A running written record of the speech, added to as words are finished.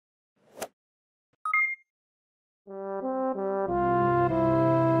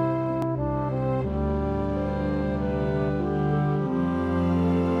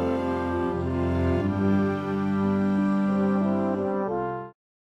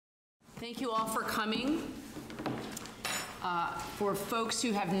Thank you all for coming. For folks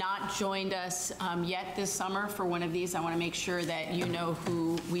who have not joined us yet this summer for one of these, I want to make sure that you know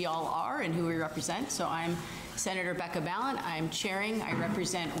who we all are and who we represent. So I'm Senator Becca Balint. I'm chairing. I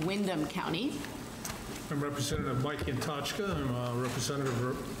represent Windham County. I'm Representative Mike Antotchka. I'm a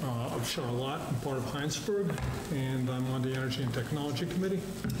representative of Charlotte and part of Heinsberg, and I'm on the Energy and Technology Committee.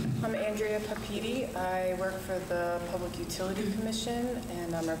 I'm Andrea Papiti. I work for the Public Utility Commission,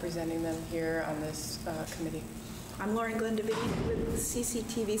 and I'm representing them here on this committee. I'm Lauren Glendavidi with the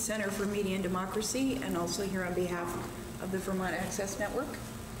CCTV Center for Media and Democracy, and also here on behalf of the Vermont Access Network.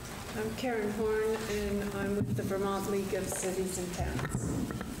 I'm Karen Horn, and I'm with the Vermont League of Cities and Towns.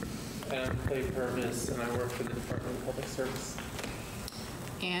 And I'm Clay Purvis, and I work for the Department of Public Service.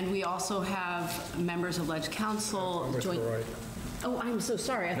 And we also have members of Ledge Council. Oh, I'm so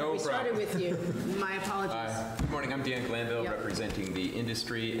sorry. I thought we started with you. My apologies. Good morning. I'm Dan Glanville, representing the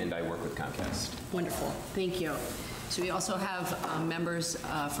industry, and I work with Comcast. Wonderful. Thank you. So we also have members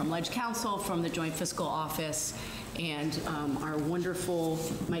from Ledge Council, from the Joint Fiscal Office, and our wonderful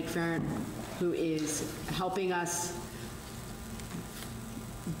Mike Farron, who is helping us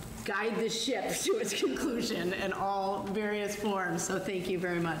guide the ship to its conclusion in all various forms. So thank you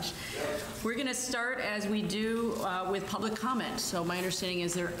very much. We're going to start, as we do, with public comment. So my understanding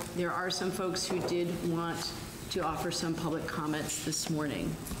is there are some folks who did want to offer some public comments this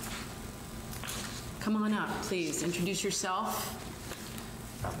morning. Come on up, please. Introduce yourself.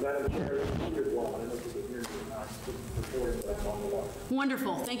 Madam Chair, Peter Wall. I don't know if you can hear me or not. Supporting that on the line.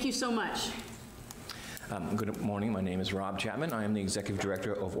 Wonderful. Thank you so much. Good morning. My name is Rob Chapman. I am the Executive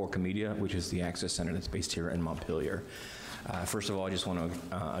Director of Orca Media, which is the Access Center that's based here in Montpelier. First of all, I just want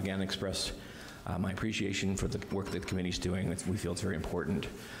to again express my appreciation for the work that the committee is doing. We feel it's very important.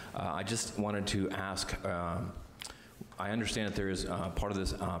 I just wanted to ask, I understand that there is part of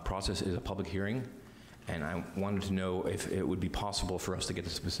this process is a public hearing, and I wanted to know if it would be possible for us to get the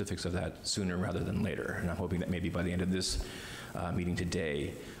specifics of that sooner rather than later. And I'm hoping that maybe by the end of this meeting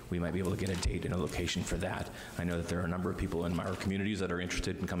today, we might be able to get a date and a location for that. I know that there are a number of people in our communities that are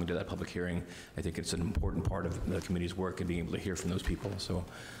interested in coming to that public hearing. I think it's an important part of the committee's work and being able to hear from those people. So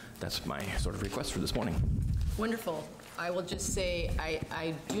that's my sort of request for this morning. Wonderful. I will just say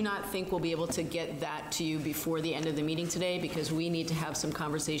I do not think we'll be able to get that to you before the end of the meeting today, because we need to have some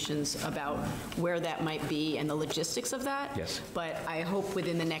conversations about where that might be and the logistics of that. Yes. But I hope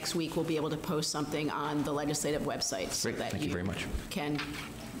within the next week we'll be able to post something on the legislative website so Great. that Thank you very much. Can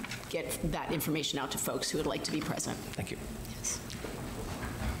get that information out to folks who would like to be present. Thank you. Yes.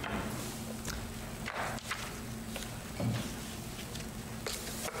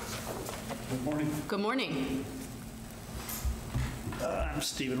 Good morning. Good morning. I'm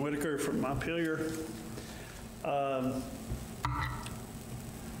Stephen Whitaker from Montpelier.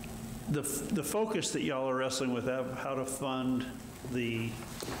 The focus that y'all are wrestling with, how to fund the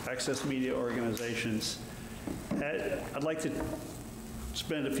access media organizations, I'd like to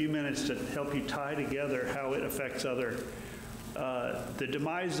spend a few minutes to help you tie together how it affects other. The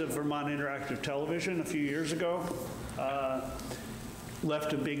demise of Vermont Interactive Television a few years ago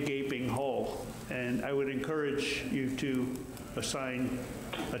left a big gaping hole, and I would encourage you to assign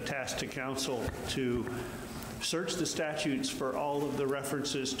a task to council to search the statutes for all of the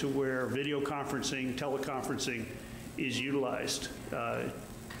references to where video conferencing, teleconferencing is utilized.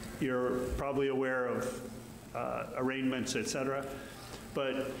 You're probably aware of arraignments, et cetera,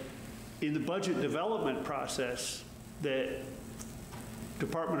 but in the budget development process, the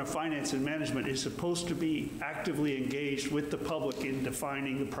Department of Finance and Management is supposed to be actively engaged with the public in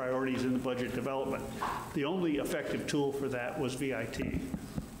defining the priorities in the budget development. The only effective tool for that was VIT.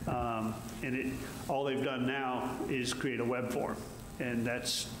 And all they've done now is create a web form, and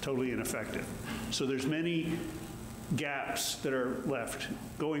that's totally ineffective. So there's many gaps that are left.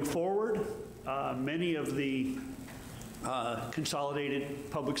 Going forward, many of the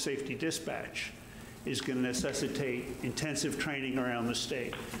consolidated public safety dispatch is going to necessitate intensive training around the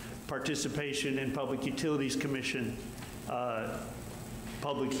state. Participation in Public Utilities Commission,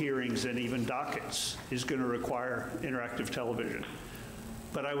 public hearings, and even dockets is going to require interactive television.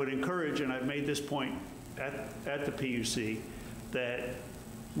 But I would encourage, and I've made this point at the PUC, that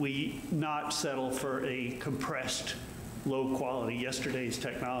we not settle for a compressed, low quality, yesterday's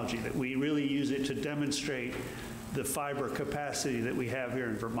technology, that we really use it to demonstrate the fiber capacity that we have here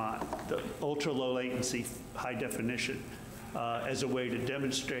in Vermont, the ultra low latency, high definition, as a way to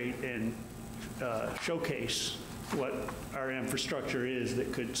demonstrate and showcase what our infrastructure is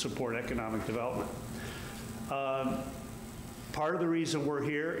that could support economic development. Part of the reason we're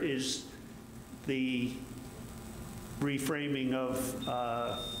here is the reframing of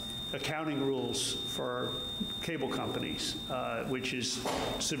accounting rules for cable companies, which is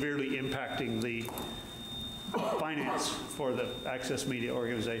severely impacting the finance for the access media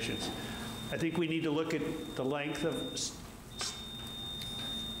organizations. I think we need to look at the length of...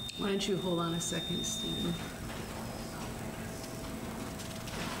 Why don't you hold on a second, Stephen?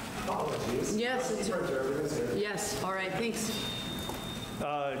 Yes. Yes, all right, thanks.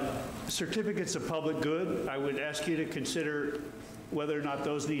 Certificates of public good, I would ask you to consider whether or not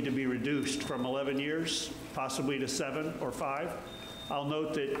those need to be reduced from 11 years, possibly to 7 or 5. I'll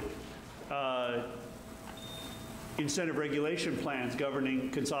note that incentive regulation plans governing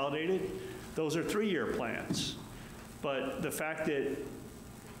Consolidated, those are 3-year plans. But the fact that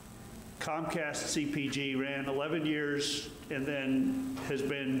Comcast CPG ran 11 years and then has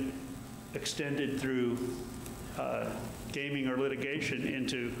been extended through gaming or litigation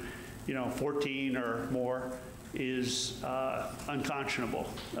into, 14 or more is unconscionable.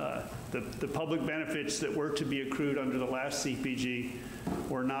 The public benefits that were to be accrued under the last CPG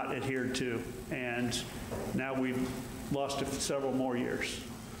were not adhered to, and now we've lost several more years.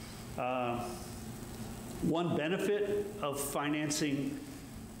 One benefit of financing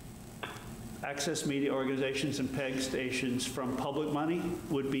access media organizations and PEG stations from public money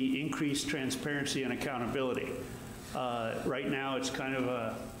would be increased transparency and accountability. Right now, it's kind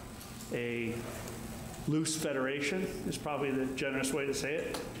of a loose federation, is probably the generous way to say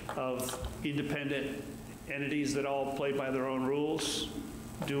it, of independent entities that all play by their own rules,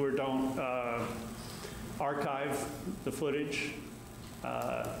 do or don't archive the footage,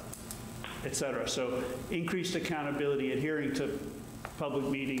 et cetera. So increased accountability, adhering to public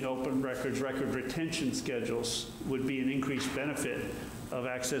meeting, open records, record retention schedules would be an increased benefit of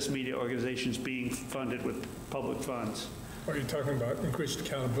access media organizations being funded with public funds. Are you talking about increased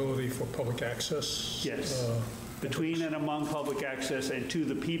accountability for public access? Yes, between and among public access and to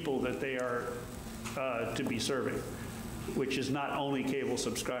the people that they are to be serving, which is not only cable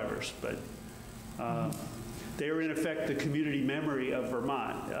subscribers, but they are in effect the community memory of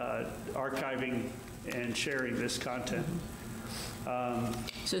Vermont, archiving and sharing this content.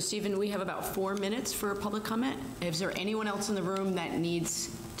 So, Stephen, we have about 4 minutes for public comment. Is there anyone else in the room that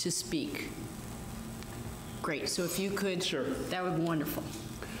needs to speak? Great. So if you could, sure, that would be wonderful.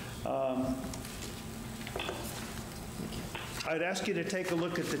 I'd ask you to take a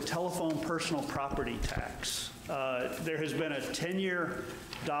look at the telephone personal property tax. There has been a 10-year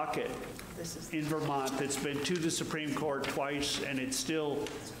docket in Vermont that's been to the Supreme Court twice, and it's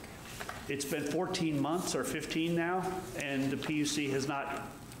been 14 months or 15 now, and the PUC has not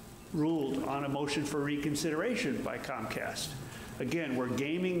ruled on a motion for reconsideration by Comcast. Again, we're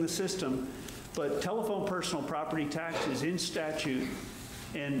gaming the system, but telephone personal property tax is in statute,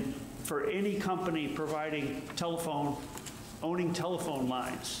 and for any company providing owning telephone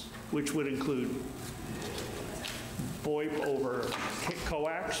lines, which would include VoIP over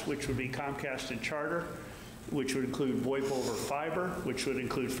coax, which would be Comcast and Charter, which would include VoIP over fiber, which would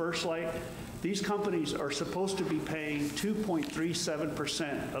include FirstLight. These companies are supposed to be paying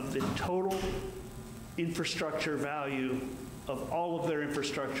 2.37% of the total infrastructure value of all of their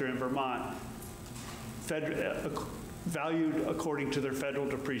infrastructure in Vermont, valued according to their federal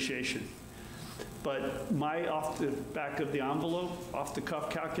depreciation. But my off the back of the envelope, off the cuff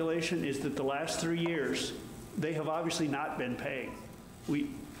calculation is that the last 3 years, they have obviously not been paying.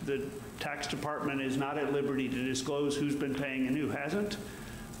 The tax department is not at liberty to disclose who's been paying and who hasn't,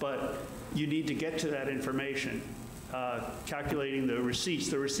 but you need to get to that information. Calculating the receipts.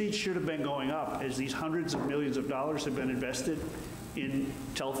 The receipts should have been going up as these hundreds of millions of dollars have been invested in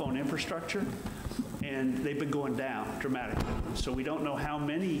telephone infrastructure, and they've been going down dramatically. So we don't know how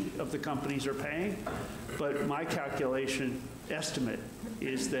many of the companies are paying, but my calculation estimate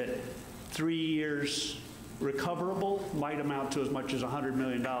is that 3 years recoverable might amount to as much as $100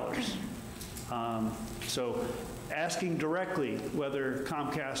 million. So asking directly whether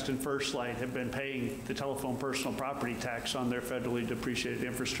Comcast and FirstLight have been paying the telephone personal property tax on their federally depreciated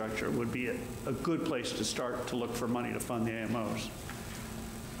infrastructure would be a good place to start to look for money to fund the AMOs.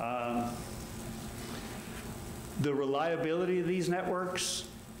 The reliability of these networks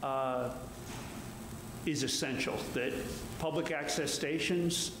is essential, that public access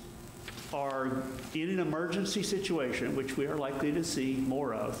stations are in an emergency situation, which we are likely to see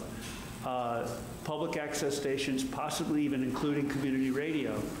more of. Public access stations, possibly even including community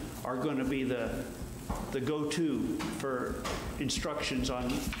radio, are going to be the go-to for instructions on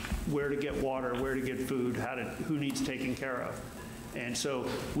where to get water, where to get food, who needs taken care of. And so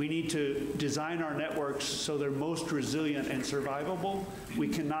we need to design our networks so they're most resilient and survivable. We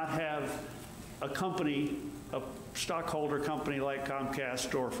cannot have a company a stockholder company like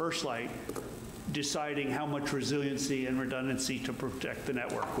Comcast or First Light deciding how much resiliency and redundancy to protect the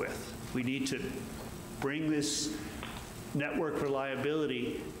network with. We need to bring this network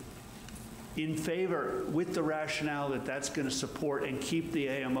reliability in favor with the rationale that that's going to support and keep the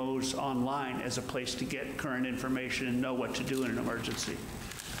AMOs online as a place to get current information and know what to do in an emergency.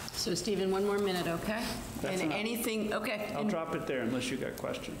 So Stephen, one more minute, okay? That's And enough. anything, okay. I'll drop it there unless you got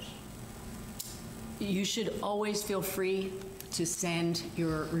questions. You should always feel free to send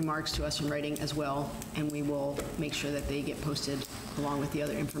your remarks to us in writing as well, and we will make sure that they get posted along with the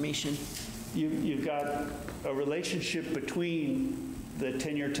other information. You've got a relationship between the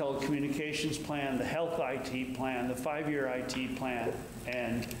 10-year telecommunications plan, the health IT plan, the 5-year IT plan,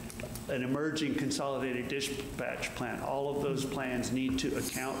 and an emerging consolidated dispatch plan. All of those plans need to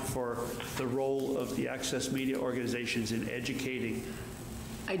account for the role of the access media organizations in educating.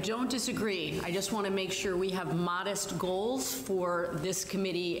 I don't disagree. I just want to make sure we have modest goals for this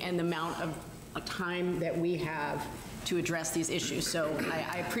committee and the amount of time that we have to address these issues. So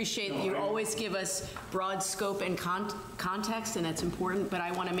I appreciate that you always give us broad scope and context, and that's important, but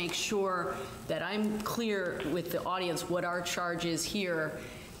I want to make sure that I'm clear with the audience what our charge is here,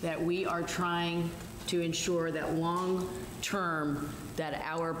 that we are trying to ensure that long-term that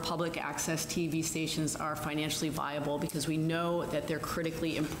our public access TV stations are financially viable, because we know that they're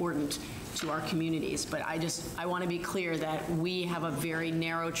critically important to our communities. But I want to be clear that we have a very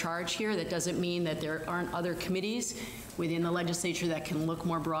narrow charge here. That doesn't mean that there aren't other committees within the legislature that can look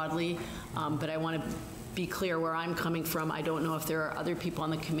more broadly, but I want to be clear where I'm coming from. I don't know if there are other people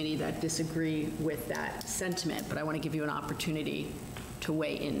on the committee that disagree with that sentiment, but I want to give you an opportunity to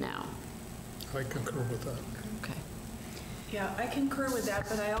weigh in now. I concur with that. Okay. Yeah, I concur with that,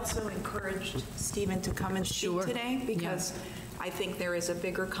 but I also encouraged Stephen to come and Sure. speak today because I think there is a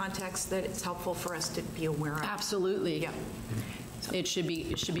bigger context that it's helpful for us to be aware of. Absolutely. Yeah. It should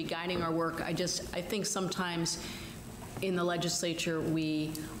be guiding our work. I think sometimes in the legislature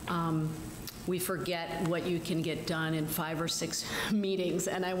we forget what you can get done in 5 or 6 meetings,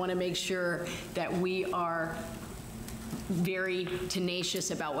 and I want to make sure that we are very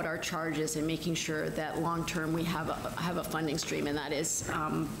tenacious about what our charge is and making sure that long-term we have a funding stream, and that is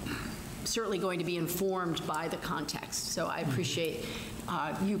certainly going to be informed by the context. So I appreciate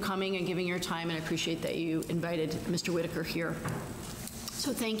you coming and giving your time, and I appreciate that you invited Mr. Whitaker here.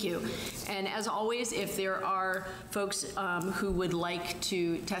 So thank you. And as always, if there are folks who would like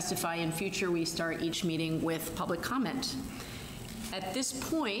to testify in future, we start each meeting with public comment. At this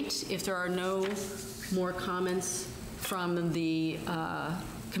point, if there are no more comments from the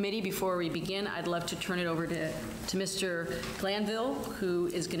committee before we begin, I'd love to turn it over to Mr. Glanville, who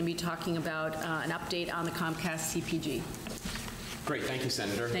is going to be talking about an update on the Comcast CPG. Great, thank you,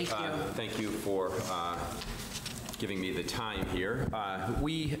 Senator. Thank you. Thank you for giving me the time here.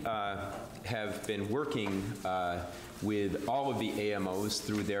 We have been working with all of the AMOs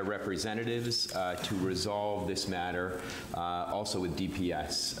through their representatives to resolve this matter, also with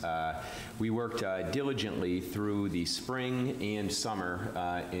DPS. We worked diligently through the spring and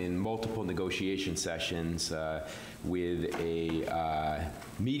summer in multiple negotiation sessions with a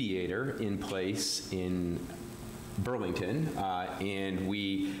mediator in place in Burlington, and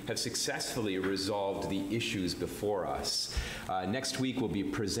we have successfully resolved the issues before us. Next week, we'll be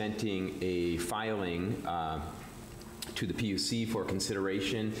presenting a filing to the PUC for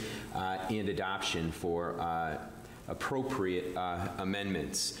consideration and adoption for appropriate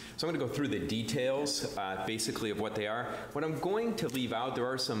amendments. So I'm going to go through the details, basically, of what they are. What I'm going to leave out, there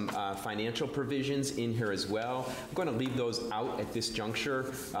are some financial provisions in here as well. I'm going to leave those out at this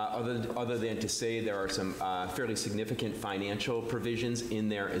juncture, other than to say there are some fairly significant financial provisions in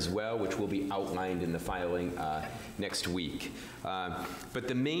there as well, which will be outlined in the filing next week. But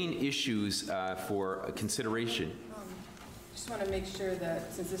the main issues for consideration. Just want to make sure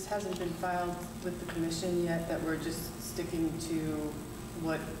that since this hasn't been filed with the commission yet, that we're just sticking to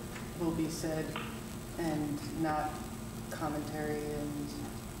what will be said and not commentary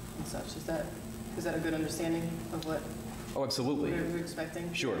and such. Is that a good understanding of what Oh, absolutely. we're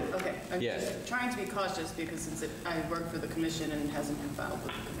expecting? Sure. Okay. I'm Yeah. just trying to be cautious because since I work for the commission and it hasn't been filed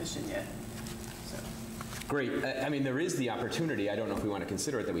with the commission yet. So. Great. I mean, there is the opportunity, I don't know if we want to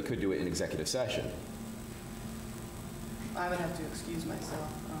consider it, that we could do it in executive session. I would have to excuse myself.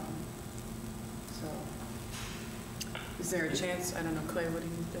 So, is there a chance? I don't know, Clay, what do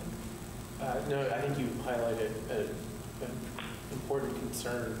you think? No, I think you highlighted an important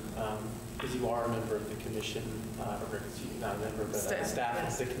concern because you are a member of the commission, or not a member, but staff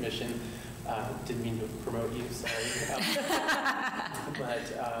of the commission. Didn't mean to promote you, sorry.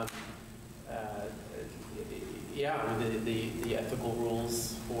 But Yeah, I mean, the ethical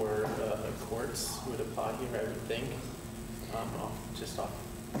rules for courts would apply here, I would think. Just off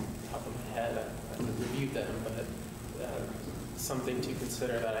the top of my head, I haven't reviewed them, but something to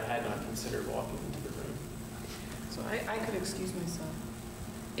consider that I had not considered walking into the room. So I could excuse myself.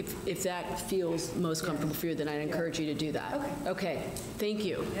 If that feels most comfortable for you, then I'd encourage you to do that. Okay. Okay, thank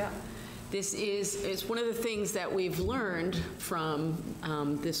you. Yeah. It's one of the things that we've learned from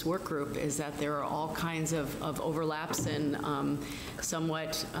this work group is that there are all kinds of overlaps and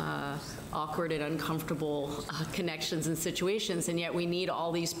somewhat awkward and uncomfortable connections and situations, and yet we need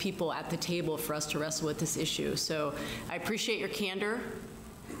all these people at the table for us to wrestle with this issue. So I appreciate your candor,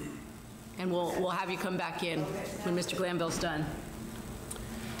 and we'll have you come back in when Mr. Glanville's done.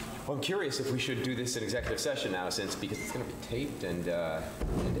 Well, I'm curious if we should do this in executive session now, because it's going to be taped and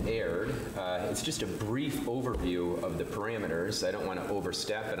aired. It's just a brief overview of the parameters. I don't want to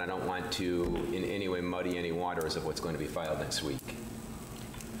overstep, and I don't want to in any way muddy any waters of what's going to be filed next week.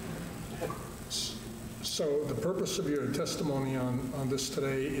 So the purpose of your testimony on this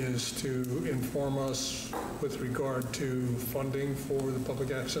today is to inform us with regard to funding for the public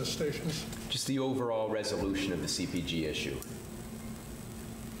access stations? Just the overall resolution of the CPG issue.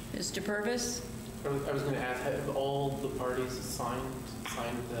 Mr. Purvis? I was going to ask, have all the parties signed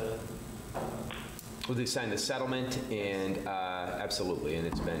the... Well, they signed the settlement, and absolutely, and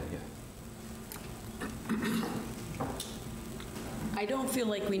it's been, yeah. I don't feel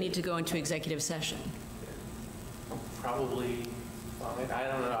like we need to go into executive session. Probably fine. I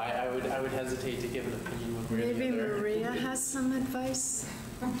don't know. I would hesitate to give an opinion one way or the Maybe other. Maria has some advice?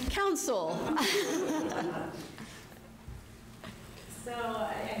 Counsel? So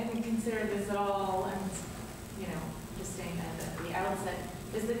I hadn't considered this at all, and, just saying that at the outset.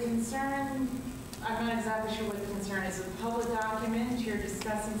 Is the concern, I'm not exactly sure what the concern is, a public document, you're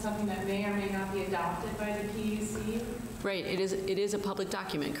discussing something that may or may not be adopted by the PUC? Right, it is a public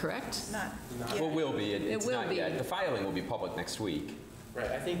document, correct? Not Well, it will be. It's will not be. yet. The filing will be public next week. Right.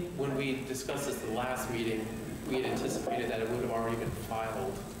 I think when we discussed this at the last meeting, we had anticipated that it would have already been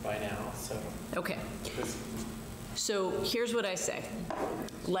filed by now. So. Okay. This, So here's what I say.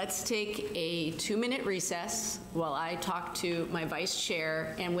 Let's take a 2-minute recess while I talk to my vice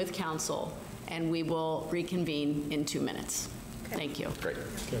chair and with counsel, and we will reconvene in 2 minutes. Thank you. Great.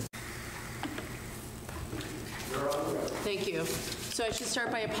 Thank you. So I should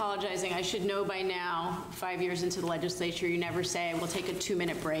start by apologizing. I should know by now, 5 years into the legislature, you never say, we'll take a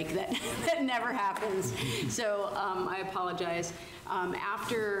 2-minute break. That never happens. So I apologize.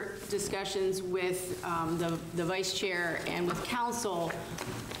 After discussions with the vice chair and with counsel,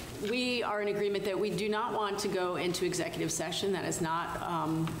 we are in agreement that we do not want to go into executive session. That is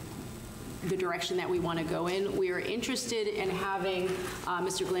not the direction that we want to go in. We are interested in having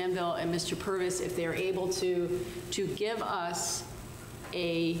Mr. Glanville and Mr. Purvis, if they're able to give us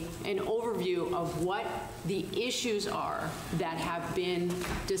an overview of what the issues are that have been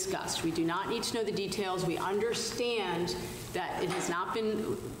discussed. We do not need to know the details. We understand that it has not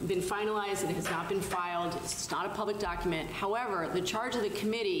been finalized, it has not been filed, it's not a public document. However, the charge of the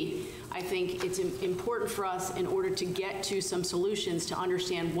committee, I think it's important for us in order to get to some solutions to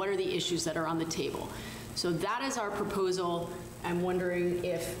understand what are the issues that are on the table. So that is our proposal. I'm wondering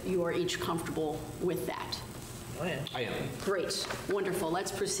if you are each comfortable with that. I am. Great, wonderful,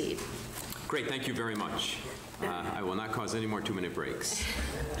 let's proceed. Great, thank you very much. I will not cause any more 2-minute breaks,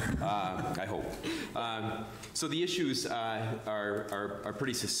 I hope. So the issues are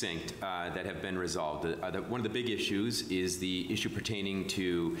pretty succinct that have been resolved. One of the big issues is the issue pertaining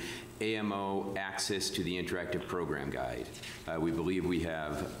to AMO access to the interactive program guide. We believe we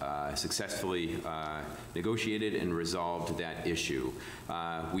have successfully negotiated and resolved that issue.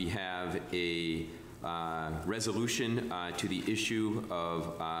 We have a resolution to the issue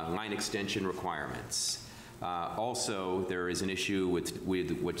of line extension requirements. Also, there is an issue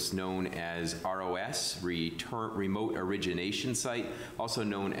with what's known as ROS, Remote Origination Site, also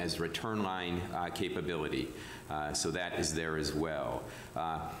known as return line capability. So that is there as well.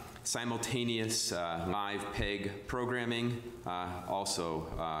 Simultaneous live PEG programming, also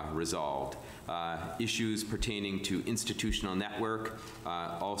resolved. Issues pertaining to institutional network,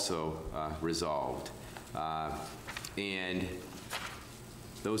 also resolved. And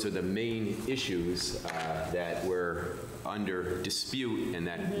those are the main issues that were under dispute and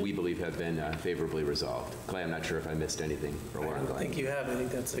that we believe have been favorably resolved. Clay, I'm not sure if I missed anything for where I'm going. I think you have. I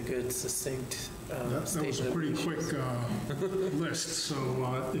think that's a good, succinct That was a pretty quick list. So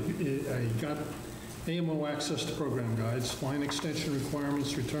I got AMO access to program guides, line extension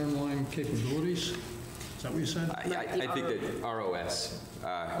requirements, return line capabilities. Is that what you said? I think that ROS.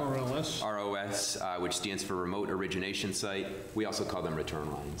 RLS? ROS, which stands for Remote Origination Site. We also call them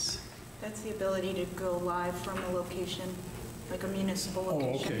return lines. That's the ability to go live from a location, like a municipal Oh,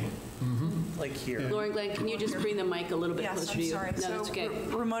 location. okay. Like here. Lauren Glenn, can you just bring the mic a little bit Yes, closer I'm to you? sorry. No, that's okay.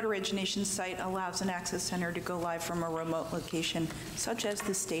 Remote origination site allows an access center to go live from a remote location, such as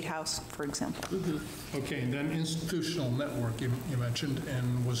the State House, for example. Okay, and then institutional network you mentioned,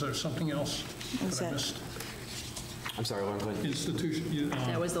 and was there something else that I missed? I'm sorry, Lauren Glenn.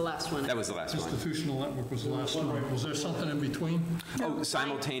 That was the last one. That was the last one. Institutional network was the last one. Was there something in between? Oh,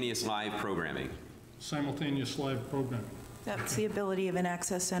 simultaneous live programming. Simultaneous live programming. That's the ability of an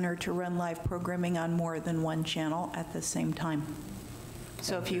access center to run live programming on more than one channel at the same time.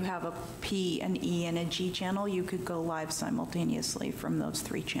 So if you have a P, an E, and a G channel, you could go live simultaneously from those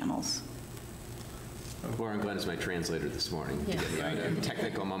 3 channels. Lauren Glenn is my translator this morning to get me out of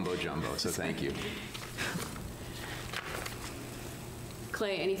technical mumbo jumbo, so thank you.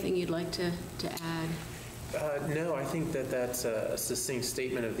 Clay, anything you'd like to add? No, I think that that's a succinct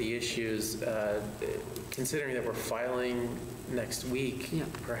statement of the issues. Considering that we're filing next week, Yeah.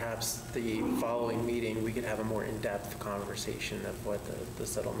 perhaps the following meeting, we could have a more in-depth conversation of what the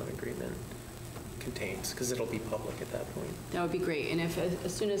settlement agreement contains, because it'll be public at that point. That would be great. And if,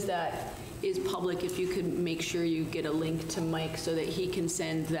 as soon as that is public, if you could make sure you get a link to Mike so that he can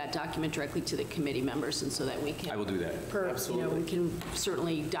send that document directly to the committee members, and so that we can. I will do that. Absolutely. We can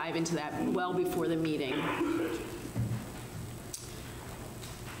certainly dive into that well before the meeting.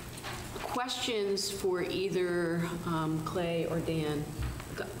 Questions for either Clay or Dan?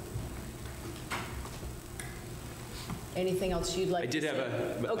 Anything else you'd like I to did say?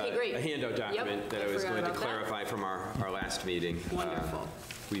 have Okay, great. a handout document Yep, that I was forgot going to about that. clarify from our last meeting. Wonderful.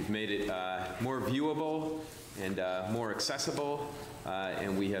 We've made it more viewable and more accessible,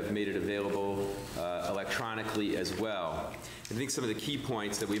 and we have made it available electronically as well. I think some of the key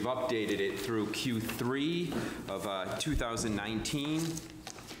points that we've updated it through Q3 of 2019,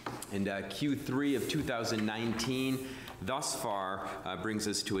 and Q3 of 2019 thus far brings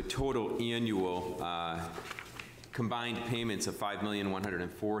us to a total annual combined payments of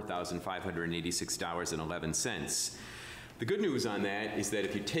 $5,104,586.11. The good news on that is that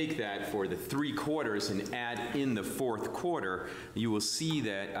if you take that for the 3 quarters and add in the 4th quarter, you will see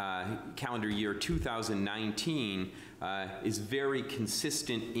that calendar year 2019 is very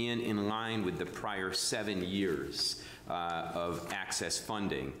consistent and in line with the prior 7 years of access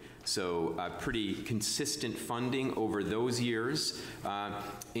funding. So pretty consistent funding over those years.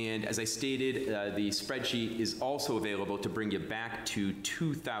 And as I stated, the spreadsheet is also available to bring you back to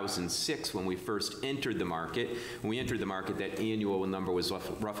 2006 when we first entered the market. When we entered the market, that annual number was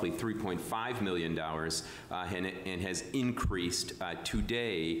roughly $3.5 million and has increased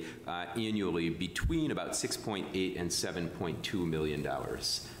today annually between about $6.8 and $7.2 million.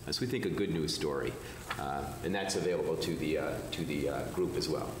 So we think a good news story. And that's available to the group as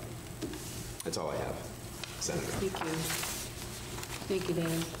well. That's all I have, Senator. Thank you. Thank you,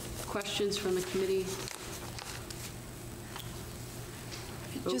 Dan. Questions from the committee?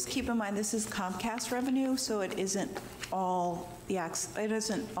 Just keep in mind, this is Comcast revenue, so it isn't all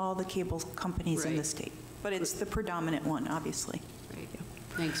the cable companies in the Right. state, but it's the predominant one, obviously. Great.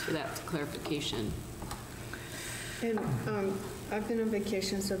 Thanks for that clarification. And I've been on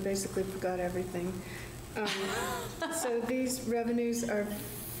vacation, so basically forgot everything. So these revenues are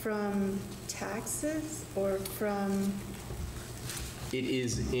from taxes or from? It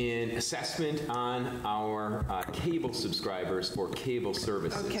is an assessment on our cable subscribers for cable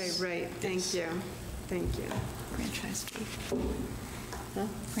services. Okay, right, thank you, thank you. Franchise fee.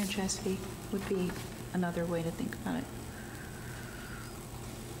 Franchise fee would be another way to think about it.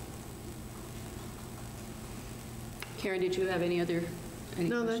 Karen, did you have any No,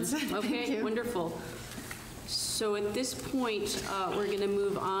 questions? that's it. Thank Okay, you. wonderful. So at this point, we're going to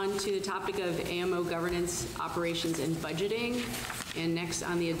move on to the topic of AMO governance, operations, and budgeting. And next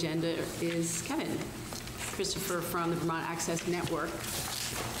on the agenda is Kevin Christopher from the Vermont Access Network.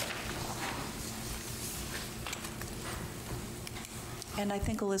 And I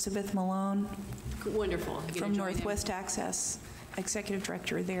think Elizabeth Malone Wonderful. You're gonna from join him? Northwest Access, Executive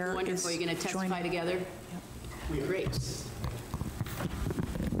Director there. Wonderful. is You're going to testify joining. together? Great.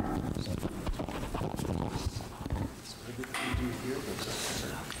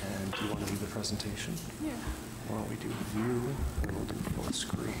 And do you want to do the presentation? Yeah. Why don't we do view, and we'll do full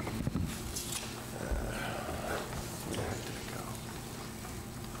screen. Where did it go?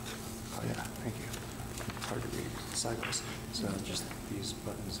 Oh yeah, thank you. It's hard to read sideways. So just these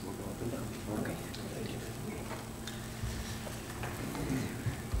buttons will go up and down. Okay. Thank you.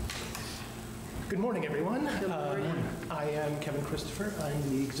 Good morning, everyone. Good morning. I am Kevin Christopher.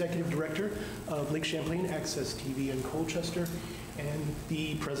 I'm the Executive Director of Lake Champlain Access TV in Colchester and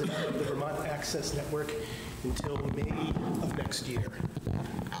the President of the Vermont Access Network until May of next year.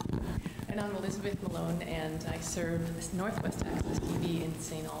 And I'm Elizabeth Malone, and I serve Northwest Access TV in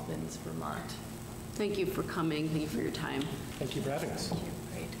St. Albans, Vermont. Thank you for coming. Thank you for your time. Thank you for having us.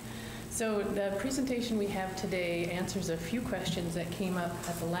 Great. So the presentation we have today answers a few questions that came up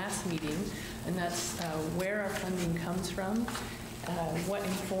at the last meeting, and that's where our funding comes from, what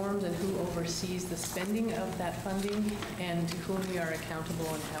informs and who oversees the spending of that funding, and to whom we are accountable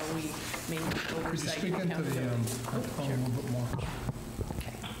and how we maintain oversight. Could you speak into the microphone a little bit more?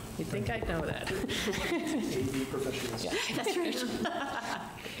 Okay. You'd think I'd know that. AV professionals. Yeah, that's right.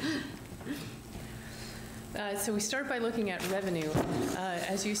 So we start by looking at revenue.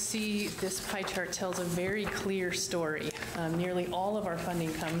 As you see, this pie chart tells a very clear story. Nearly all of our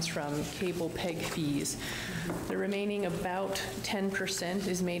funding comes from cable PEG fees. The remaining about 10%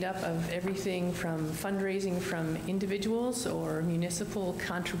 is made up of everything from fundraising from individuals or municipal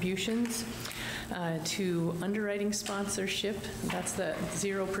contributions to underwriting sponsorship. That's the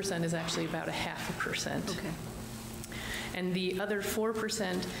 0% is actually about 0.5%. Okay. And the other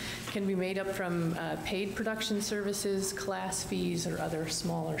 4% can be made up from paid production services, class fees, or other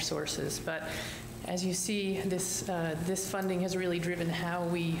smaller sources. But as you see, this funding has really driven how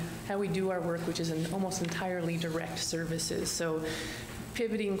we do our work, which is almost entirely direct services. So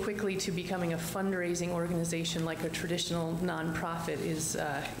pivoting quickly to becoming a fundraising organization like a traditional nonprofit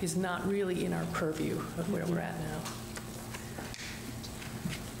is not really in our purview of where we're at now.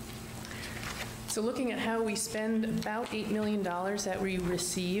 So looking at how we spend about $8 million that we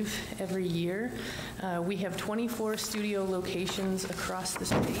receive every year, we have 24 studio locations across the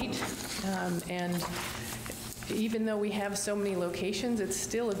state, and even though we have so many locations, it's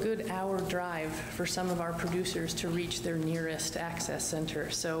still a good hour drive for some of our producers to reach their nearest access center.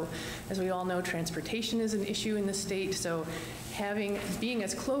 So as we all know, transportation is an issue in the state, so being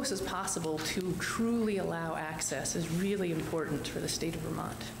as close as possible to truly allow access is really important for the state of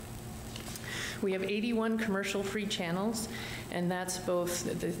Vermont. We have 81 commercial-free channels, and that's both,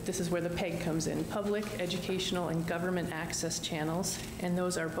 this is where the PEG comes in, public, educational, and government access channels, and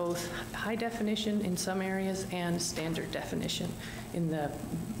those are both high definition in some areas and standard definition in the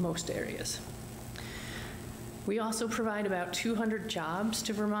most areas. We also provide about 200 jobs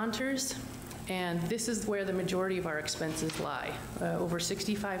to Vermonters, and this is where the majority of our expenses lie. Over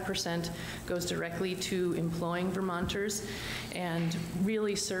 65% goes directly to employing Vermonters and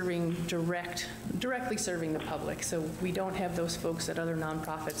really directly serving the public. So we don't have those folks that other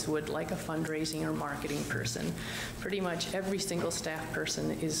nonprofits would, like a fundraising or marketing person. Pretty much every single staff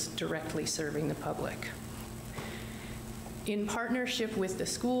person is directly serving the public. In partnership with the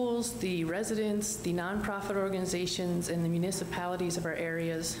schools, the residents, the nonprofit organizations, and the municipalities of our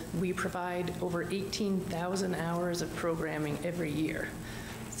areas, we provide over 18,000 hours of programming every year.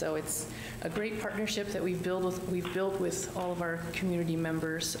 So it's a great partnership that we've built with all of our community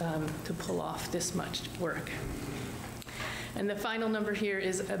members to pull off this much work. And the final number here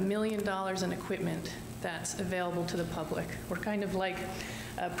is $1 million in equipment that's available to the public. We're kind of like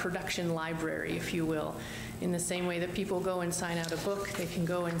a production library, if you will. In the same way that people go and sign out a book, they can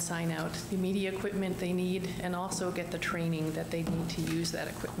go and sign out the media equipment they need and also get the training that they need to use that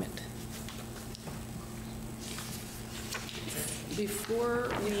equipment. Before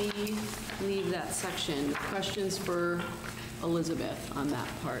we leave that section, questions for Elizabeth on that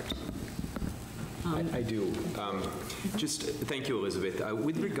part? I do. Just thank you, Elizabeth.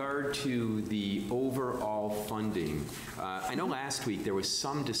 With regard to the overall funding, I know last week there was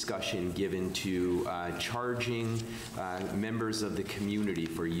some discussion given to charging members of the community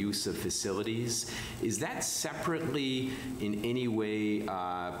for use of facilities. Is that separately in any way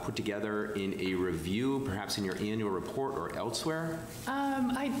put together in a review, perhaps in your annual report or elsewhere?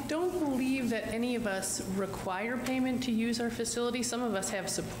 I don't believe that any of us require payment to use our facility. Some of us have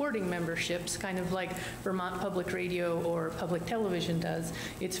supporting memberships, kind of like Vermont Public Radio or Public Television does.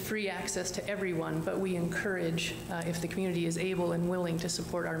 It's free access to everyone, but we encourage, if the community is able and willing to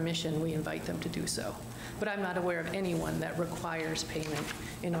support our mission, we invite them to do so. But I'm not aware of anyone that requires payment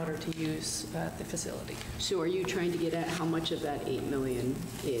in order to use the facility. So are you trying to get at how much of that $8 million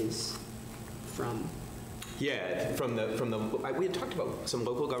is from? Yeah, we had talked about some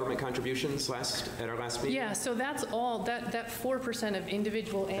local government contributions at our last meeting. Yeah, so that's all, that 4% of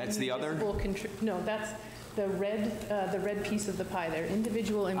individual and that's the other? No, that's the red piece of the pie there.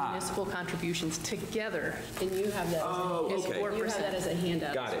 Individual and municipal contributions together. And you have that as a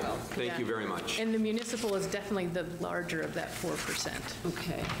handout. Got it. Thank you very much. And the municipal is definitely the larger of that 4%.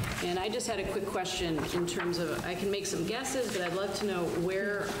 Okay. And I just had a quick question in terms of, I can make some guesses, but I'd love to know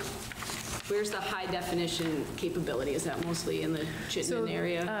where's the high definition capability? Is that mostly in the Chittenden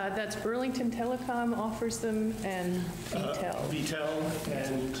area? That's Burlington Telecom offers them, and VTEL. VTEL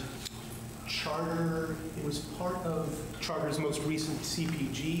and Charter, it was part of Charter's most recent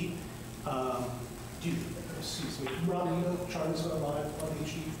CPG. Excuse me, Rob, do you know if Charter's live on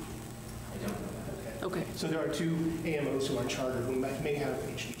HD? I don't know. Okay. So there are two AMOs who are on Charter who may have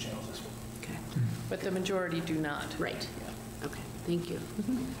HD channels as well. Okay. But the majority do not. Right. Okay, thank you.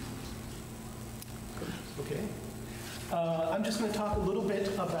 Okay. I'm just going to talk a little bit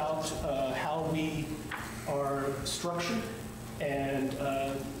about how we are structured and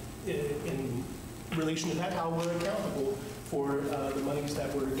in relation to that, how we're accountable for the monies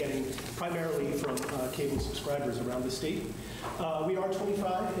that we're getting primarily from cable subscribers around the state. We are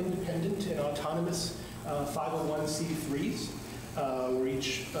 25 independent and autonomous 501c3s. We're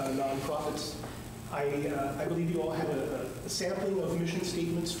each nonprofits. I believe you all have a sampling of mission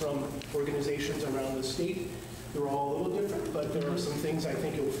statements from organizations around the state. They're all a little different, but there are some things I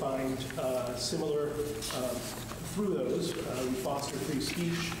think you'll find similar through those. We foster free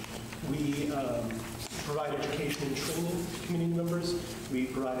speech. We provide education and training to community members. We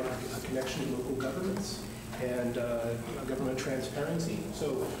provide a connection to local governments and government transparency.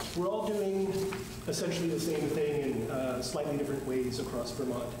 So we're all doing essentially the same thing in slightly different ways across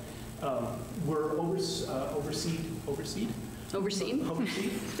Vermont. We're overseen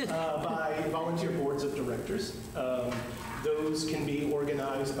by volunteer boards of directors. Those can be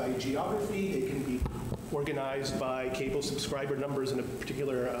organized by geography. They can be organized by cable subscriber numbers in a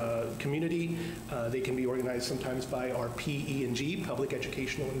particular community. They can be organized sometimes by our P, E, and G, public,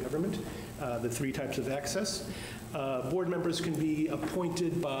 educational, and government, the three types of access. Board members can be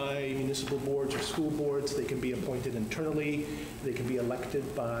appointed by municipal boards or school boards. They can be appointed internally. They can be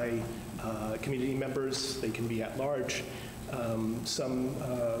elected by community members. They can be at large. Some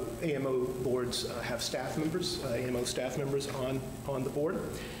AMO boards have staff members, AMO staff members on the board.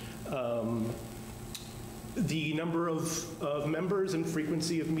 The number of members and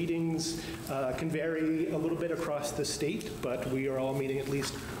frequency of meetings can vary a little bit across the state, but we are all meeting at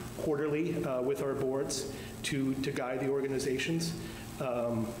least quarterly with our boards to guide the organizations.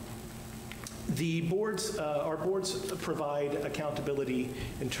 The boards, our boards provide accountability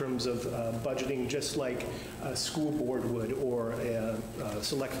in terms of budgeting, just like a school board would or a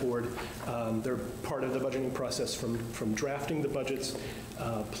select board. They're part of the budgeting process from drafting the budgets,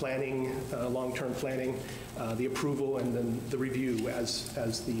 planning, long-term planning, the approval, and then the review as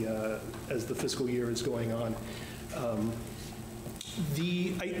the fiscal year is going on.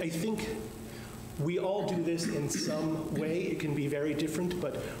 I think we all do this in some way. It can be very different,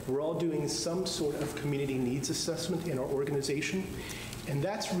 but we're all doing some sort of community needs assessment in our organization, and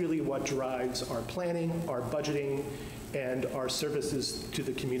that's really what drives our planning, our budgeting, and our services to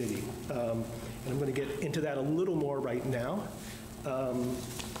the community. And I'm going to get into that a little more right now.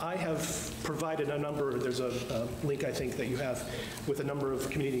 I have provided a number, there's a link I think that you have with a number of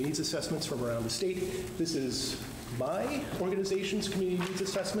community needs assessments from around the state. This is my organization's community needs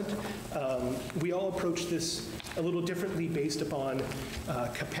assessment. We all approach this a little differently based upon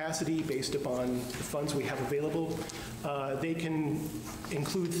capacity, based upon the funds we have available. They can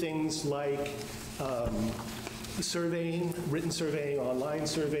include things like surveying, written surveying, online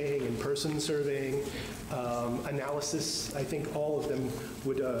surveying, in-person surveying, analysis. I think all of them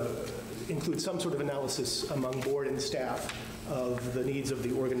would include some sort of analysis among board and staff of the needs of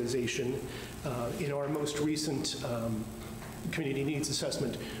the organization. In our most recent community needs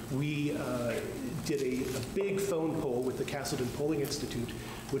assessment, we did a big phone poll with the Castleton Polling Institute,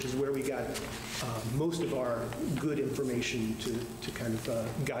 which is where we got most of our good information to kind of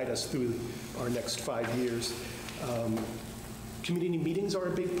guide us through our next 5 years. Community meetings are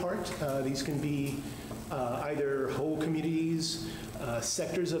a big part. These can be either whole communities,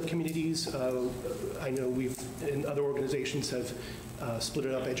 sectors of communities. I know we've, in other organizations, have split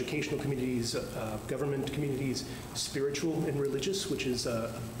it up: educational communities, government communities, spiritual and religious, which is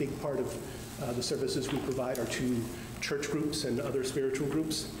a big part of the services we provide, are to church groups and other spiritual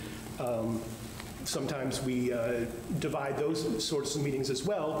groups. Sometimes we divide those sorts of meetings as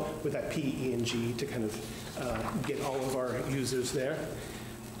well with that P, E, and G to kind of get all of our users there.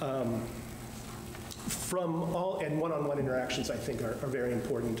 From all, and one-on-one interactions, I think, are very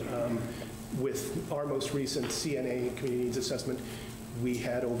important. With our most recent CNA community needs assessment, we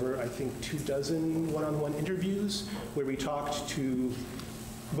had over, I think, 24 one-on-one interviews where we talked to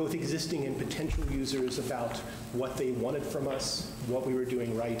both existing and potential users about what they wanted from us, what we were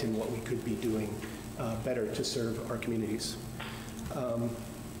doing right, and what we could be doing better to serve our communities.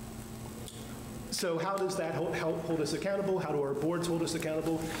 So how does that hold us accountable? How do our boards hold us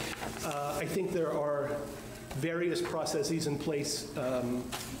accountable? I think there are various processes in place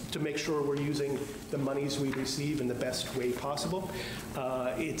to make sure we're using the monies we receive in the best way possible.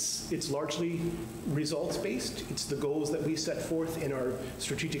 It's largely results-based. It's the goals that we set forth in our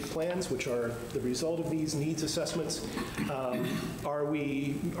strategic plans, which are the result of these needs assessments. Are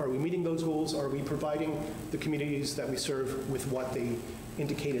we meeting those goals? Are we providing the communities that we serve with what they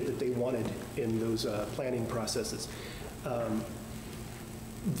indicated that they wanted in those planning processes?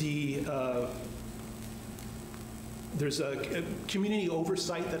 There's a community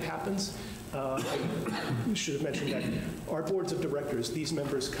oversight that happens. I should have mentioned that our boards of directors, these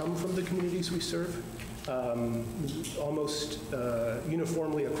members come from the communities we serve. Almost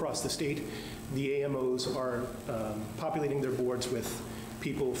uniformly across the state, the AMOs are populating their boards with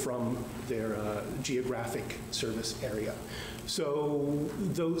people from their geographic service area. So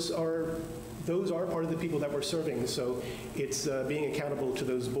those are part of the people that we're serving. So it's being accountable to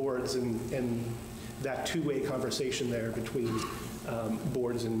those boards and that two-way conversation there between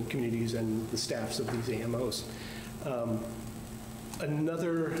boards and communities and the staffs of these AMOs.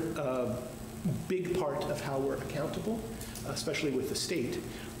 Another big part of how we're accountable, especially with the state,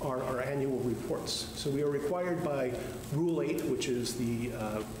 are our annual reports. So we are required by Rule 8, which is the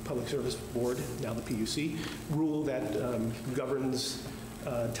Public Service Board, now the PUC, rule that governs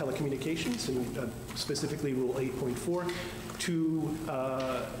telecommunications, and specifically Rule 8.4,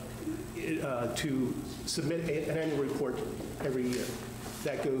 to submit an annual report every year.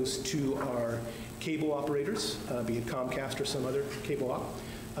 That goes to our cable operators, be it Comcast or some other cable op.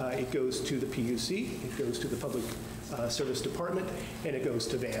 It goes to the PUC, it goes to the Public Service Department, and it goes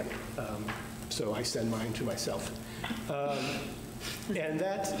to VAN. So I send mine to myself. And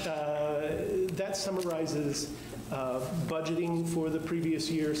that summarizes budgeting for the previous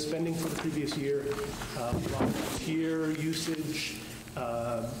year, spending for the previous year, volunteer usage,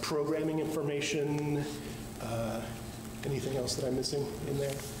 programming information, anything else that I'm missing in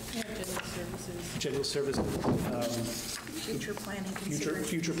there? Yeah, general services. Future planning consideration.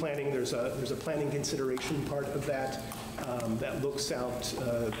 Future planning, there's a planning consideration part of that that looks out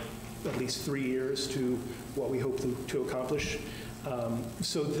at least 3 years to what we hope to accomplish.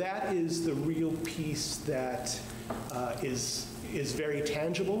 So that is the real piece that is very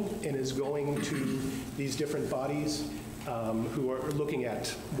tangible and is going to these different bodies who are looking at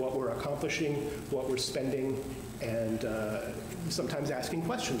what we're accomplishing, what we're spending, and sometimes asking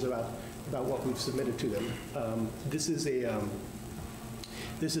questions about what we've submitted to them. This is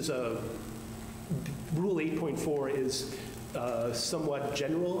a Rule 8.4 is somewhat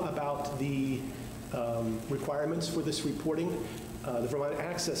general about the requirements for this reporting. The Vermont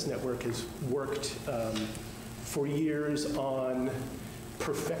Access Network has worked for years on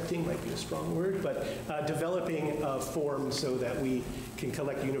perfecting, might be a strong word, but developing a form so that we can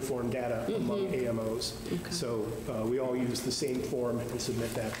collect uniform data among AMOs. Okay. So we all use the same form and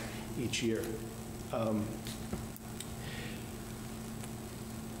submit that each year.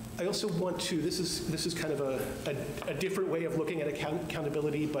 I also want to, this is kind of a different way of looking at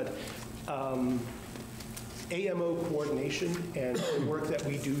accountability, but AMO coordination and the work that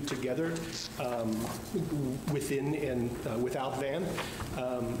we do together within and without VAN.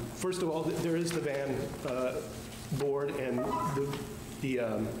 First of all, there is the VAN board and the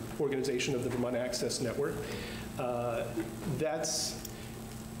organization of the Vermont Access Network. That's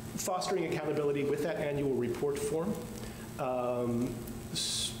fostering accountability with that annual report form.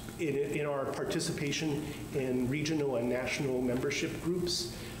 In our participation in regional and national membership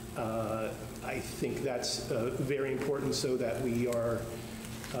groups, I think that's very important so that we are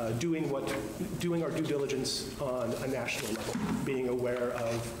doing our due diligence on a national level, being aware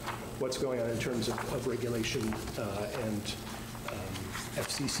of what's going on in terms of regulation and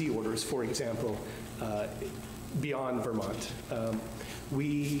FCC orders, for example, beyond Vermont.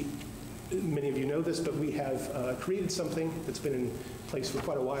 Many of you know this, but we have created something that's been in place for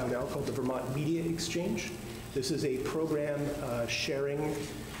quite a while now called the Vermont Media Exchange. This is a program sharing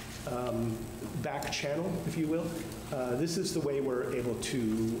back channel, if you will. This is the way we're able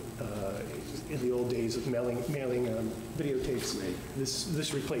to, in the old days of mailing videotapes,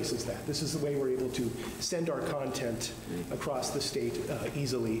 this replaces that. This is the way we're able to send our content across the state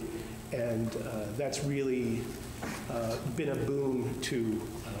easily, and that's really been a boon to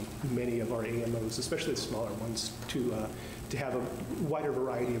many of our AMOs, especially the smaller ones, to have a wider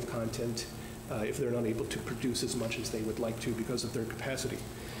variety of content if they're not able to produce as much as they would like to because of their capacity.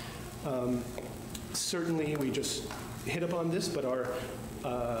 Certainly, we just hit upon this, but our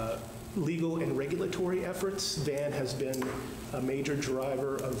legal and regulatory efforts, VAN has been a major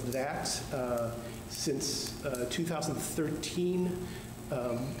driver of that. Since 2013,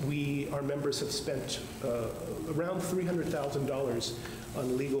 our members have spent around $300,000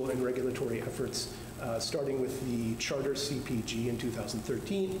 on legal and regulatory efforts, starting with the Charter CPG in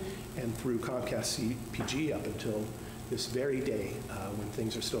 2013 and through Comcast CPG up until this very day when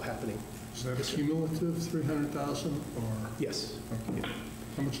things are still happening. Is that a cumulative 300,000 or? Yes. Okay.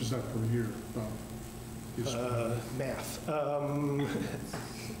 How much is that per year? Math.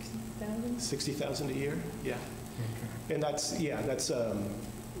 60,000 a year, yeah. Okay. And that's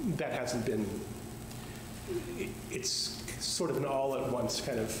that hasn't been, it's sort of an all-at-once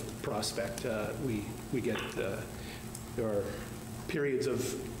kind of prospect. We get, there are periods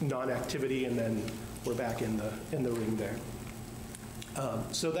of non-activity and then we're back in the ring there.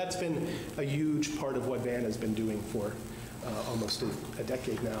 So that's been a huge part of what VAN has been doing for almost a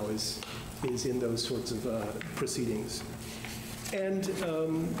decade now, is in those sorts of proceedings. And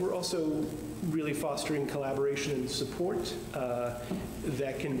we're also really fostering collaboration and support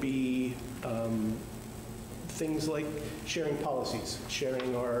that can be things like sharing policies,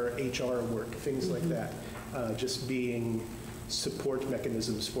 sharing our HR work, things like that, just being support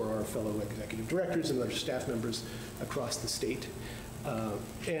mechanisms for our fellow executive directors and other staff members across the state.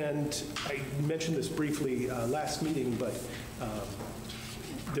 And I mentioned this briefly last meeting, but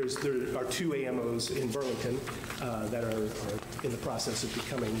there are 2 AMOs in Burlington that are in the process of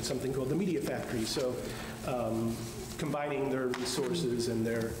becoming something called the Media Factory. So combining their resources and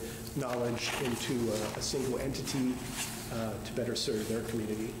their knowledge into a single entity to better serve their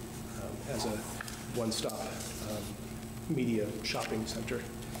community as a one-stop media shopping center.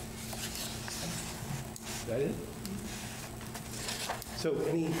 Is that it? So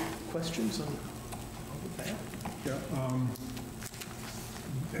any questions on all of that? Yeah.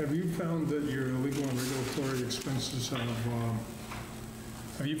 Have you found that your legal and regulatory expenses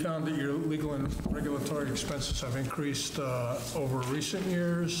have increased over recent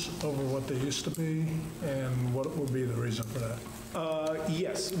years, over what they used to be, and what would be the reason for that?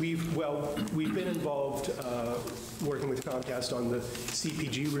 Yes, we've been involved working with Comcast on the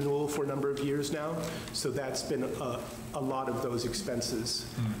CPG renewal for a number of years now, so that's been a lot of those expenses,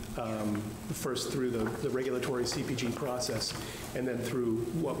 first through the regulatory CPG process, and then through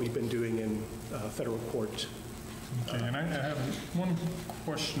what we've been doing in federal court. Okay, and I have one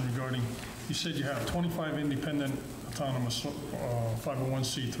question regarding, you said you have 25 independent autonomous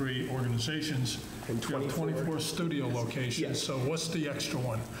 501c3 organizations. And 24 studio locations. Yes. So what's the extra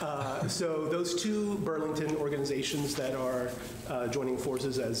one? So those 2 Burlington organizations that are joining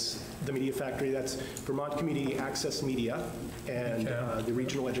forces as the Media Factory, that's Vermont Community Access Media and the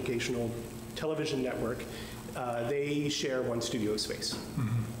Regional Educational Television Network, they share 1 studio space.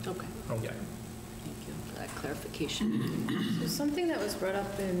 Mm-hmm. Okay. Yeah. Thank you for that clarification. So something that was brought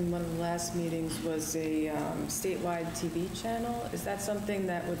up in one of the last meetings was a statewide TV channel. Is that something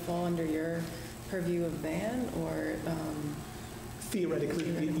that would fall under your purview of VAN, or?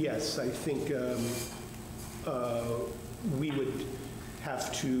 Theoretically, yes. I think we would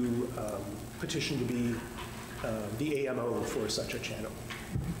have to petition to be the AMO for such a channel,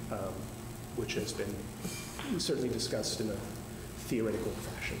 which has been certainly discussed in a theoretical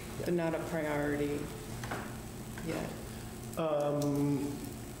fashion. Yeah. But not a priority yet?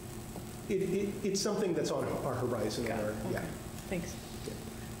 It's something that's on our horizon. Okay. Yeah. Thanks.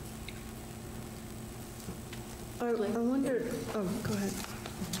 I wondered, oh, go ahead.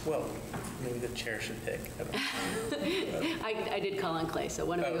 Well, maybe the chair should pick. I did call on Clay, so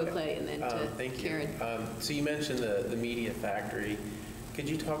why don't we go Clay and then to thank Karen. You. So you mentioned the Media Factory. Could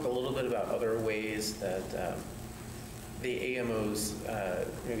you talk a little bit about other ways that the AMOs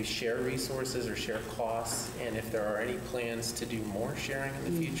maybe share resources or share costs, and if there are any plans to do more sharing in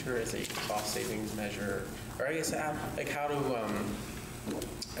the future as a cost savings measure? Or I guess, like how do,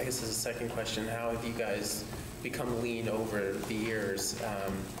 I guess as a second question, how have you guys become lean over the years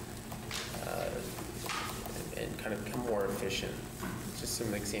and kind of become more efficient? Just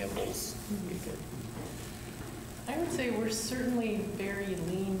some examples you could. I would say we're certainly very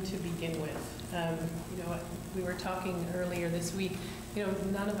lean to begin with. You know, we were talking earlier this week, you know,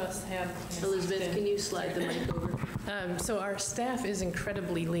 none of us have an Elizabeth, assistant. can you slide the mic over? So our staff is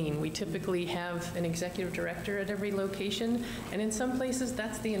incredibly lean. We typically have an executive director at every location, and in some places,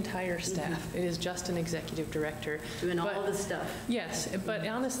 that's the entire staff. It is just an executive director. Doing all the stuff. Yes, but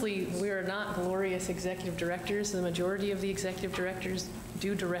honestly, we're not glorious executive directors. The majority of the executive directors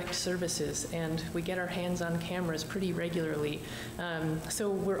do direct services, and we get our hands on cameras pretty regularly.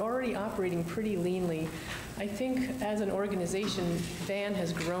 So we're already operating pretty leanly. I think as an organization, VAN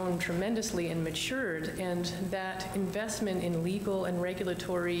has grown tremendously and matured, and that investment in legal and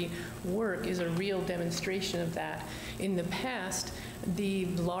regulatory work is a real demonstration of that. In the past, the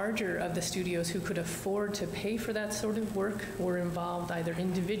larger of the studios who could afford to pay for that sort of work were involved either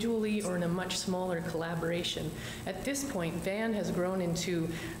individually or in a much smaller collaboration. At this point, VAN has grown into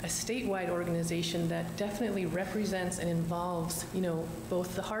a statewide organization that definitely represents and involves, you know,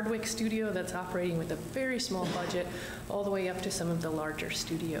 both the Hardwick studio that's operating with a very small budget all the way up to some of the larger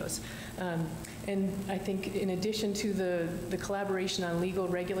studios. And I think in addition to the collaboration on legal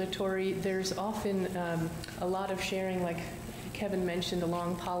regulatory, there's often a lot of sharing, like Kevin mentioned,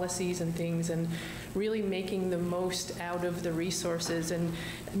 along policies and things, and really making the most out of the resources and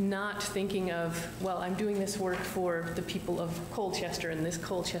not thinking of, well, I'm doing this work for the people of Colchester in this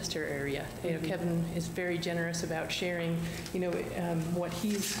Colchester area. You know, Kevin is very generous about sharing, you know, what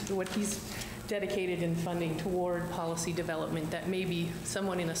he's dedicated in funding toward policy development that maybe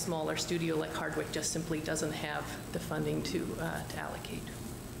someone in a smaller studio like Hardwick just simply doesn't have the funding to allocate.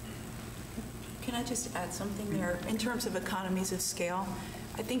 Can I just add something there? In terms of economies of scale,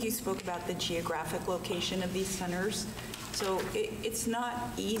 I think you spoke about the geographic location of these centers. So it's not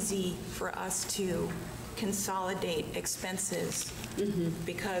easy for us to consolidate expenses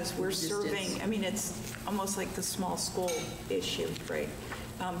because we're serving, I mean, it's almost like the small school issue, right?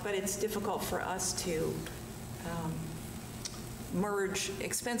 But it's difficult for us to merge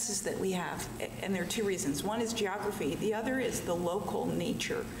expenses that we have, and there are two reasons. One is geography, the other is the local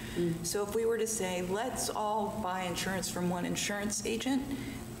nature. So if we were to say, let's all buy insurance from one insurance agent,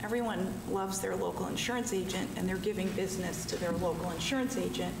 everyone loves their local insurance agent and they're giving business to their local insurance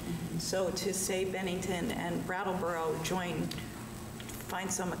agent. So to say Bennington and Brattleboro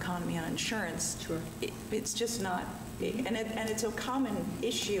find some economy on insurance, it's just not, and it's a common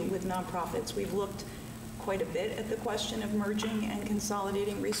issue with nonprofits. We've looked quite a bit at the question of merging and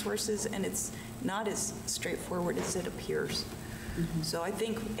consolidating resources, and it's not as straightforward as it appears. So I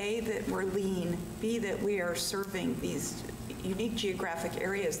think, A, that we're lean, B, that we are serving these unique geographic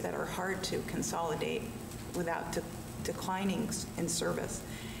areas that are hard to consolidate without declining in service.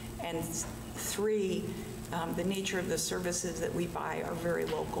 And 3, the nature of the services that we buy are very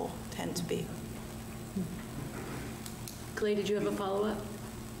local, tend to be. Clay, did you have a follow-up?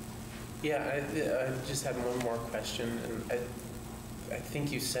 Yeah, I just had one more question, and I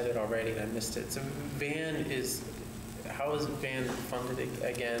think you said it already and I missed it. So how is VAN funded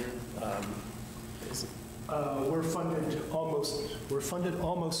again? We're funded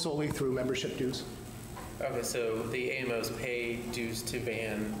almost solely through membership dues. Okay, so the AMOs pay dues to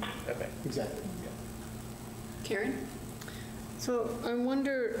VAN. Okay. Exactly. Karen? So I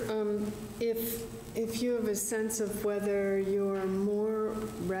wonder if you have a sense of whether you're more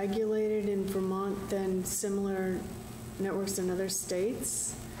regulated in Vermont than similar networks in other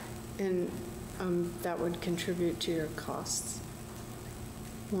states, and that would contribute to your costs.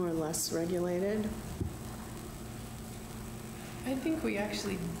 More or less regulated? I think we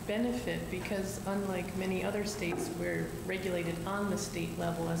actually benefit because unlike many other states, we're regulated on the state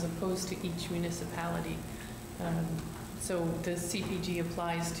level as opposed to each municipality. So the CPG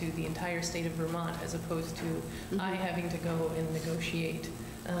applies to the entire state of Vermont as opposed to I having to go and negotiate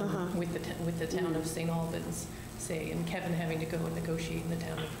with the town of St. Albans, say, and Kevin having to go and negotiate in the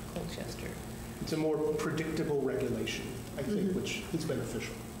town of Colchester. It's a more predictable regulation, I think, which is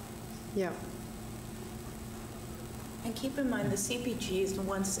beneficial. Yeah. And keep in mind, the CPG is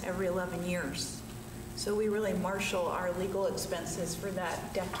once every 11 years. So we really marshal our legal expenses for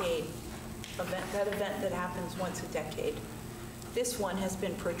that decade event, that event that happens once a decade. This one has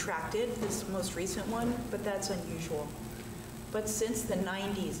been protracted, this most recent one, but that's unusual. But since the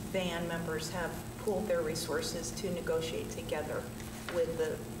 90s, VAN members have pooled their resources to negotiate together with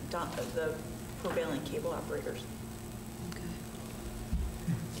the prevailing cable operators.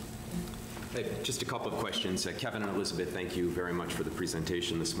 Just a couple of questions. Kevin and Elizabeth, thank you very much for the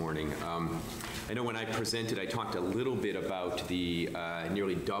presentation this morning. I know when I presented, I talked a little bit about the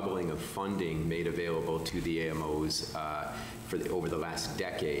nearly doubling of funding made available to the AMOs over the last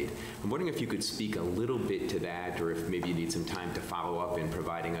decade. I'm wondering if you could speak a little bit to that, or if maybe you need some time to follow up in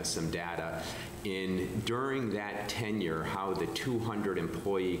providing us some data during that tenure, how the 200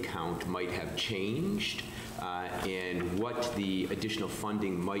 employee count might have changed, and what the additional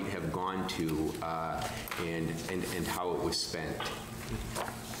funding might have gone to, and how it was spent.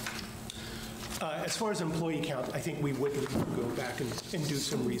 As far as employee count, I think we would need to go back and do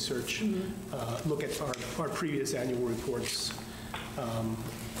some research, look at our previous annual reports.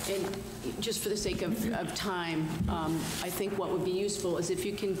 And just for the sake of time, I think what would be useful is if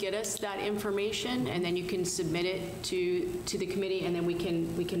you can get us that information, and then you can submit it to the committee, and then we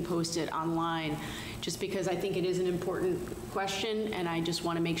can post it online, just because I think it is an important question, and I just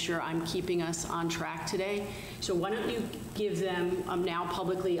want to make sure I'm keeping us on track today. So why don't you give them now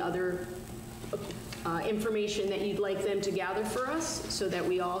publicly other information that you'd like them to gather for us, so that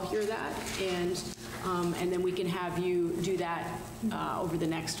we all hear that, and then we can have you do that over the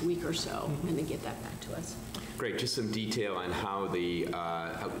next week or so, and then get that back to us. Great. Just some detail on how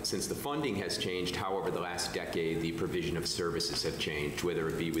since the funding has changed, how over the last decade the provision of services have changed, whether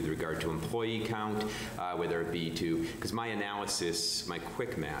it be with regard to employee count, whether it be because my analysis, my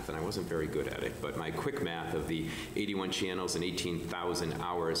quick math, and I wasn't very good at it, but my quick math of the 81 channels and 18,000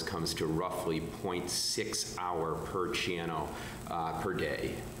 hours comes to roughly 0.6 hour per channel per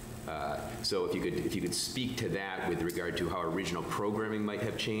day. So if you could speak to that with regard to how original programming might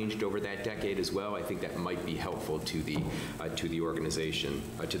have changed over that decade as well, I think that might be helpful to the organization,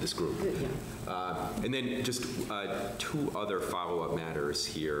 to this group. And then just two other follow-up matters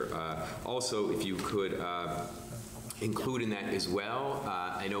here. Also, if you could include in that as well,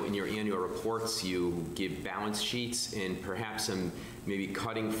 I know in your annual reports you give balance sheets and perhaps some maybe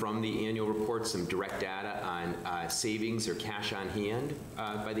cutting from the annual report some direct data on savings or cash on hand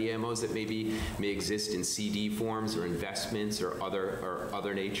by the AMOs that may exist in CD forms or investments or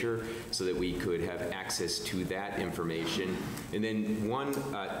other nature, so that we could have access to that information. And then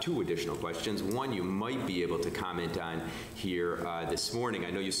two additional questions. One, you might be able to comment on here this morning. I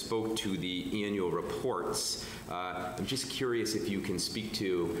know you spoke to the annual reports. I'm just curious if you can speak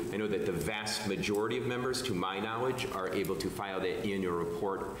to, I know that the vast majority of members, to my knowledge, are able to file that annual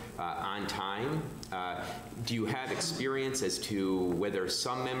report on time. Do you have experience as to whether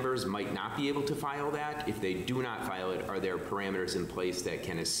some members might not be able to file that? If they do not file it, are there parameters in place that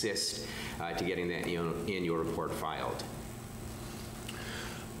can assist to getting that annual report filed?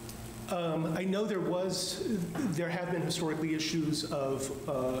 I know there have been historically issues of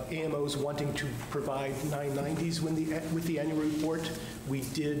AMOs wanting to provide 990s with the annual report. We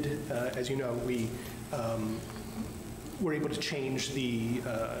did, as you know, we were able to change the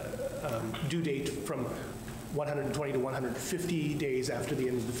due date from 120 to 150 days after the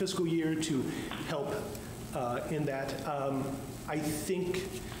end of the fiscal year to help in that. I think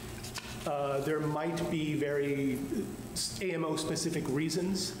there might be very AMO-specific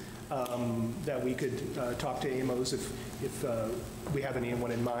reasons that we could talk to AMOs if we have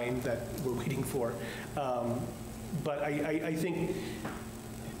anyone in mind that we're waiting for. But I think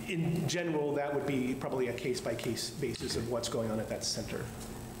in general, that would be probably a case-by-case basis of what's going on at that center.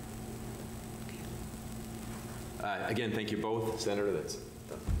 Again, thank you both, Senator. That's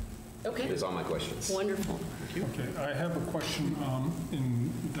all my questions. Wonderful. Thank you. Okay, I have a question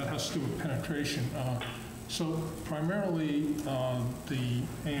that has to do with penetration. So primarily, the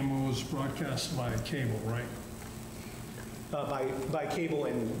AMO is broadcast via cable, right? By cable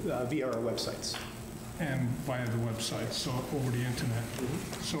and via our websites. And via the website, so over the internet.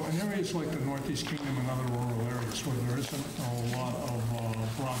 Mm-hmm. So in areas like the Northeast Kingdom and other rural areas where there isn't a lot of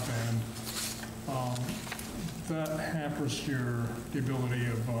broadband, that hampers the ability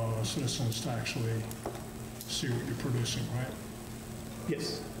of citizens to actually see what you're producing, right?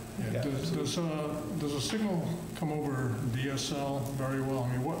 Yes. Yeah. Does a signal come over DSL very well?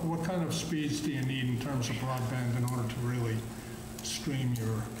 I mean, what kind of speeds do you need in terms of broadband in order to really stream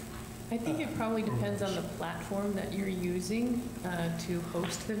your I think it probably depends on the platform that you're using to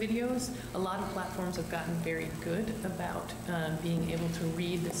host the videos. A lot of platforms have gotten very good about being able to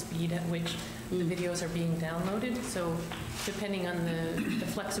read the speed at which the videos are being downloaded. So depending on the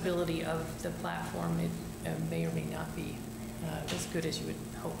flexibility of the platform, it may or may not be as good as you would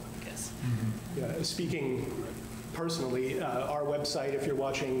hope, I guess. Mm-hmm. Yeah, speaking personally, our website, if you're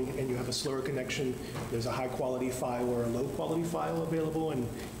watching and you have a slower connection, there's a high-quality file or a low-quality file available, and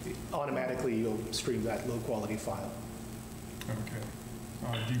automatically you'll stream that low-quality file. Okay.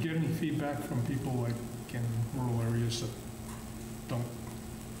 Do you get any feedback from people like in rural areas that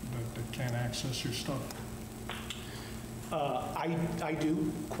can't access your stuff? I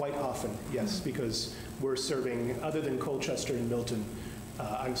do quite often, yes, because we're serving, other than Colchester and Milton,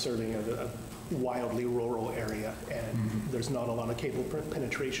 I'm serving a wildly rural area, and there's not a lot of cable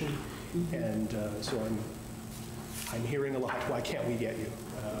penetration, and so I'm hearing a lot, why can't we get you?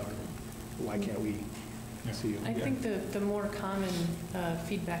 Why can't we see you? I think the more common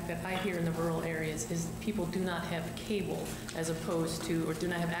feedback that I hear in the rural areas is people do not have cable as opposed to, or do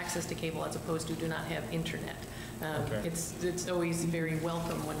not have access to cable as opposed to do not have internet. It's always very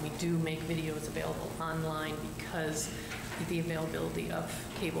welcome when we do make videos available online, because the availability of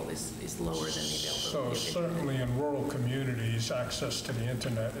cable is lower than the availability So of internet. certainly in rural communities, access to the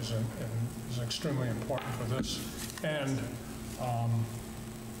internet is extremely important for this. And,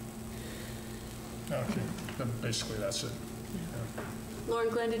 okay, then basically that's it. Yeah. Lauren,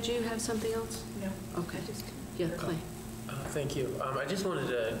 Glenn, did you have something else? No. Okay. Yeah, Clay. Thank you. I just wanted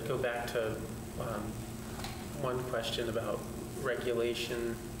to go back to one question about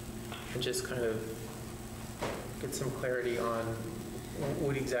regulation and just kind of get some clarity on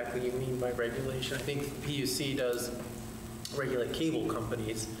what exactly you mean by regulation. I think PUC does regulate cable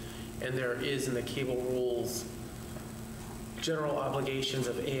companies, and there is in the cable rules general obligations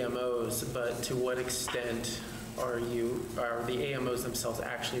of AMOs, but to what extent are the AMOs themselves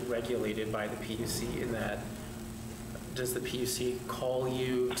actually regulated by the PUC in that? Does the PUC call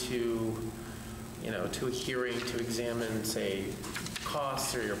you to a hearing to examine, say,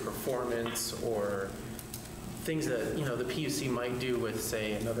 costs or your performance or things that, the PUC might do with,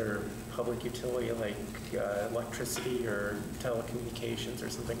 say, another public utility like electricity or telecommunications or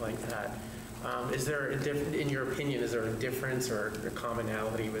something like that? Is there in your opinion, is there a difference or a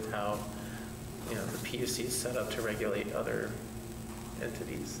commonality with how, the PUC is set up to regulate other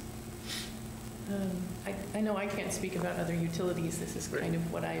entities? I know I can't speak about other utilities. This is kind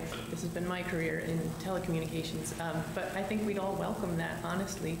of this has been my career in telecommunications. But I think we'd all welcome that,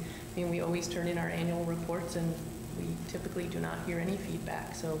 honestly. I mean, we always turn in our annual reports and we typically do not hear any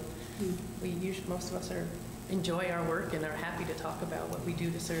feedback. So most of us enjoy our work and are happy to talk about what we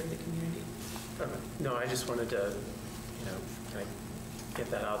do to serve the community. No, I just wanted to, kind of get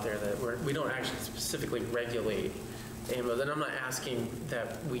that out there that we don't actually specifically regulate AMOs, and I'm not asking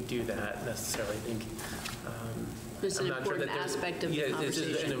that we do that necessarily. I think it's an important aspect of the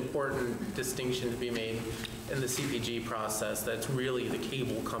conversation. It's an important distinction to be made in the CPG process. That's really the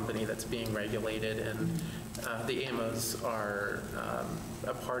cable company that's being regulated, and the AMOs are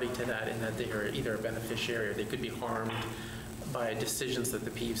a party to that in that they are either a beneficiary or they could be harmed by decisions that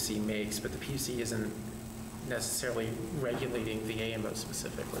the PUC makes, but the PUC isn't necessarily regulating the AMO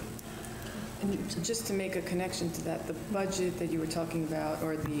specifically. And just to make a connection to that, the budget that you were talking about,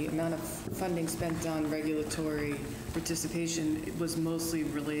 or the amount of funding spent on regulatory participation, it was mostly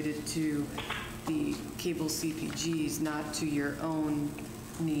related to the cable CPGs, not to your own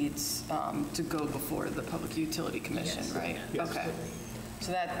needs to go before the Public Utility Commission, yes. Right? Yes. Okay.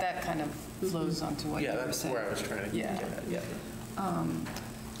 So that kind of flows onto what you were saying. Yeah, that's where I was trying to get at. Yeah.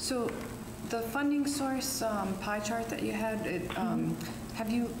 So the funding source pie chart that you had,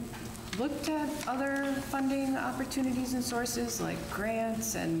 have you looked at other funding opportunities and sources like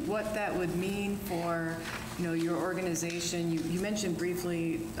grants and what that would mean for your organization? You mentioned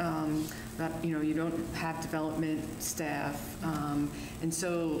briefly that you don't have development staff, and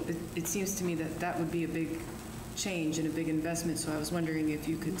so it seems to me that would be a big change and a big investment. So I was wondering if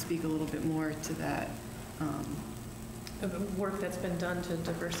you could speak a little bit more to that. Work that's been done to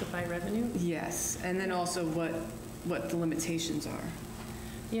diversify revenue? Yes, and then also what the limitations are.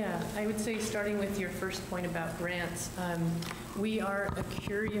 Yeah, I would say starting with your first point about grants, we are a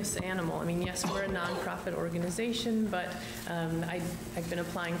curious animal. I mean, yes, we're a nonprofit organization, but I've been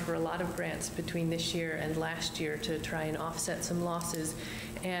applying for a lot of grants between this year and last year to try and offset some losses.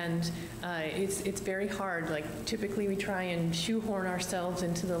 And it's very hard. Like, typically we try and shoehorn ourselves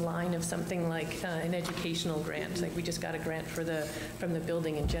into the line of something like an educational grant. Like, we just got a grant from the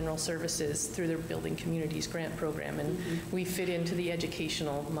Building and General Services through their Building Communities grant program, and we fit into the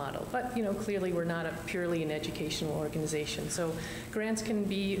educational model. But clearly we're not purely an educational organization. So grants can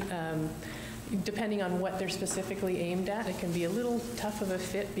be, depending on what they're specifically aimed at, it can be a little tough of a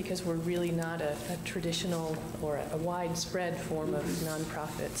fit because we're really not a traditional or a widespread form of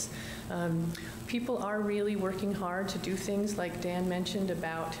nonprofits. People are really working hard to do things like Dan mentioned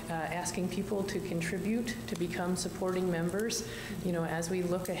about asking people to contribute, to become supporting members. As we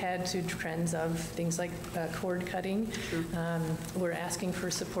look ahead to trends of things like cord cutting, we're asking for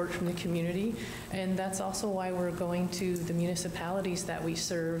support from the community. And that's also why we're going to the municipalities that we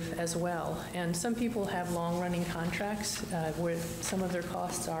serve as well. And some people have long-running contracts where some of their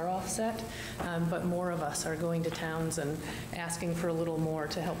costs are offset, but more of us are going to towns and asking for a little more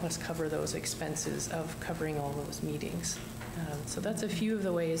to help us cover those expenses of covering all those meetings. So that's a few of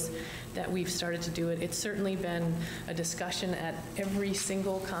the ways that we've started to do it. It's certainly been a discussion at every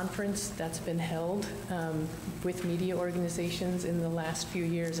single conference that's been held with media organizations in the last few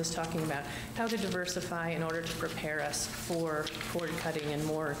years, is talking about how to diversify in order to prepare us for cord cutting and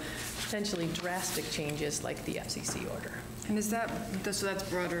more potentially drastic changes like the FCC order. And is that, so that's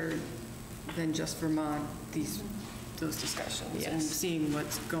broader than just Vermont, those discussions? Yes. And seeing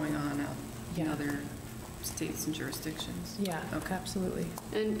what's going on out in other states and jurisdictions. Yeah, absolutely.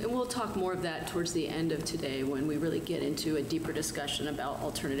 And we'll talk more of that towards the end of today when we really get into a deeper discussion about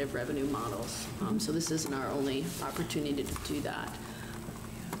alternative revenue models. So this isn't our only opportunity to do that.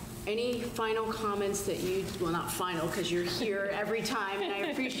 Any final comments that you, well, not final because you're here every time and I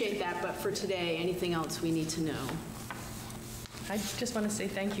appreciate that, but for today, anything else we need to know? I just want to say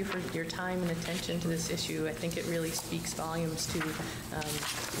thank you for your time and attention to this issue. I think it really speaks volumes to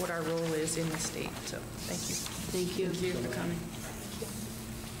what our role is in the state. So thank you. Thank you. Thank you for coming.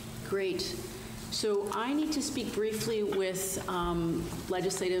 Great. So I need to speak briefly with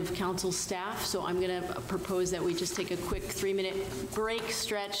Legislative Council staff. So I'm going to propose that we just take a quick 3-minute break,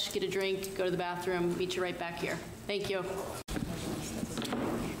 stretch, get a drink, go to the bathroom, meet you right back here. Thank you.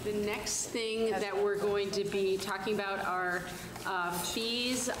 The next thing that we're going to be talking about are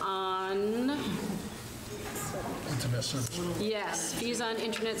fees on... Internet service. Yes, fees on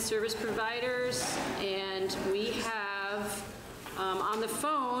internet service providers. And we have on the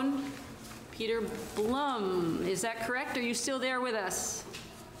phone Peter Blum. Is that correct? Are you still there with us?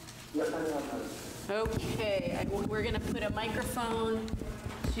 Yes, I am. Okay, we're going to put a microphone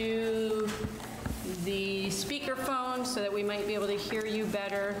to the speakerphone so that we might be able to hear you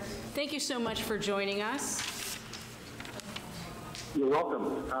better. Thank you so much for joining us. You're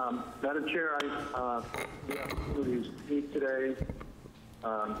welcome. Madam Chair, I have the opportunity to speak today.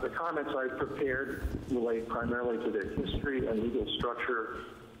 The comments I prepared relate primarily to the history and legal structure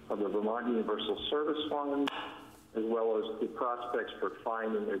of the Vermont Universal Service Fund, as well as the prospects for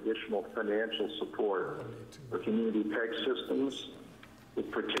finding additional financial support for community PEG systems,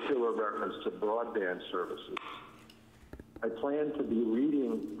 with particular reference to broadband services. I plan to be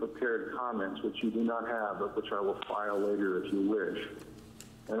reading prepared comments, which you do not have, but which I will file later if you wish.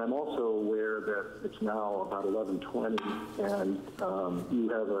 And I'm also aware that it's now about 11:20, and you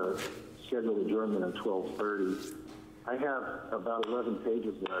have a scheduled adjournment at 12:30. I have about 11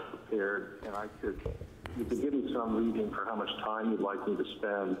 pages that I prepared, and you could give me some reading for how much time you'd like me to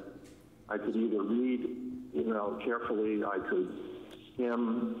spend. I could either read, carefully, I could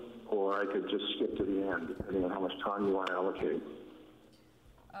skim, or I could just skip to the end, depending on how much time you want to allocate.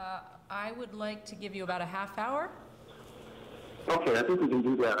 I would like to give you about a half hour. Okay, I think we can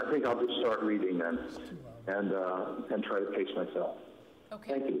do that. I think I'll just start reading then, and try to pace myself.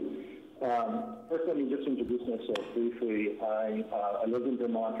 Okay. Thank you. First, let me just introduce myself briefly. I lived in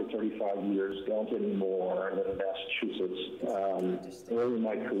Vermont for 35 years, don't anymore. I live in Massachusetts. Early in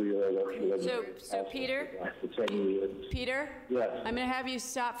my career, I worked for So Peter? For 10 years. Peter? Yes. I'm going to have you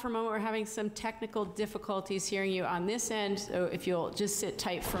stop for a moment. We're having some technical difficulties hearing you on this end, so if you'll just sit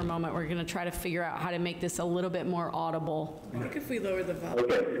tight for a moment, we're going to try to figure out how to make this a little bit more audible. I think if we lower the volume.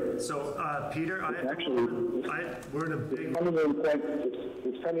 Okay. So, Peter, we're in a big...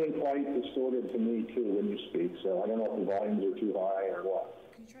 It's coming in quite distorted to me, too, when you speak, so I don't know if the volumes are too high or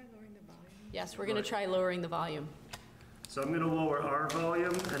what. Can you try lowering the volume? Yes, we're going to try lowering the volume. So I'm going to lower our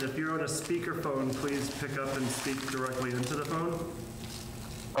volume, and if you're on a speakerphone, please pick up and speak directly into the phone.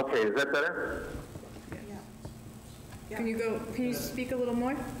 Okay, is that better? Yeah. Can you speak a little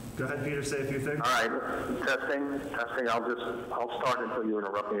more? Go ahead, Peter, say a few things. All right, testing. I'll start until you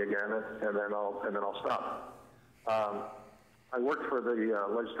interrupt me again, and then I'll stop. I worked for the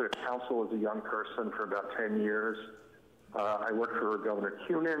Legislative Council as a young person for about 10 years. I worked for Governor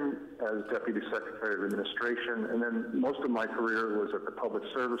Kunin as Deputy Secretary of Administration, and then most of my career was at the Public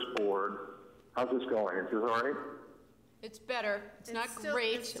Service Board. How's this going? Is this all right? It's better. It's not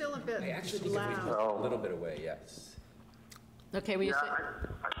great. It's still a bit loud. A little bit away, yes. Okay,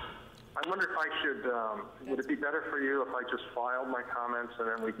 I wonder if I should, would it be better for you if I just filed my comments and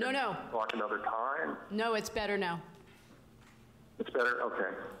then we can talk another time? No, it's better now. It's better?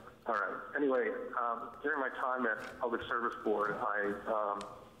 Okay. All right. Anyway, during my time at Public Service Board, I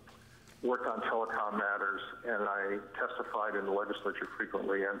worked on telecom matters, and I testified in the legislature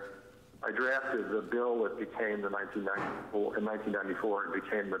frequently, and I drafted the bill that became in 1994, it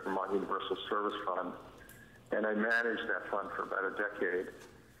became the Vermont Universal Service Fund, and I managed that fund for about a decade.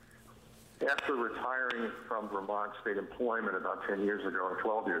 After retiring from Vermont state employment about 10 years ago, or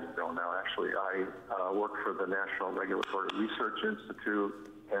 12 years ago now, actually, I worked for the National Regulatory Research Institute,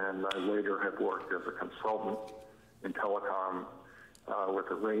 and I later have worked as a consultant in telecom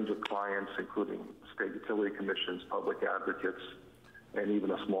with a range of clients, including state utility commissions, public advocates, and even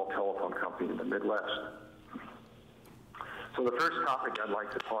a small telephone company in the Midwest. So the first topic I'd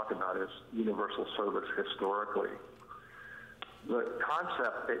like to talk about is universal service historically. The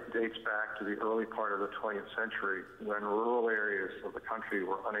concept dates back to the early part of the 20th century when rural areas of the country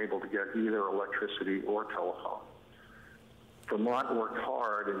were unable to get either electricity or telephone. Vermont worked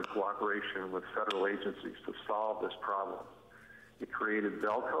hard in cooperation with federal agencies to solve this problem. It created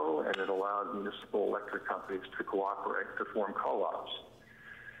Velco, and it allowed municipal electric companies to cooperate to form co-ops.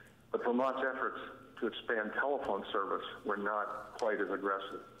 But Vermont's efforts to expand telephone service were not quite as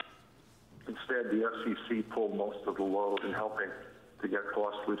aggressive. Instead, the FCC pulled most of the load in helping to get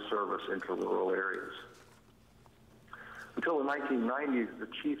costly service into rural areas. Until the 1990s, the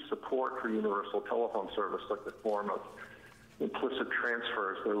chief support for universal telephone service took the form of implicit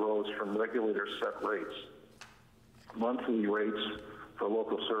transfers that arose from regulators' set rates. Monthly rates for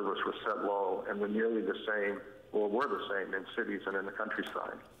local service were set low and were nearly the same, or were the same, in cities and in the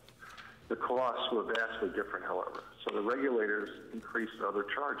countryside. The costs were vastly different, however, so the regulators increased other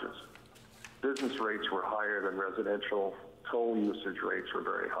charges. Business rates were higher than residential, toll usage rates were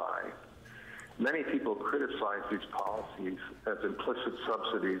very high. Many people criticize these policies as implicit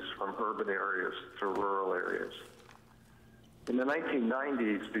subsidies from urban areas to rural areas. In the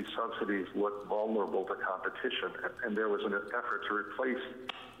 1990s, these subsidies looked vulnerable to competition, and there was an effort to replace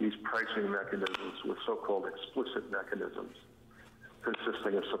these pricing mechanisms with so-called explicit mechanisms,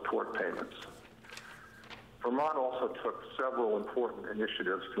 consisting of support payments. Vermont also took several important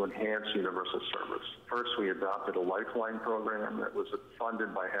initiatives to enhance universal service. First, we adopted a lifeline program that was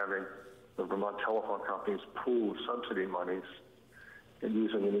funded by having the Vermont telephone companies pool subsidy monies and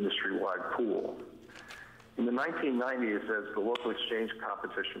using an industry-wide pool. In the 1990s, as the local exchange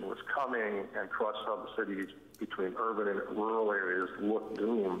competition was coming and cross-subsidies between urban and rural areas looked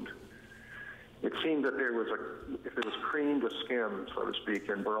doomed, it seemed that if there was cream to skim, so to speak,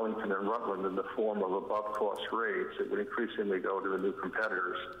 in Burlington and Rutland in the form of above-cost rates, it would increasingly go to the new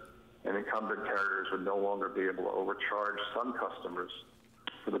competitors, and incumbent carriers would no longer be able to overcharge some customers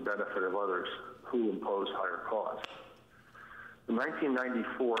for the benefit of others who imposed higher costs. The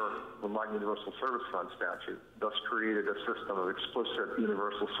 1994 Vermont Universal Service Fund statute thus created a system of explicit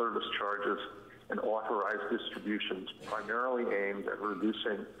universal service charges and authorized distributions primarily aimed at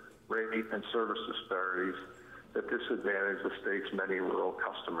reducing rate and service disparities that disadvantage the state's many rural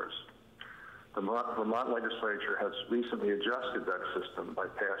customers. The Vermont legislature has recently adjusted that system by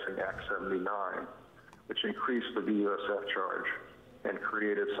passing Act 79, which increased the VUSF charge and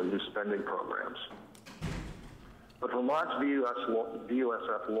created some new spending programs. But Vermont's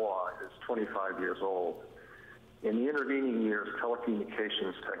VUSF law is 25 years old. In the intervening years,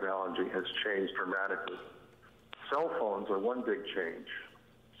 telecommunications technology has changed dramatically. Cell phones are one big change.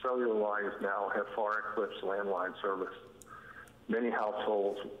 Cellular lines now have far eclipsed landline service. Many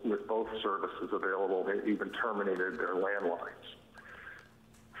households with both services available have even terminated their landlines.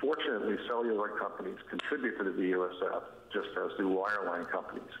 Fortunately, cellular companies contribute to the VUSF, just as do wireline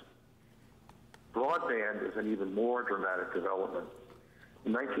companies. Broadband is an even more dramatic development.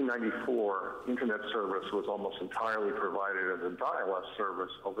 In 1994, internet service was almost entirely provided as a dial-up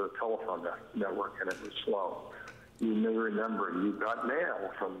service over the telephone network, and it was slow. You may remember you got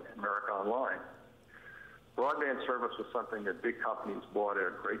mail from America Online. Broadband service was something that big companies bought at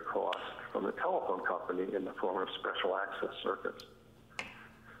a great cost from the telephone company in the form of special access circuits.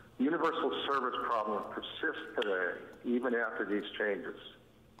 The universal service problem persists today, even after these changes.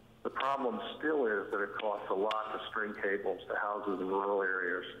 The problem still is that it costs a lot to string cables to houses in rural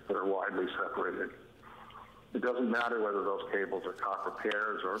areas that are widely separated. It doesn't matter whether those cables are copper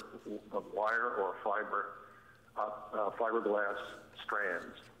pairs or of wire or fiberglass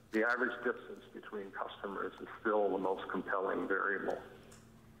strands. The average distance between customers is still the most compelling variable.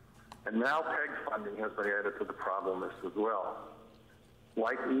 And now PEG funding has been added to the problem list as well.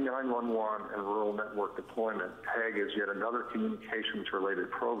 Like E911 and rural network deployment, PEG is yet another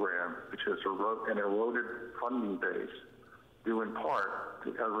communications-related program which has an eroded funding base due in part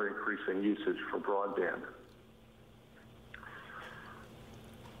to ever-increasing usage for broadband.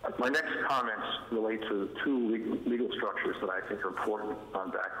 My next comments relate to two legal structures that I think are important on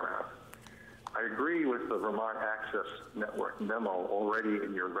background. I agree with the Vermont Access Network memo already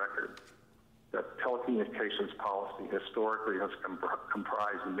in your record that telecommunications policy historically has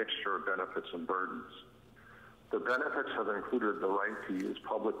comprised a mixture of benefits and burdens. The benefits have included the right to use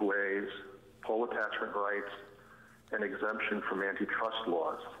public ways, pole attachment rights, and exemption from antitrust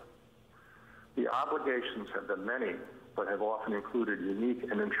laws. The obligations have been many, but have often included unique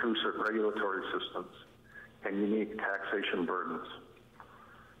and intrusive regulatory systems and unique taxation burdens.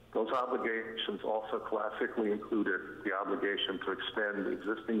 Those obligations also classically included the obligation to extend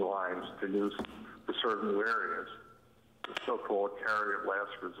existing lines to serve new areas, the so-called carrier of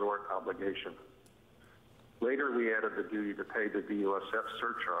last resort obligation. Later, we added the duty to pay the VUSF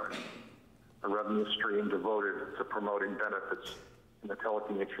surcharge, a revenue stream devoted to promoting benefits in the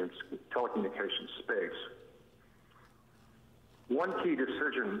telecommunications space. One key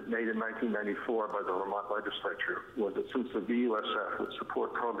decision made in 1994 by the Vermont legislature was that since the VUSF would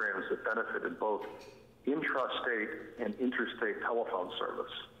support programs that benefited both intrastate and interstate telephone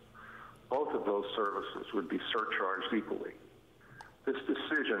service, both of those services would be surcharged equally. This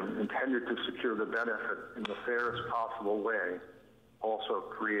decision, intended to secure the benefit in the fairest possible way,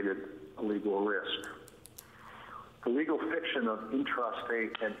 also created a legal risk. The legal fiction of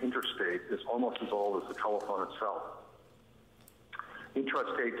intrastate and interstate is almost as old as the telephone itself.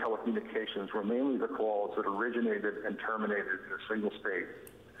 Intrastate telecommunications were mainly the calls that originated and terminated in a single state.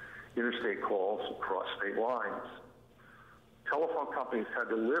 Interstate calls cross state lines. Telephone companies had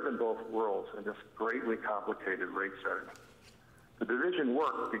to live in both worlds in this greatly complicated rate setting. The division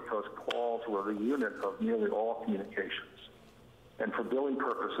worked because calls were the unit of nearly all communications. And for billing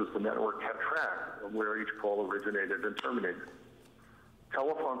purposes, the network kept track of where each call originated and terminated.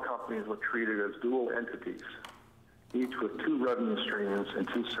 Telephone companies were treated as dual entities, each with two revenue streams and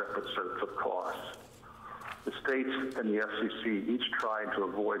two separate sets of costs. The states and the FCC each tried to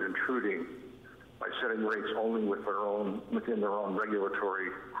avoid intruding by setting rates only within their own regulatory,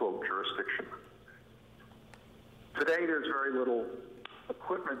 quote, jurisdiction. Today, there's very little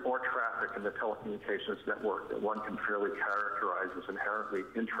equipment or traffic in the telecommunications network that one can fairly characterize as inherently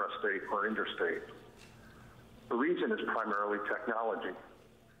intrastate or interstate. The reason is primarily technology.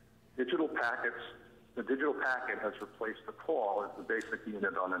 The digital packet has replaced the call as the basic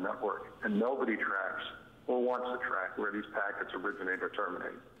unit on the network, and nobody tracks or wants to track where these packets originate or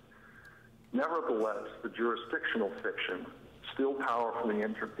terminate. Nevertheless, the jurisdictional fiction still powerfully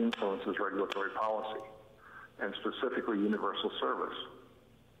influences regulatory policy, and specifically universal service.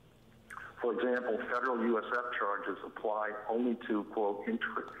 For example, federal USF charges apply only to, quote,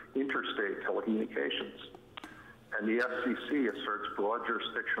 interstate telecommunications, and the FCC asserts broad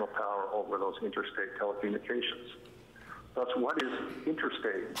jurisdictional power over those interstate telecommunications. Thus, what is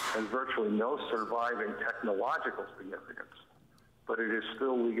interstate has virtually no surviving technological significance, but it is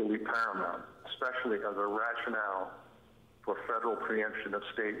still legally paramount, especially as a rationale for federal preemption of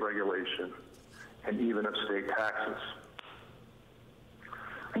state regulation and even of state taxes.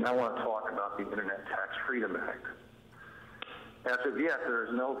 And I want to talk about the Internet Tax Freedom Act. As of yet, there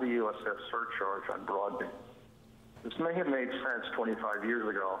is no VUSF surcharge on broadband. This may have made sense 25 years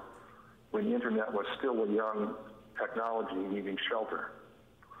ago when the Internet was still a young technology needing shelter.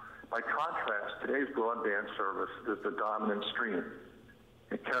 By contrast, today's broadband service is the dominant stream.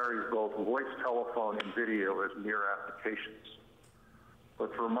 It carries both voice, telephone, and video as mere applications.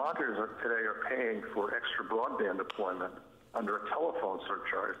 But Vermonters today are paying for extra broadband deployment under a telephone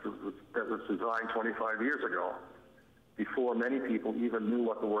surcharge that was designed 25 years ago, before many people even knew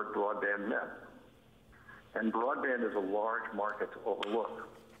what the word broadband meant. And broadband is a large market to overlook.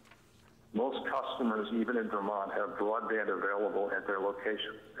 Most customers, even in Vermont, have broadband available at their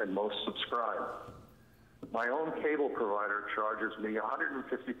location, and most subscribe. My own cable provider charges me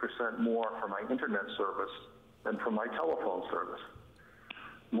 150% more for my internet service than for my telephone service.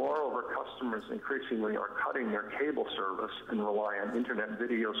 Moreover, customers increasingly are cutting their cable service and rely on internet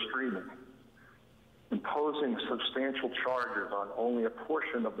video streaming. Imposing substantial charges on only a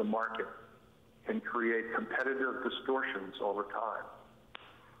portion of the market can create competitive distortions over time.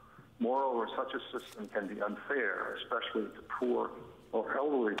 Moreover, such a system can be unfair, especially to poor or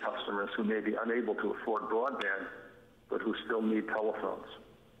elderly customers who may be unable to afford broadband, but who still need telephones.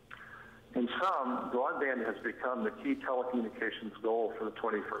 In sum, broadband has become the key telecommunications goal for the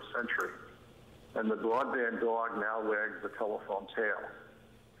 21st century, and the broadband dog now wags the telephone tail.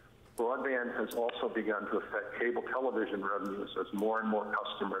 Broadband has also begun to affect cable television revenues as more and more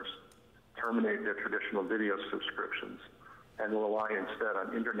customers terminate their traditional video subscriptions and rely instead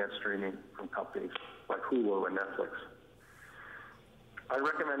on internet streaming from companies like Hulu and Netflix. I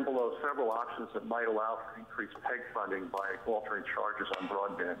recommend below several options that might allow for increased PEG funding by altering charges on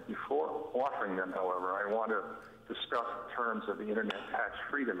broadband. Before offering them, however, I want to discuss the terms of the Internet Tax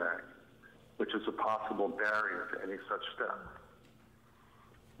Freedom Act, which is a possible barrier to any such step.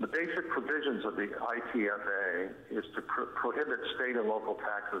 The basic provisions of the ITFA is to prohibit state and local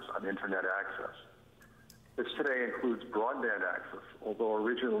taxes on internet access. This today includes broadband access, although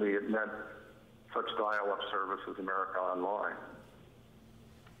originally it meant such dial-up service as America Online.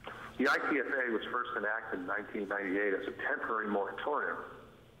 The ITFA was first enacted in 1998 as a temporary moratorium,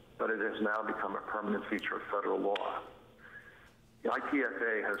 but it has now become a permanent feature of federal law. The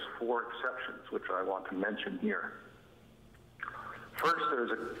ITFA has 4 exceptions, which I want to mention here. First,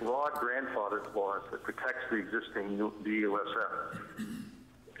 there's a broad grandfather clause that protects the existing VUSF.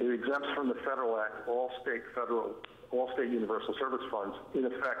 It exempts from the Federal Act all state universal service funds in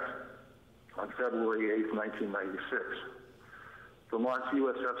effect on February 8, 1996. Vermont's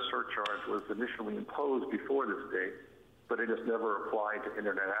USF surcharge was initially imposed before this date, but it has never applied to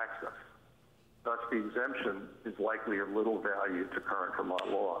internet access. Thus, the exemption is likely of little value to current Vermont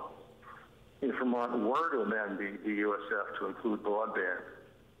law. If Vermont were to amend the USF to include broadband,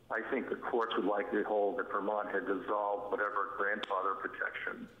 I think the courts would likely hold that Vermont had dissolved whatever grandfather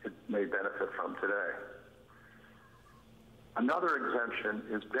protection it may benefit from today. Another exemption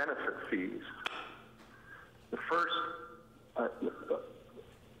is benefit fees. The first,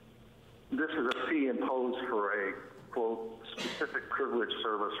 this is a fee imposed for a, quote, specific privilege,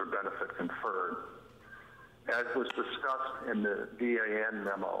 service, or benefit conferred. As was discussed in the DAN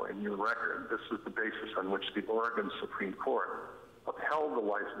memo in your record, this is the basis on which the Oregon Supreme Court upheld the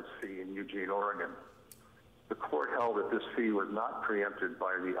license fee in Eugene, Oregon. The court held that this fee was not preempted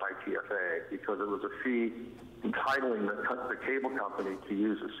by the ITFA because it was a fee entitling the cable company to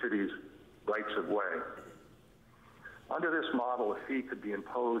use the city's rights of way. Under this model, a fee could be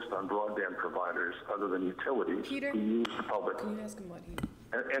imposed on broadband providers other than utilities who use the public. Can you ask him what he...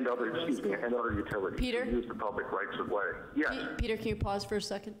 And other utilities Peter? who use the public rights of way. Yes. Peter, can you pause for a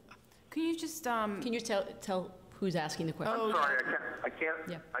second? Can you just... Can you tell who's asking the question? I'm sorry, I can't.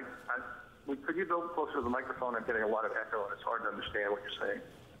 Yeah. Could you go closer to the microphone? I'm getting a lot of echo, and it's hard to understand what you're saying.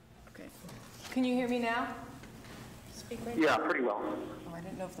 Okay. Can you hear me now? Speak right Yeah, now. pretty well. Oh, I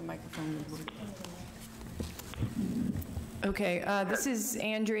didn't know if the microphone would work. Okay, this is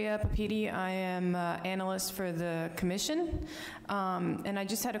Andrea Papiti. I am analyst for the commission. And I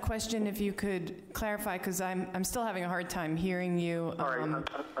just had a question if you could clarify, because I'm still having a hard time hearing you. Sorry, I'm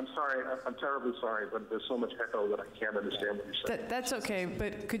sorry. I'm terribly sorry, but there's so much echo that I can't understand what you're saying. That's okay,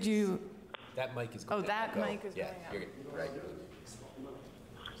 but could you... That mic is going. Oh, that mic is going out. You're right.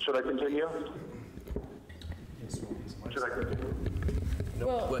 Should I continue? Should I continue?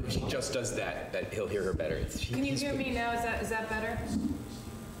 No, well, she just does that he'll hear her better. Can you hear me now? Is that better?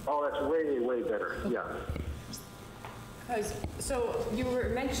 Oh, that's way, way better. Yeah. So you were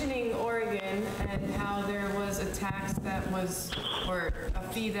mentioning Oregon and how there was a tax that was, or a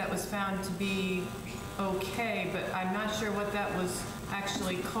fee that was found to be okay, but I'm not sure what that was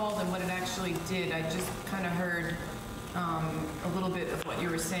actually called and what it actually did. I just kind of heard a little bit of what you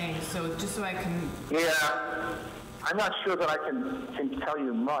were saying. So just so I can... Yeah. I'm not sure that I can tell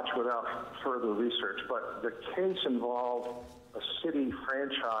you much without further research, but the case involved a city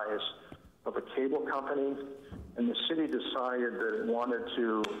franchise of a cable company, and the city decided that it wanted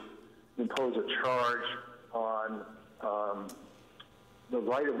to impose a charge on the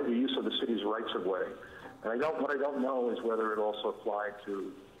use of the city's rights of way. And what I don't know is whether it also applied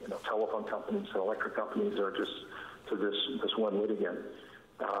to telephone companies and electric companies or just to this one litigant.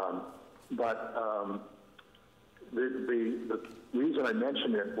 The reason I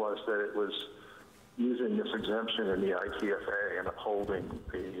mentioned it was that it was using this exemption in the ITFA and upholding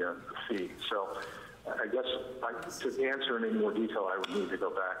the fee. So I guess to answer in any more detail, I would need to go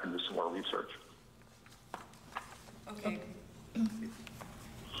back and do some more research. Okay.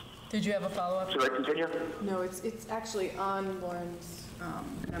 Did you have a follow-up? Should I continue? No, it's actually on Lauren's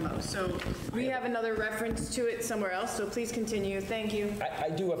memo. So we have another reference to it somewhere else, so please continue. Thank you. I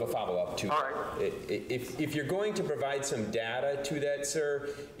do have a follow-up too. All right. If you're going to provide some data to that, sir,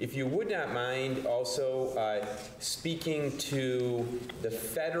 if you would not mind also speaking to the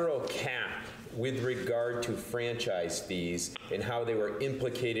federal cap with regard to franchise fees and how they were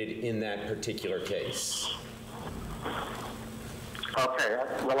implicated in that particular case. Okay.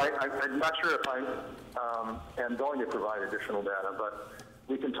 Well, I'm not sure if I am going to provide additional data, but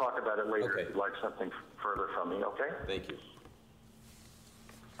we can talk about it later if you'd like something further from me, okay? Thank you.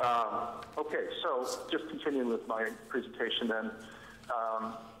 Okay, so just continuing with my presentation then.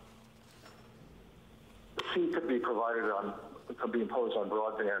 The fee could be imposed on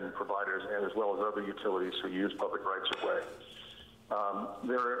broadband providers and as well as other utilities who use public rights of way.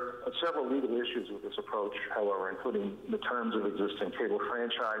 There are several legal issues with this approach, however, including the terms of existing cable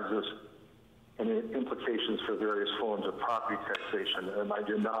franchises and the implications for various forms of property taxation, and I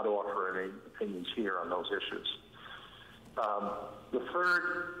do not offer any opinions here on those issues. The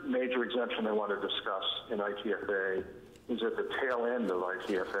third major exemption I want to discuss in ITFA is at the tail end of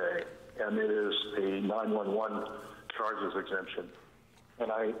ITFA, and it is the 911 charges exemption.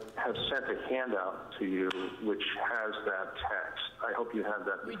 And I have sent a handout to you which has that text. I hope you have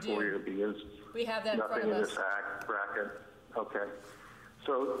that before you, because we have that in front of us. Nothing in this bracket. Okay.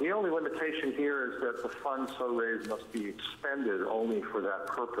 So the only limitation here is that the funds so raised must be expended only for that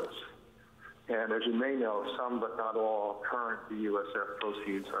purpose. And as you may know, some but not all current USF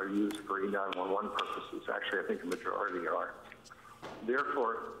proceeds are used for E911 purposes. Actually, I think the majority are.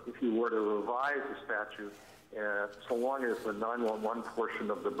 Therefore, if you were to revise the statute so long as the 911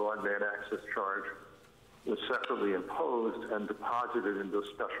 portion of the broadband access charge was separately imposed and deposited into a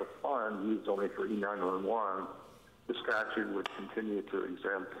special fund used only for E911, the statute would continue to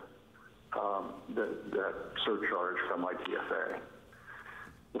exempt that surcharge from ITFA.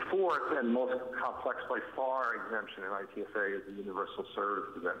 The fourth and most complex by far exemption in ITFA is the universal service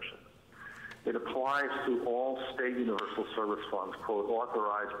exemption. It applies to all state universal service funds, quote,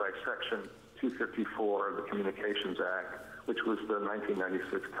 authorized by Section 254 of the Communications Act, which was the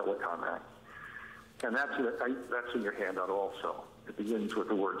 1996 Telecom Act. And that's in your handout also. It begins with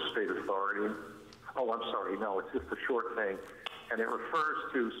the word state authority. Oh, I'm sorry, no, it's just a short thing. And it refers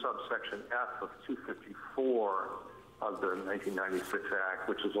to subsection F of 254 of the 1996 Act,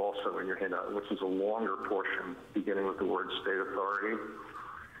 which is also in your handout, which is a longer portion beginning with the word state authority.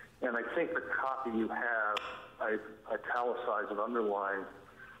 And I think the copy you have, I italicized and underlined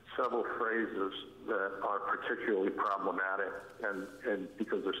several phrases that are particularly problematic and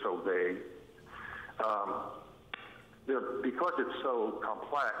because they're so vague. Because it's so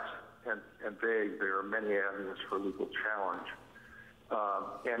complex and vague, there are many avenues for legal challenge.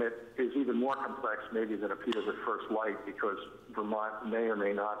 And it is even more complex maybe than appears at first light because Vermont may or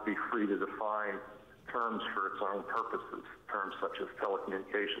may not be free to define terms for its own purposes, terms such as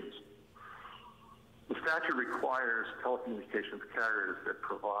telecommunications. The statute requires telecommunications carriers that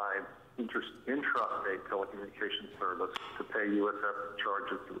provide intrastate telecommunications service to pay USF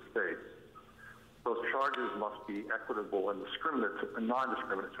charges to the states. Those charges must be equitable and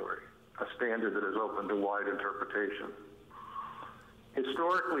non-discriminatory, a standard that is open to wide interpretation.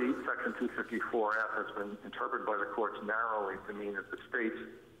 Historically, Section 254F has been interpreted by the courts narrowly to mean that the states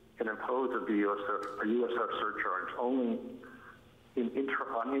can impose a USF surcharge only on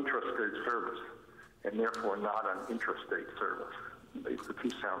intrastate service, and therefore not on intrastate service. The two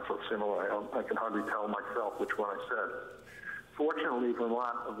sound so similar, I can hardly tell myself which one I said. Fortunately,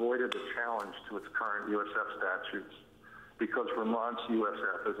 Vermont avoided the challenge to its current USF statutes because Vermont's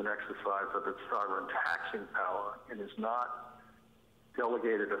USF is an exercise of its sovereign taxing power and is not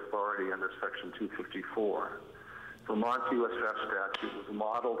delegated authority under Section 254. Vermont's USF statute was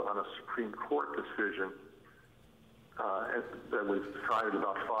modeled on a Supreme Court decision that was decided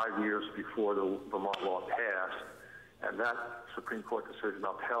about 5 years before the Vermont law passed, and that Supreme Court decision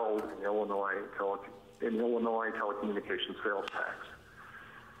upheld an Illinois telecommunications sales tax.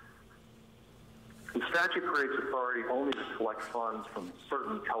 The statute creates authority only to collect funds from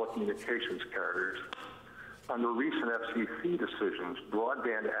certain telecommunications carriers. Under recent FCC decisions,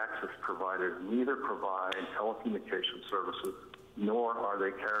 broadband access providers neither provide telecommunications services nor are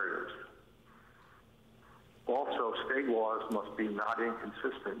they carriers. Also, state laws must be not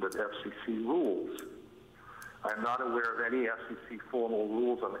inconsistent with FCC rules. I am not aware of any FCC formal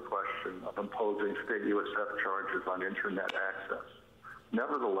rules on the question of imposing state USF charges on internet access.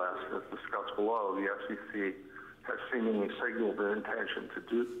 Nevertheless, as discussed below, the FCC has seemingly signaled their intention to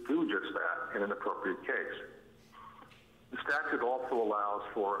do just that in an appropriate case. The statute also allows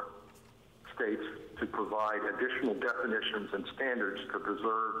for states to provide additional definitions and standards to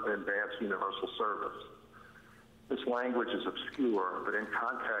preserve and advance universal service. This language is obscure, but in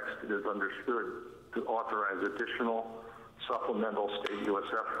context it is understood to authorize additional supplemental state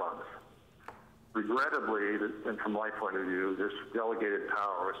USF funds. Regrettably, and from my point of view, this delegated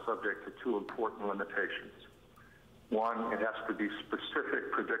power is subject to two important limitations. One, it has to be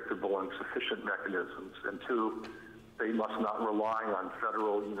specific, predictable, and sufficient mechanisms. And two, they must not rely on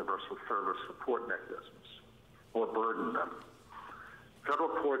federal universal service support mechanisms or burden them. Federal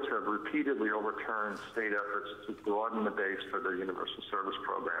courts have repeatedly overturned state efforts to broaden the base for their universal service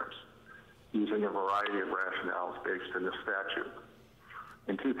programs using a variety of rationales based in the statute.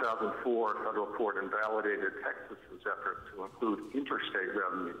 In 2004, a federal court invalidated Texas's effort to include interstate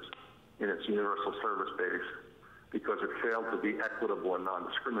revenues in its universal service base because it failed to be equitable and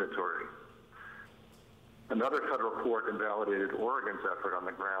non-discriminatory. Another federal court invalidated Oregon's effort on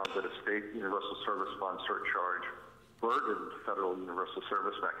the ground that a state universal service fund surcharge burdened federal universal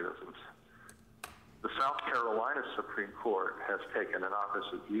service mechanisms. The South Carolina Supreme Court has taken an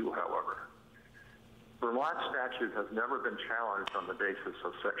opposite view, however. Vermont's statute has never been challenged on the basis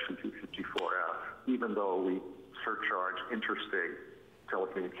of Section 254F, even though we surcharge interstate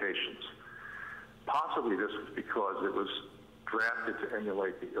telecommunications. Possibly this was because it was drafted to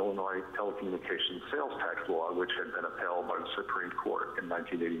emulate the Illinois telecommunications sales tax law, which had been upheld by the Supreme Court in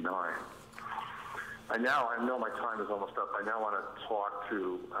 1989. I know my time is almost up. I now want to talk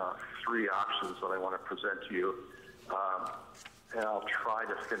to three options that I want to present to you. And I'll try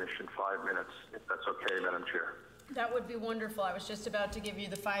to finish in 5 minutes, if that's okay, Madam Chair. That would be wonderful. I was just about to give you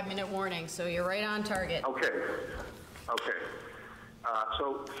the 5-minute warning, so you're right on target. Okay.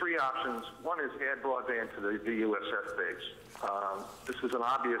 So 3 options. One is add broadband to the VUSF base. This is an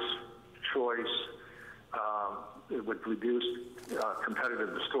obvious choice. It would reduce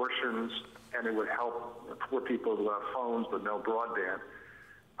competitive distortions, and it would help poor people who have phones but no broadband.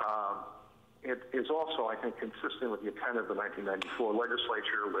 It is also, I think, consistent with the intent of the 1994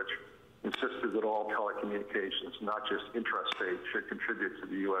 legislature, which insisted that all telecommunications, not just intrastate, should contribute to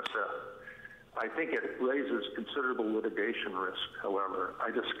the USF. I think it raises considerable litigation risk, however. I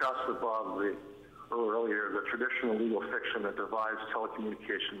discussed earlier the traditional legal fiction that divides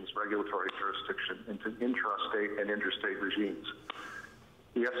telecommunications regulatory jurisdiction into intrastate and interstate regimes.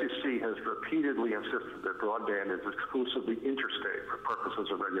 The FCC has repeatedly insisted that broadband is exclusively interstate for purposes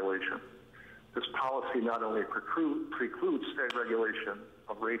of regulation. This policy not only precludes state regulation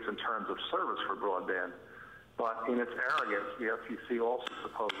of rates and terms of service for broadband, but in its arrogance, the FCC also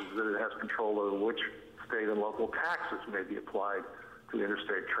supposes that it has control over which state and local taxes may be applied to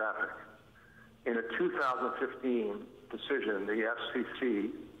interstate traffic. In a 2015 decision, the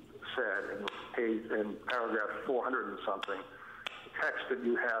FCC said in paragraph 400 and something, the text that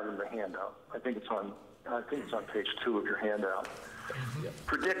you have in the handout, I think it's on page 2 of your handout,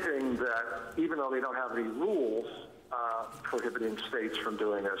 predicting that even though they don't have any rules prohibiting states from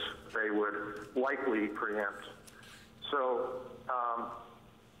doing this, they would likely preempt. So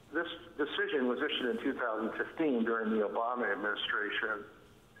this decision was issued in 2015 during the Obama administration,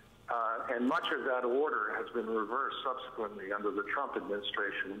 and much of that order has been reversed subsequently under the Trump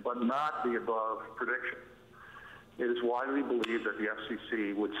administration, but not the above prediction. It is widely believed that the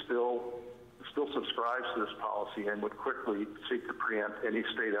FCC would still subscribes to this policy and would quickly seek to preempt any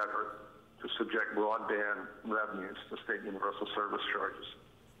state effort to subject broadband revenues to state universal service charges.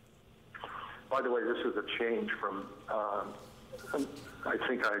 By the way, this is a change from, Mr.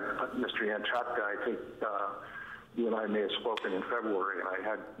 Yanchapka, I think you and I may have spoken in February, and I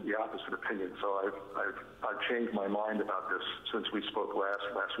had the opposite opinion, so I've changed my mind about this since we spoke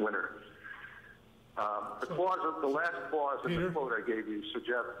last winter. The last clause of the quote I gave you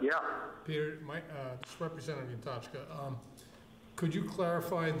suggests, Peter, this is Representative Yanchapka. Could you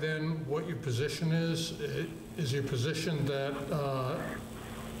clarify then what your position is? Is your position that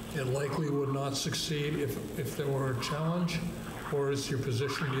it likely would not succeed if there were a challenge, or is your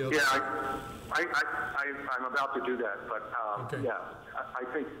position the other? Yeah, I'm about to do that, but okay. Yeah, I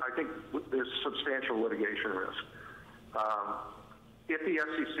think there's substantial litigation risk. If the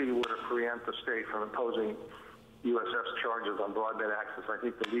FCC were to preempt the state from imposing USF's charges on broadband access, I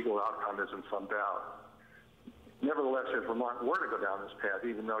think the legal outcome is in some doubt. Nevertheless, if Vermont were to go down this path,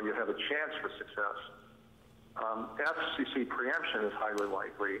 even though you have a chance for success, FCC preemption is highly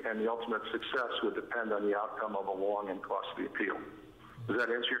likely, and the ultimate success would depend on the outcome of a long and costly appeal. Does that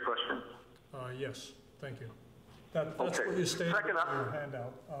answer your question? Yes, thank you. That's okay. What you stated in your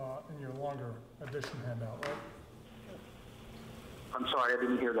handout, in your longer edition handout, right? I'm sorry, I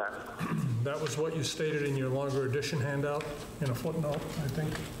didn't hear that. That was what you stated in your longer edition handout in a footnote, I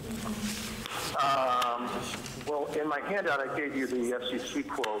think. Well, in my handout, I gave you the FCC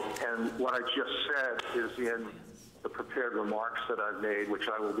quote, and what I just said is in the prepared remarks that I've made, which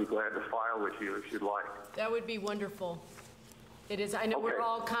I will be glad to file with you if you'd like. That would be wonderful. It is. I know Okay. we're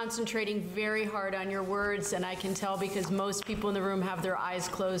all concentrating very hard on your words, and I can tell because most people in the room have their eyes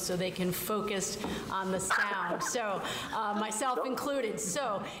closed so they can focus on the sound. So, myself included.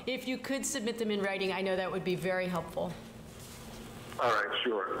 So, if you could submit them in writing, I know that would be very helpful. All right,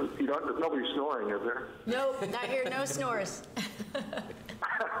 sure. There's nobody snoring, is there? Nope, not here. No snores.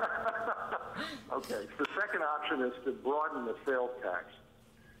 Okay. The second option is to broaden the sales tax.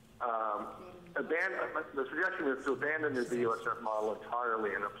 The suggestion is to abandon the VUSF model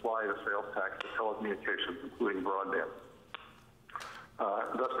entirely and apply the sales tax to telecommunications, including broadband.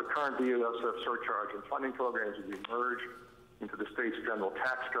 Thus, the current VUSF surcharge and funding programs would be merged into the state's general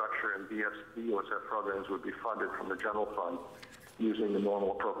tax structure, and VUSF programs would be funded from the general fund using the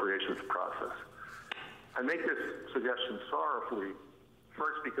normal appropriations process. I make this suggestion sorrowfully,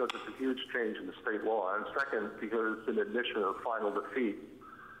 first because it's a huge change in the state law, and second because it's an admission of final defeat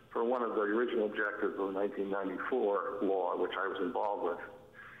for one of the original objectives of the 1994 law, which I was involved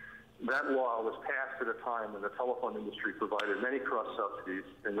with. That law was passed at a time when the telephone industry provided many cross-subsidies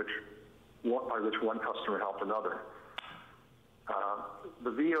by which one customer helped another. The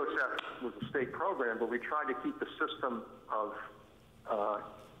VUSF was a state program, but we tried to keep the system of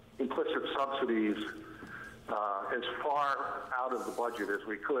implicit subsidies as far out of the budget as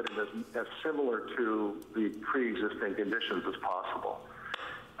we could and as similar to the pre-existing conditions as possible.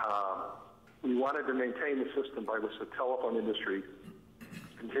 We wanted to maintain the system by which the telephone industry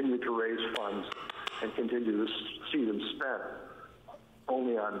continued to raise funds and continue to see them spent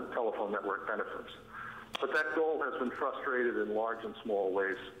only on telephone network benefits. But that goal has been frustrated in large and small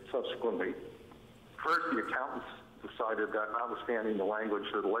ways subsequently. First, the accountants decided that notwithstanding the language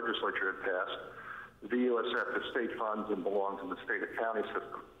that the legislature had passed, the VUSF is state funds and belongs in the state and county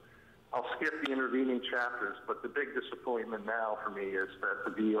system. I'll skip the intervening chapters, but the big disappointment now for me is that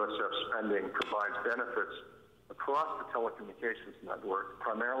the VUSF spending provides benefits across the telecommunications network,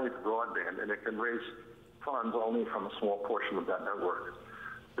 primarily to broadband, and it can raise funds only from a small portion of that network.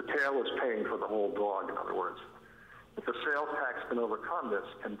 The tail is paying for the whole dog, in other words. If the sales tax can overcome this,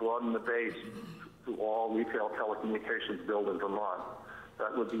 can broaden the base to all retail telecommunications billed in Vermont,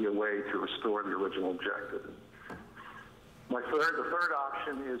 that would be a way to restore the original objective. The third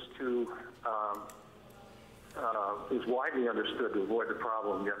option is is widely understood to avoid the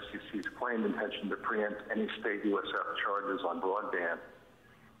problem the FCC's claimed intention to preempt any state USF charges on broadband.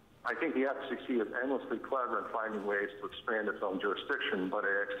 I think the FCC is endlessly clever in finding ways to expand its own jurisdiction, but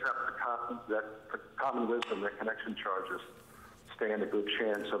I accept the common wisdom that connection charges stand a good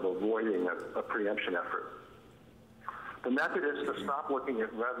chance of avoiding a preemption effort. The method is to stop looking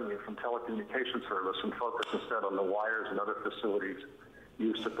at revenue from telecommunication service and focus instead on the wires and other facilities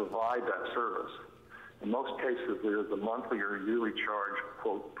used to provide that service. In most cases, there is a monthly or yearly charge,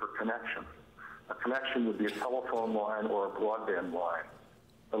 quote, per connection. A connection would be a telephone line or a broadband line.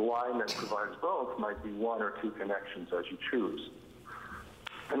 A line that provides both might be one or two connections as you choose.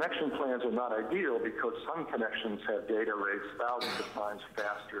 Connection plans are not ideal because some connections have data rates thousands of times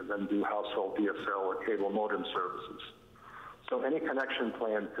faster than do household DSL or cable modem services. So any connection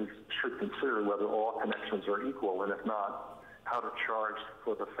plan should consider whether all connections are equal, and if not, how to charge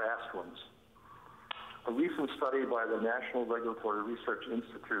for the fast ones. A recent study by the National Regulatory Research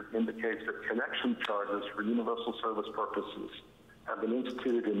Institute indicates that connection charges for universal service purposes have been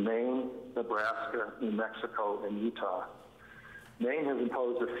instituted in Maine, Nebraska, New Mexico, and Utah. Maine has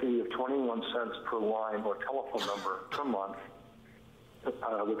imposed a fee of 21 cents per line or telephone number per month,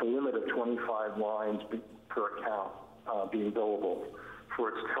 with a limit of 25 lines per account being billable for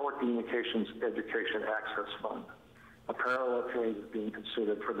its Telecommunications Education Access Fund. A parallel change is being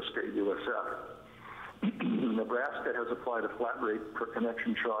considered for the state USF. Nebraska has applied a flat rate per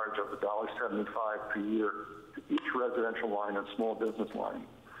connection charge of $1.75 per year to each residential line and small business line.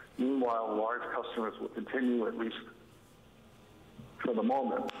 Meanwhile, large customers will continue, at least for the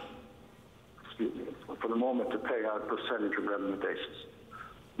moment, to pay on a percentage of revenue basis.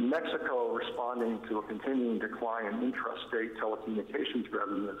 New Mexico, responding to a continuing decline in intrastate telecommunications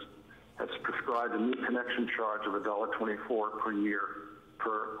revenues, has prescribed a new connection charge of $1.24 per year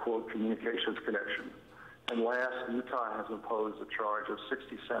per, quote, communications connection. And last, Utah has imposed a charge of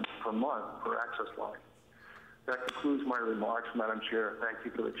 60 cents per month per access line. That concludes my remarks, Madam Chair. Thank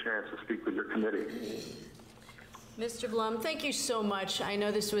you for the chance to speak with your committee. Mr. Blum, thank you so much. I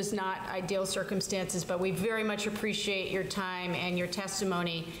know this was not ideal circumstances, but we very much appreciate your time and your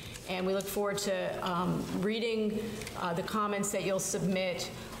testimony, and we look forward to reading the comments that you'll submit.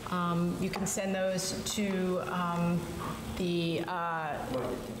 You can send those to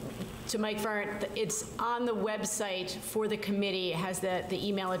to Mike Farrant. It's on the website for the committee. It has the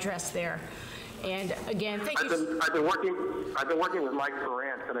email address there. And again, thank you. I've been working with Mike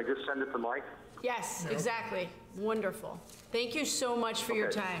Farrant. Can I just send it to Mike? Yes, exactly. Wonderful. Thank you so much for your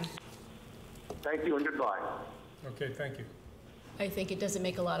time. Thank you and goodbye. Okay, thank you. I think it doesn't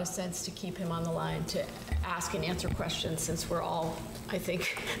make a lot of sense to keep him on the line to ask and answer questions, since we're all, I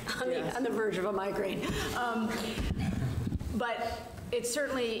think, on the verge of a migraine. But it's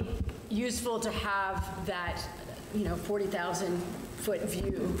certainly useful to have that, 40,000-foot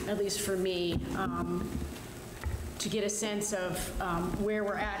view, at least for me, to get a sense of where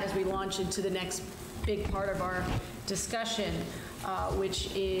we're at as we launch into the next big part of our discussion,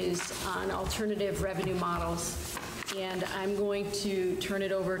 which is on alternative revenue models. And I'm going to turn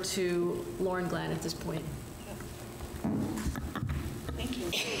it over to Lauren Glenn at this point. Thank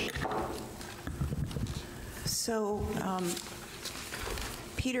you. So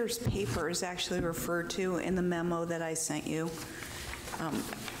Peter's paper is actually referred to in the memo that I sent you.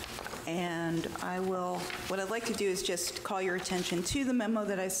 And what I'd like to do is just call your attention to the memo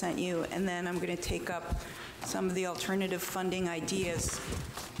that I sent you, and then I'm going to take up some of the alternative funding ideas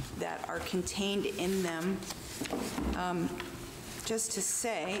that are contained in them. Just to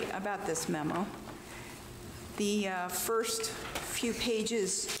say about this memo, the first few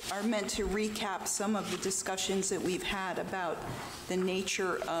pages are meant to recap some of the discussions that we've had about the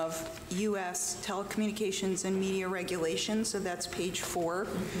nature of U.S. telecommunications and media regulation. So that's page 4.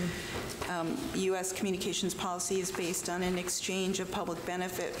 U.S. communications policy is based on an exchange of public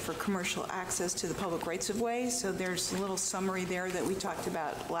benefit for commercial access to the public rights of way. So there's a little summary there that we talked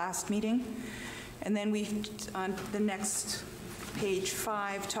about last meeting. And then on the next page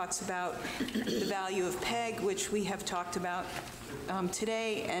 5 talks about the value of PEG, which we have talked about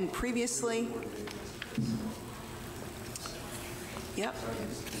today and previously. Yep.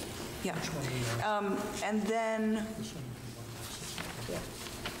 Yeah. And then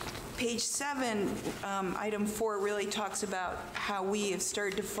page 7, item 4 really talks about how we have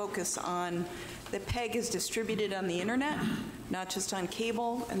started to focus on the PEG is distributed on the internet, not just on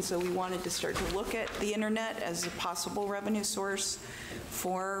cable, and so we wanted to start to look at the internet as a possible revenue source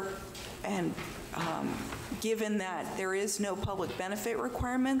for, and given that there is no public benefit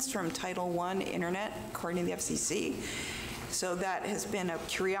requirements from Title I internet, according to the FCC. So that has been a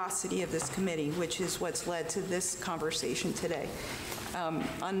curiosity of this committee, which is what's led to this conversation today.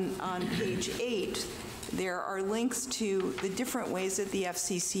 On page 8, there are links to the different ways that the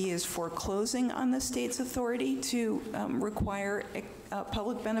FCC is foreclosing on the state's authority to require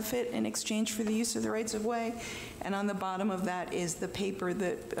public benefit in exchange for the use of the rights of way. And on the bottom of that is the paper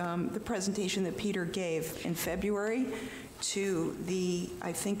that, the presentation that Peter gave in February to the,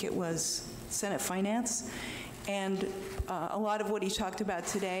 I think it was Senate Finance. And a lot of what he talked about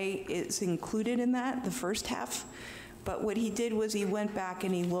today is included in that, the first half. But what he did was he went back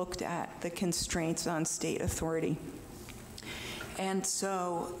and he looked at the constraints on state authority. And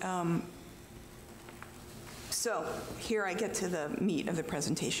so, so here I get to the meat of the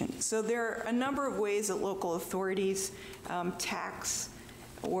presentation. So there are a number of ways that local authorities tax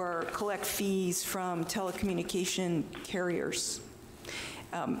or collect fees from telecommunication carriers.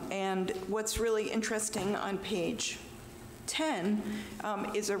 And what's really interesting on page 10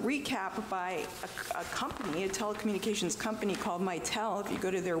 is a recap by a company, a telecommunications company called Mitel, if you go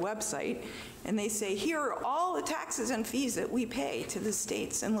to their website, and they say, here are all the taxes and fees that we pay to the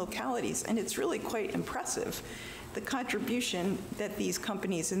states and localities, and it's really quite impressive, the contribution that these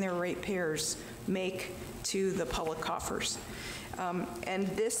companies and their ratepayers make to the public coffers. And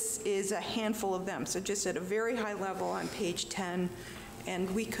this is a handful of them, so just at a very high level on page 10, and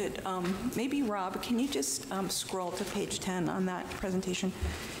we could, maybe Rob, can you just scroll to page 10 on that presentation?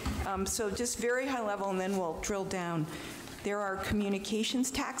 So just very high level, and then we'll drill down. There are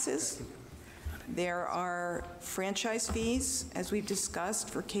communications taxes. There are franchise fees, as we've discussed,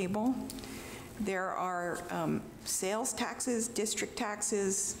 for cable. There are sales taxes, district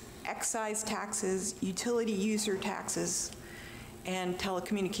taxes, excise taxes, utility user taxes, and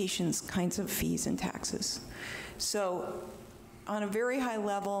telecommunications kinds of fees and taxes. So on a very high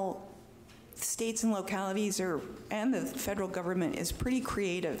level, states and localities and the federal government is pretty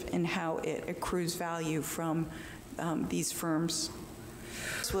creative in how it accrues value from these firms.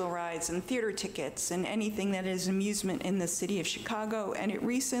 Wheel rides and theater tickets and anything that is amusement in the city of Chicago, and it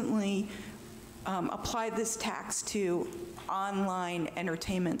recently applied this tax to online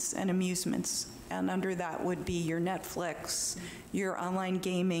entertainments and amusements, and under that would be your Netflix, your online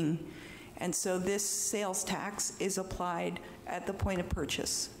gaming, and so this sales tax is applied at the point of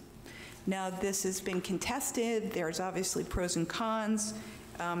purchase. Now, this has been contested. There's obviously pros and cons.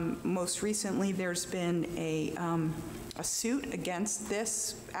 Most recently, there's been a suit against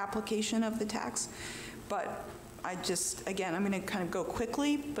this application of the tax. But I just, again, I'm going to kind of go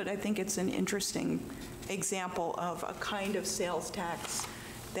quickly, but I think it's an interesting example of a kind of sales tax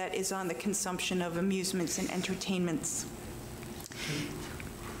that is on the consumption of amusements and entertainments.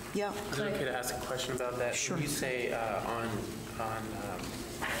 Yeah. If I could ask a question about that. Sure. When you say on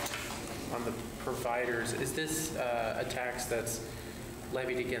the providers, is this a tax that's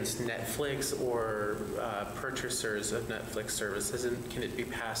levied against Netflix or purchasers of Netflix services, and can it be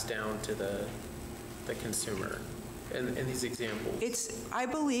passed down to the consumer in these examples? I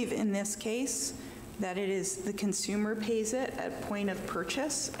believe in this case that it is the consumer pays it at point of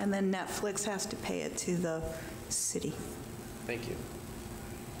purchase, and then Netflix has to pay it to the city. Thank you.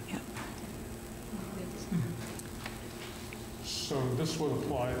 Yeah. So this would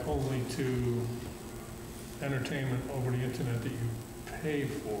apply only to entertainment over the internet that you pay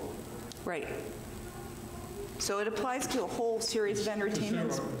for? Right. So it applies to a whole series of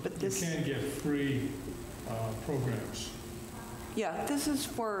entertainments, but this... You can't get free programs. Yeah, this is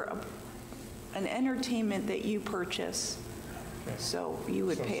for an entertainment that you purchase, okay. So you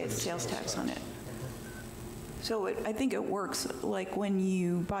would pay a sales tax on it. So I think it works like when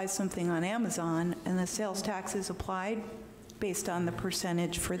you buy something on Amazon and the sales tax is applied based on the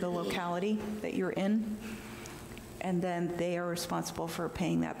percentage for the locality that you're in, and then they are responsible for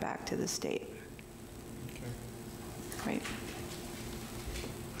paying that back to the state. Right.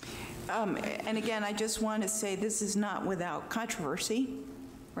 And again, I just want to say this is not without controversy,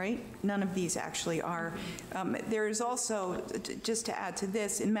 right? None of these actually are. There is also, just to add to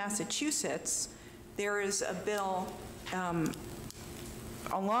this, in Massachusetts, there is a bill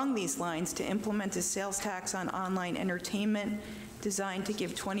along these lines to implement a sales tax on online entertainment designed to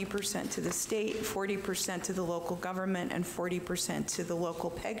give 20% to the state, 40% to the local government, and 40% to the local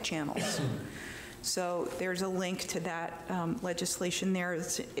PEG channels. So there's a link to that legislation there.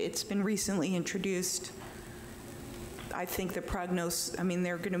 It's been recently introduced. I think the prognosis, I mean,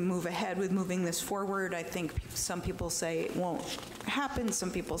 they're going to move ahead with moving this forward. I think some people say it won't happen. Some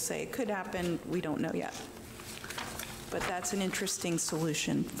people say it could happen. We don't know yet. But that's an interesting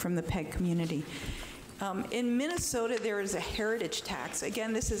solution from the PEG community. In Minnesota, there is a heritage tax.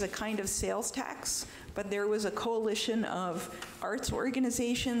 Again, this is a kind of sales tax, but there was a coalition of arts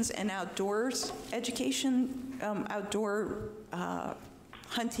organizations and outdoors education, outdoor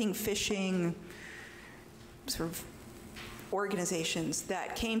hunting, fishing, sort of organizations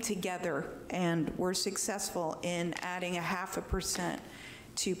that came together and were successful in adding 0.5%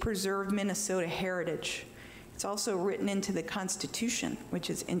 to preserve Minnesota heritage. It's also written into the Constitution,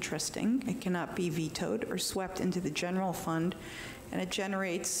 which is interesting. It cannot be vetoed or swept into the general fund, and it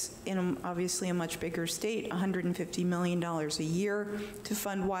generates, in obviously a much bigger state, $150 million a year to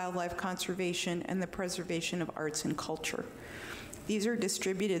fund wildlife conservation and the preservation of arts and culture. These are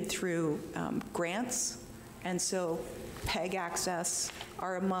distributed through grants, and so PEG Access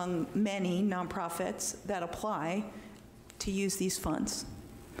are among many nonprofits that apply to use these funds.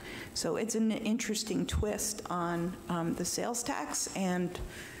 So it's an interesting twist on the sales tax and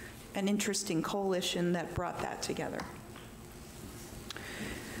an interesting coalition that brought that together.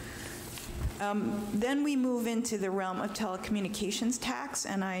 Then we move into the realm of telecommunications tax,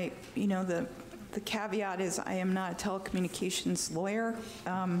 and the caveat is I am not a telecommunications lawyer.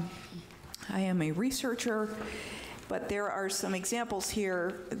 I am a researcher, but there are some examples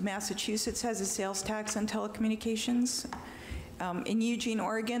here. Massachusetts has a sales tax on telecommunications. In Eugene,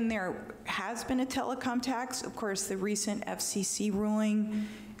 Oregon, there has been a telecom tax. Of course, the recent FCC ruling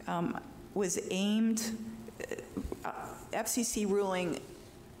was aimed, FCC ruling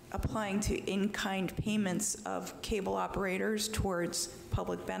applying to in-kind payments of cable operators towards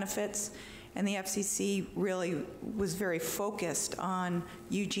public benefits. And the FCC really was very focused on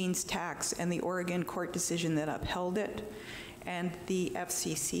Eugene's tax and the Oregon court decision that upheld it. And the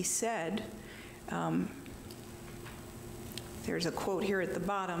FCC said, there's a quote here at the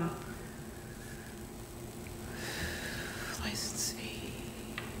bottom. Licensee.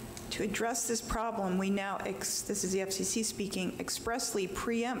 To address this problem, we now, this is the FCC speaking, expressly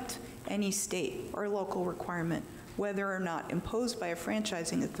preempt any state or local requirement, whether or not imposed by a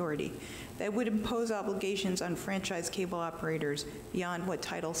franchising authority, that would impose obligations on franchise cable operators beyond what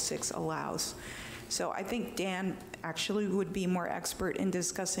Title VI allows. So I think Dan actually would be more expert in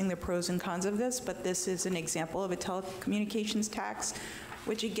discussing the pros and cons of this, but this is an example of a telecommunications tax,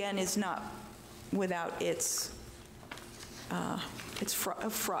 which again is not without its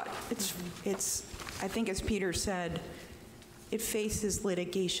fraud. It's I think as Peter said, it faces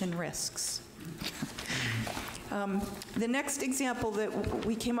litigation risks. The next example that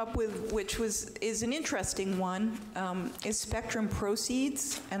we came up with, which is an interesting one, is spectrum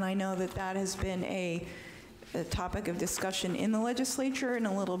proceeds, and I know that that has been a topic of discussion in the legislature and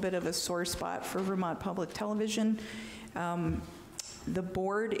a little bit of a sore spot for Vermont Public Television. The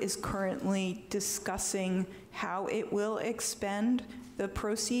board is currently discussing how it will expend the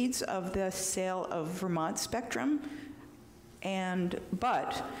proceeds of the sale of Vermont spectrum,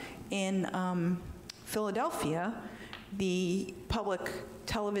 but in Philadelphia, the public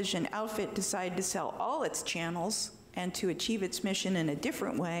television outfit decided to sell all its channels and to achieve its mission in a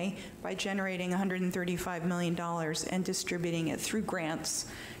different way by generating $135 million and distributing it through grants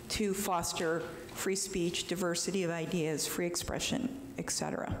to foster free speech, diversity of ideas, free expression, et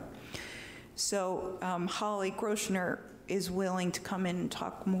cetera. So Holly Groschner is willing to come in and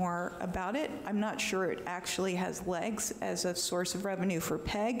talk more about it. I'm not sure it actually has legs as a source of revenue for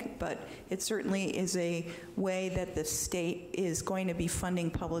PEG, but it certainly is a way that the state is going to be funding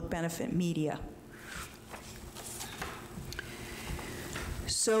public benefit media.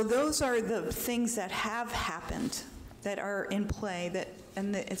 So those are the things that have happened, that are in play,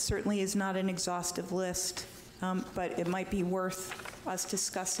 and it certainly is not an exhaustive list, but it might be worth us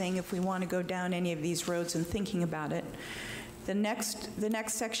discussing if we want to go down any of these roads and thinking about it. The next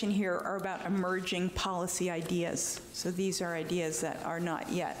section here are about emerging policy ideas. So these are ideas that are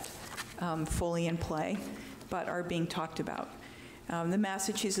not yet fully in play, but are being talked about. The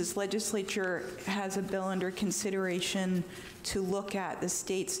Massachusetts legislature has a bill under consideration to look at the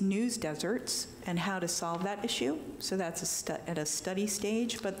state's news deserts and how to solve that issue. So that's at a study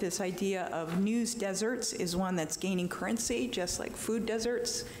stage, but this idea of news deserts is one that's gaining currency, just like food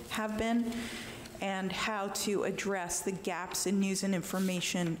deserts have been, and how to address the gaps in news and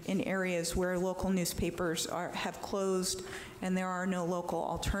information in areas where local newspapers have closed and there are no local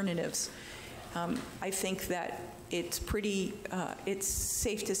alternatives. I think that it's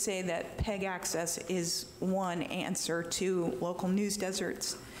safe to say that PEG access is one answer to local news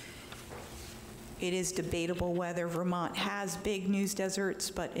deserts. It is debatable whether Vermont has big news deserts,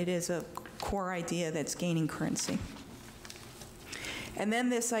 but it is a core idea that's gaining currency. And then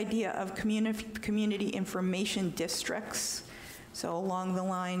this idea of community information districts. So along the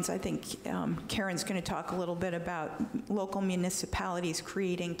lines, I think Karen's going to talk a little bit about local municipalities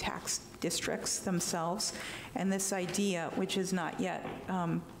creating tax districts themselves. And this idea, which is not yet,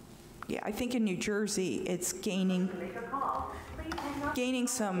 I think in New Jersey, it's gaining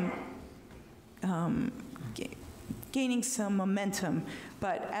some momentum.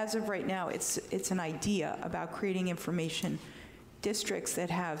 But as of right now, it's an idea about creating information districts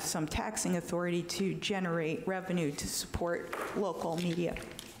that have some taxing authority to generate revenue to support local media.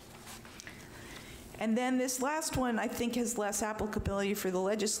 And then this last one, I think, has less applicability for the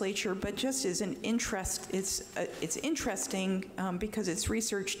legislature, but just as an interest, it's interesting because it's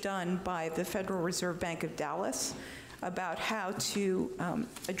research done by the Federal Reserve Bank of Dallas about how to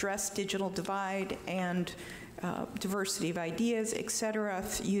address digital divide and diversity of ideas, et cetera,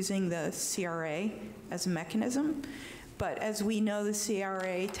 using the CRA as a mechanism. But as we know, the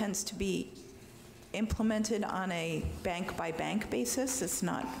CRA tends to be implemented on a bank-by-bank basis. It's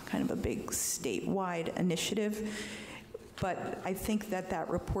not kind of a big statewide initiative. But I think that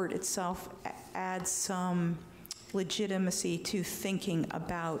report itself adds some legitimacy to thinking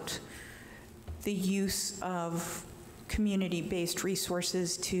about the use of community-based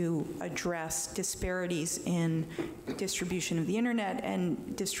resources to address disparities in distribution of the internet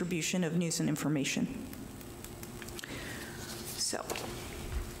and distribution of news and information. So,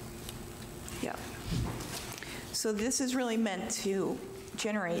 yeah. So this is really meant to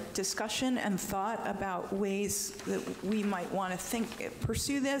generate discussion and thought about ways that we might want to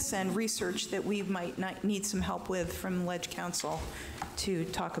pursue this, and research that we might need some help with from Ledge Council to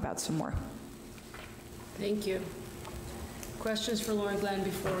talk about some more. Thank you. Questions for Lauren Glenn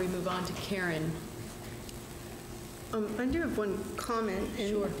before we move on to Karen? I do have one comment.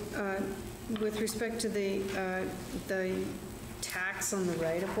 Sure. With respect to the tax on the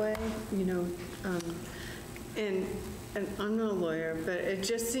right-of-way, and I'm not a lawyer, but it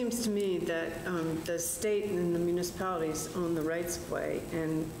just seems to me that the state and the municipalities own the rights-of-way,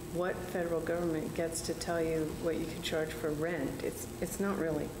 and what federal government gets to tell you what you can charge for rent, it's not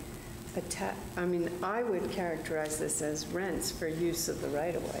really a tax. I mean, I would characterize this as rents for use of the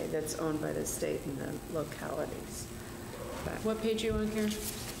right-of-way that's owned by the state and the localities. But what page are you on, Karen?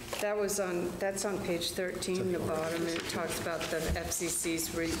 That's on page 13, the bottom, and it talks about the FCC's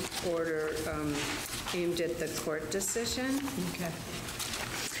order aimed at the court decision. Okay.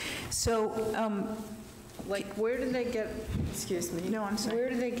 So, where do they get, excuse me. No, I'm sorry. Where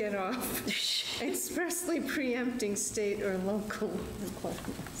do they get off expressly preempting state or local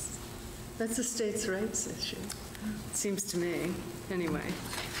requirements? That's a states' rights issue, it seems to me, anyway.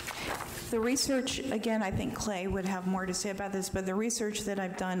 The research, again, I think Clay would have more to say about this, but the research that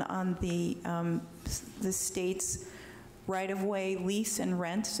I've done on the state's right-of-way lease and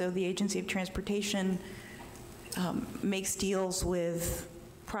rent, so the Agency of Transportation makes deals with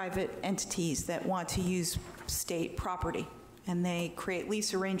private entities that want to use state property, and they create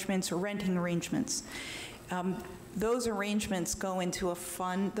lease arrangements or renting arrangements. Those arrangements go into a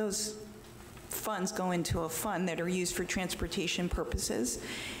fund, those funds go into a fund that are used for transportation purposes.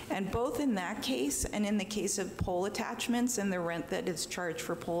 And both in that case and in the case of pole attachments and the rent that is charged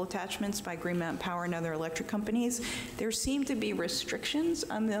for pole attachments by Green Mountain Power and other electric companies, there seem to be restrictions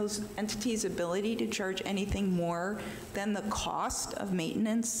on those entities' ability to charge anything more than the cost of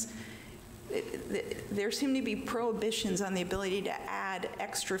maintenance. There seem to be prohibitions on the ability to add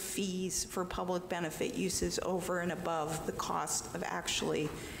extra fees for public benefit uses over and above the cost of actually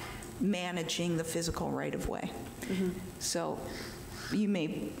managing the physical right-of-way. Mm-hmm. So you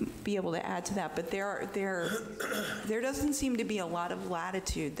may be able to add to that, but there doesn't seem to be a lot of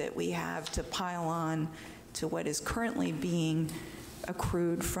latitude that we have to pile on to what is currently being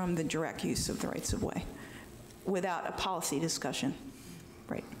accrued from the direct use of the rights-of-way. without a policy discussion.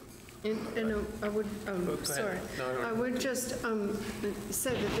 Right. And I would, sorry. No. I would just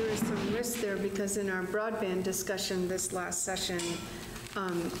say that there is some risk there because in our broadband discussion this last session,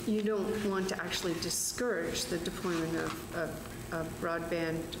 you don't want to actually discourage the deployment of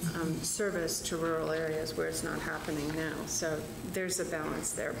broadband service to rural areas where it's not happening now. So there's a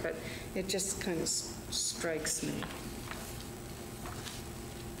balance there, but it just kind of strikes me.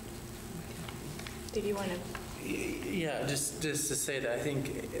 Did you want to? Yeah, just to say that I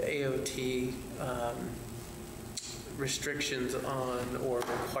think AOT restrictions on or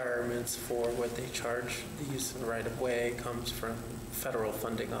requirements for what they charge the use of right-of-way comes from federal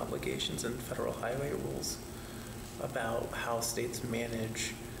funding obligations and federal highway rules about how states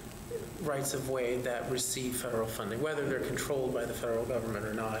manage rights-of-way that receive federal funding, whether they're controlled by the federal government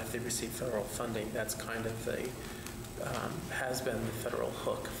or not. If they receive federal funding, that's kind of the has been the federal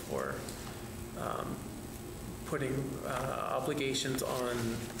hook for putting obligations on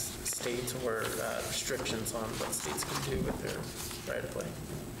states or restrictions on what states can do with their right-of-way.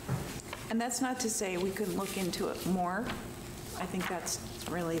 And that's not to say we couldn't look into it more. I think that's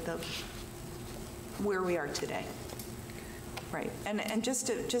really where we are today. Right. And just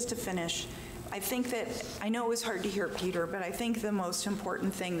to finish, I think that, I know it was hard to hear Peter, but I think the most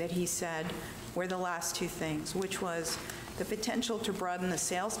important thing that he said were the last two things, which was the potential to broaden the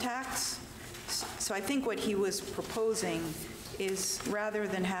sales tax. So I think what he was proposing is, rather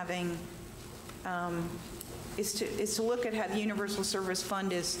than having, is to look at how the Universal Service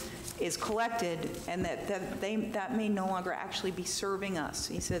Fund is collected, and that may no longer actually be serving us.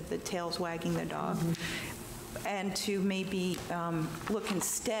 He said the tail's wagging the dog. And to maybe look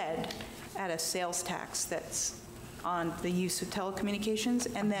instead at a sales tax that's on the use of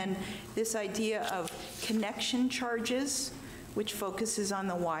telecommunications, and then this idea of connection charges, which focuses on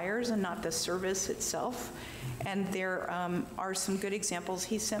the wires and not the service itself. And there are some good examples.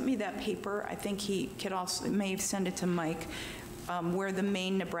 He sent me that paper. I think he could also, may send it to Mike, where the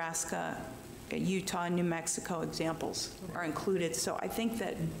Maine, Nebraska, Utah, and New Mexico examples are included. So I think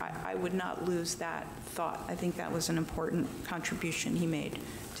that I would not lose that thought. I think that was an important contribution he made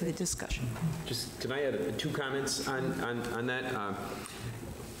to the discussion. Just, can I add two comments on that?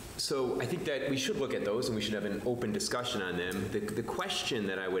 So I think that we should look at those and we should have an open discussion on them. The question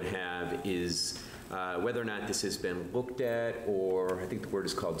that I would have is whether or not this has been looked at, or I think the word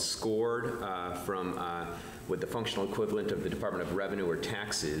is called scored from with the functional equivalent of the Department of Revenue or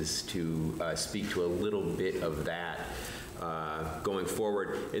taxes, to speak to a little bit of that going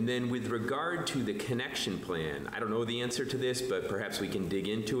forward. And then with regard to the connection plan, I don't know the answer to this, but perhaps we can dig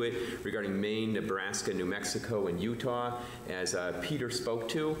into it regarding Maine, Nebraska, New Mexico, and Utah, as Peter spoke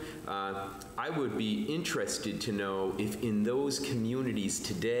to. I would be interested to know if in those communities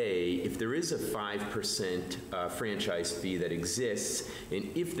today, if there is a 5% franchise fee that exists, and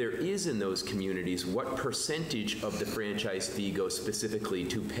if there is in those communities, what percentage of the franchise fee goes specifically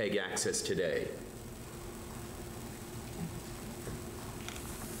to PEG access today?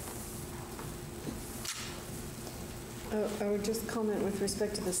 I would just comment with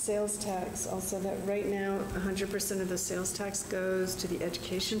respect to the sales tax also that right now 100% of the sales tax goes to the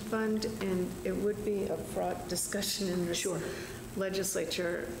education fund, and it would be a fraught discussion in this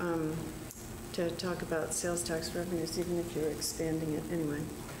legislature to talk about sales tax revenues, even if you're expanding it anyway.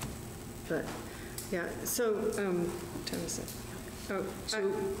 But yeah, so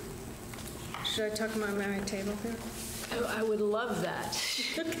should I talk about my table here? I would love that.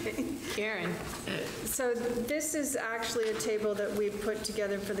 Okay. Karen. So this is actually a table that we put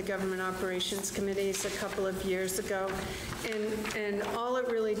together for the Government Operations Committees a couple of years ago. And all it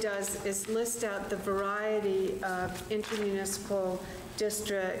really does is list out the variety of intermunicipal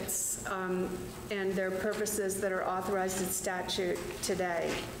districts and their purposes that are authorized in statute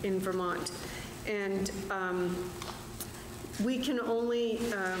today in Vermont. And we can only,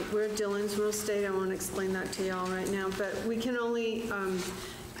 we're Dillon's rural state, I won't explain that to y'all right now, but we can only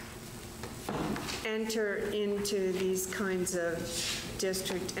enter into these kinds of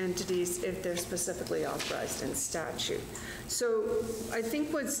district entities if they're specifically authorized in statute. So I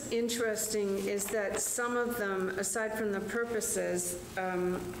think what's interesting is that some of them, aside from the purposes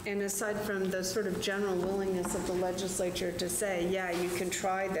and aside from the sort of general willingness of the legislature to say, yeah, you can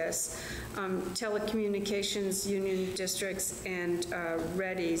try this, telecommunications union districts and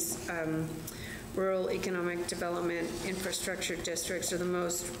REDIs, Rural Economic Development Infrastructure Districts, are the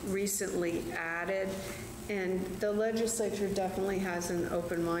most recently added. And the legislature definitely has an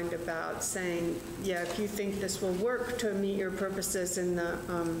open mind about saying, yeah, if you think this will work to meet your purposes in the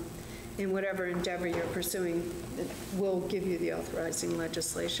in whatever endeavor you're pursuing, we'll give you the authorizing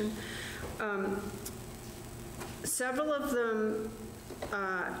legislation. several of them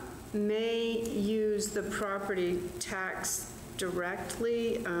may use the property tax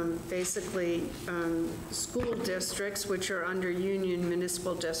directly. Basically, school districts, which are under union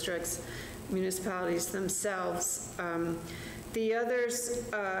municipal districts, municipalities themselves. The others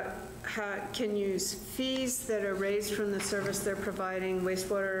can use fees that are raised from the service they're providing,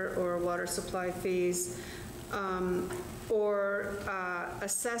 wastewater or water supply fees, or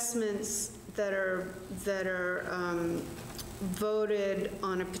assessments that are voted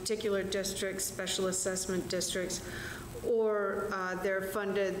on a particular district, special assessment districts, or they're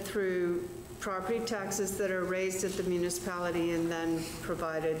funded through property taxes that are raised at the municipality and then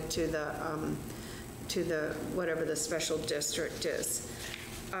provided to the whatever the special district is.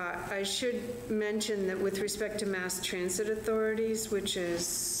 I should mention that with respect to mass transit authorities, which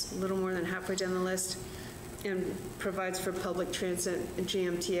is a little more than halfway down the list, and provides for public transit,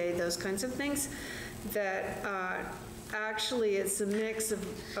 GMTA, those kinds of things, that actually it's a mix of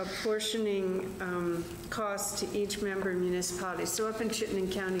apportioning costs to each member municipality. So up in Chittenden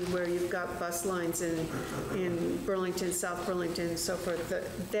County, where you've got bus lines in Burlington, South Burlington, and so forth,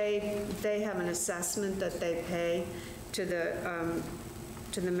 they have an assessment that they pay to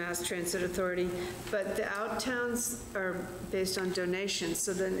the Mass Transit Authority, but the out-towns are based on donations.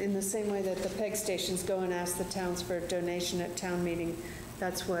 So then in the same way that the PEG stations go and ask the towns for a donation at town meeting,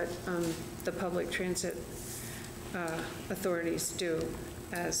 that's what the public transit authorities do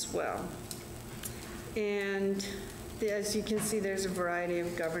as well. And as you can see, there's a variety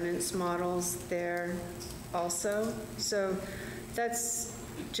of governance models there also. So that's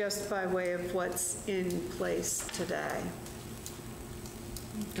just by way of what's in place today.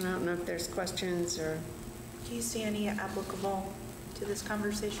 And I don't know if there's questions or... Do you see any applicable to this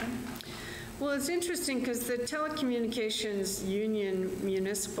conversation? Well, it's interesting because the Telecommunications Union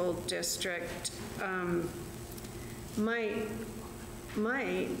Municipal District might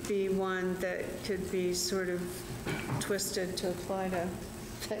be one that could be sort of twisted to apply to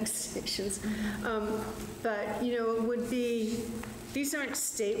PEG stations. But, you know, it would be, these aren't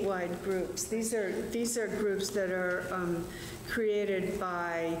statewide groups. These are groups that are created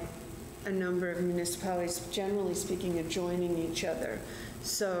by a number of municipalities, generally speaking, adjoining each other.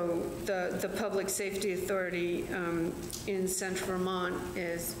 So the Public Safety Authority in Central Vermont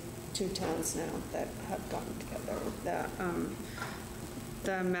is 2 towns now that have gotten together.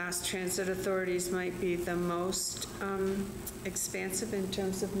 The Mass Transit Authorities might be the most expansive in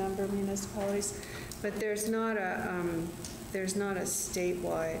terms of number of municipalities, but there's not a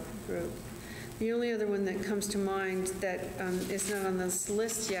statewide group. The only other one that comes to mind that is not on this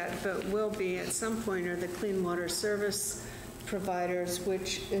list yet, but will be at some point, are the Clean Water Service providers,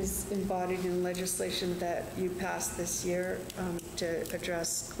 which is embodied in legislation that you passed this year to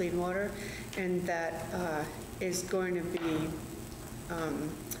address clean water, and that is going to be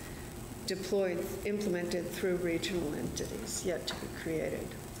implemented through regional entities yet to be created.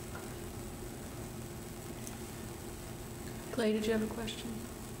 Clay, did you have a question?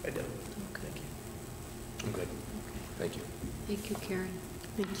 I do. Okay. I'm good. Thank you. Thank you, Karen.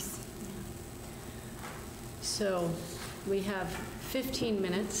 Thank you. So we have 15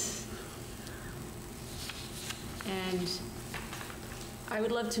 minutes, and I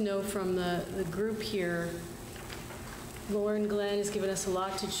would love to know from the group here, Lauren Glenn has given us a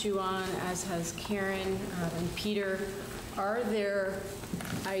lot to chew on, as has Karen and Peter. Are there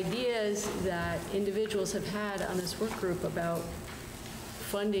ideas that individuals have had on this work group about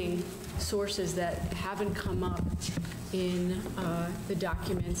funding sources that haven't come up in the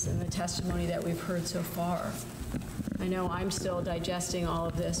documents and the testimony that we've heard so far? I know I'm still digesting all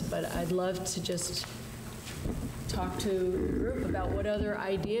of this, but I'd love to just talk to the group about what other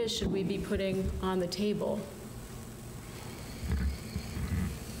ideas should we be putting on the table.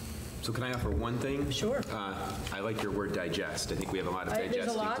 So can I offer one thing? Sure. I like your word digest. I think we have a lot of digesting to do.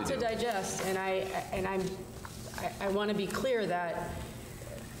 There's a lot to digest, and I want to be clear that,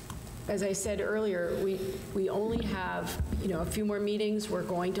 as I said earlier, we only have, a few more meetings. We're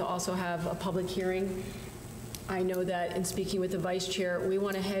going to also have a public hearing. I know that in speaking with the vice chair, we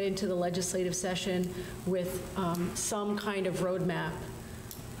want to head into the legislative session with some kind of roadmap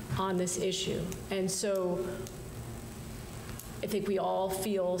on this issue. And so I think we all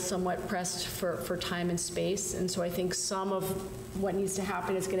feel somewhat pressed for time and space. And so I think some of what needs to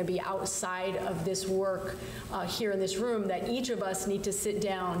happen is going to be outside of this work here in this room, that each of us need to sit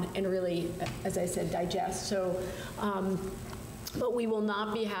down and really, as I said, digest. So, but we will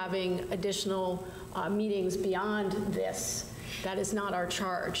not be having additional meetings beyond this. That is not our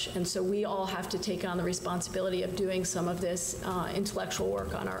charge. And so we all have to take on the responsibility of doing some of this intellectual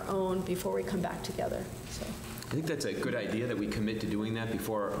work on our own before we come back together. So. I think that's a good idea that we commit to doing that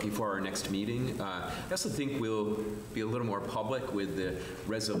before our next meeting. I also think we'll be a little more public with the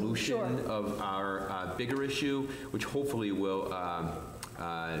resolution of our bigger issue, which hopefully will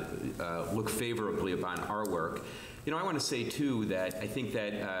look favorably upon our work. You know, I want to say, too, that I think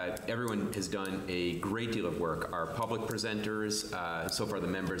that everyone has done a great deal of work. Our public presenters, so far the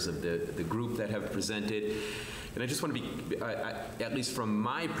members of the group that have presented. And I just want to be, at least from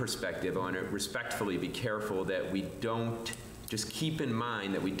my perspective, I want to respectfully be careful that we don't, just keep in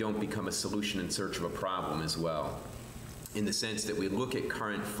mind that we don't become a solution in search of a problem as well. In the sense that we look at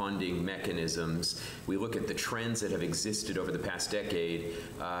current funding mechanisms, we look at the trends that have existed over the past decade,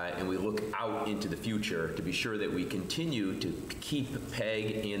 and we look out into the future to be sure that we continue to keep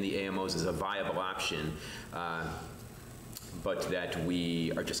PEG and the AMOs as a viable option, but that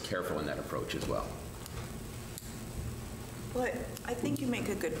we are just careful in that approach as well. Well, I think you make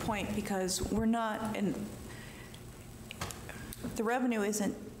a good point, because we're not, and the revenue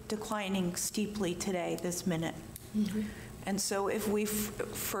isn't declining steeply today, this minute. Mm-hmm. And so if we,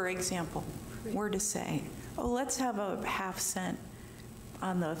 for example, were to say, oh, let's have a ½ cent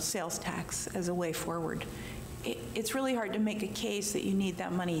on the sales tax as a way forward, it's really hard to make a case that you need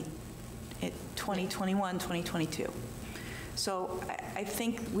that money in 2021, 2022. So I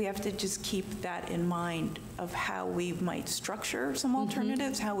think we have to just keep that in mind of how we might structure some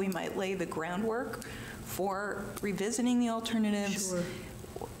alternatives, how we might lay the groundwork for revisiting the alternatives. Sure.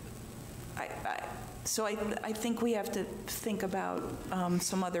 So I think we have to think about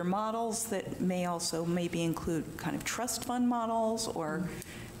some other models that may also maybe include kind of trust fund models, or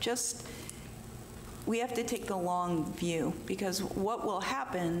just, we have to take the long view, because what will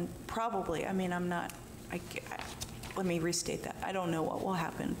happen probably, I mean, let me restate that. I don't know what will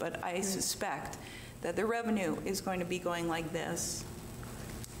happen, but I suspect that the revenue is going to be going like this.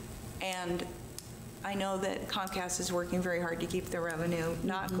 And I know that Comcast is working very hard to keep the revenue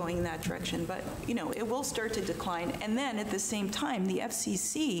not going in that direction, but you know, it will start to decline. And then at the same time, the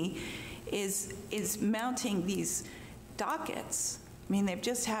FCC is mounting these dockets. I mean, they've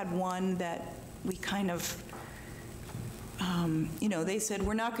just had one that we kind of, you know, they said,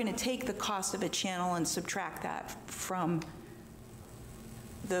 we're not going to take the cost of a channel and subtract that from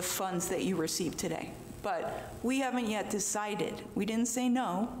the funds that you receive today. But we haven't yet decided. We didn't say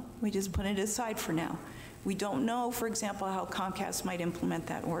no. We just put it aside for now. We don't know, for example, how Comcast might implement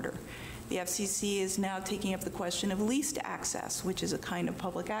that order. The FCC is now taking up the question of leased access, which is a kind of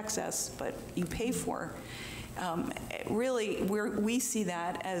public access, but you pay for. Really, we see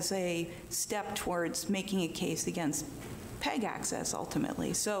that as a step towards making a case against PEG access,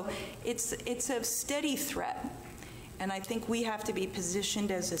 ultimately. So it's a steady threat. And I think we have to be positioned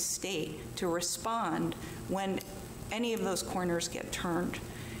as a state to respond when any of those corners get turned.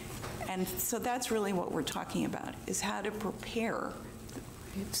 And so that's really what we're talking about, is how to prepare.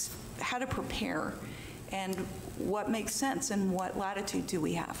 How to prepare, and what makes sense, and what latitude do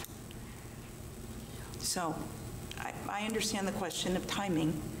we have. So I understand the question of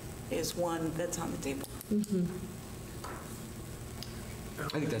timing is one that's on the table. Mm-hmm. I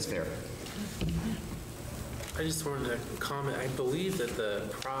think that's fair. I just wanted to comment. I believe that the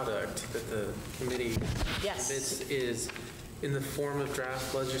product that the committee submits is in the form of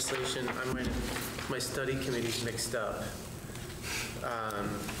draft legislation. My study committee's mixed up.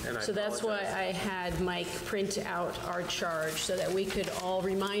 And so that's why I had Mike print out our charge so that we could all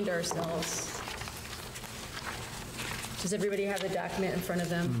remind ourselves. Does everybody have the document in front of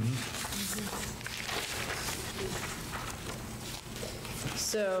them? Mm-hmm.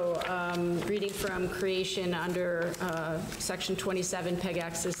 So reading from creation under Section 27, PEG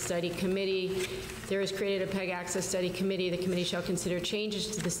Access Study Committee. There is created a PEG Access Study Committee. The committee shall consider changes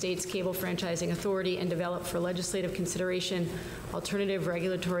to the state's cable franchising authority and develop for legislative consideration alternative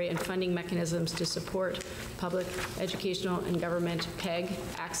regulatory and funding mechanisms to support public, educational, and government PEG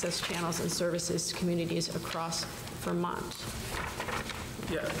access channels and services to communities across Vermont.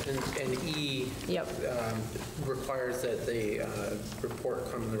 Yeah, and E requires that the report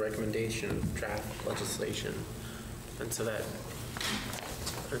come in the recommendation of draft legislation. And so that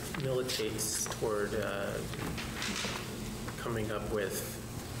militates toward coming up with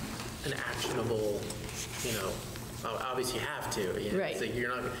an actionable, you know, obviously you have to. You know, right. So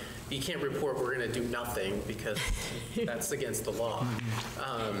you can't report we're going to do nothing, because that's against the law.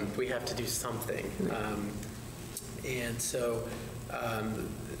 We have to do something. And so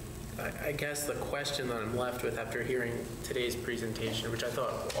I guess the question that I'm left with after hearing today's presentation, which I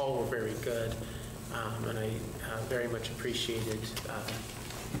thought all were very good, and I very much appreciated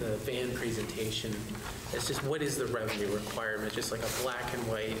the van presentation, it's just what is the revenue requirement, just like a black and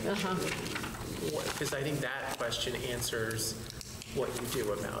white. Because I think that question answers what you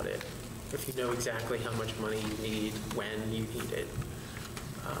do about it. If you know exactly how much money you need, when you need it.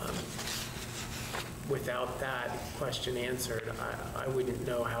 Without that question answered, I wouldn't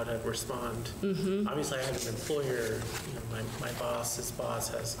know how to respond. Obviously, I have an employer, my boss's boss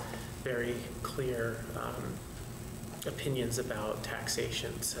has very clear opinions about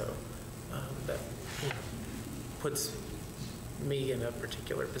taxation, so that puts me in a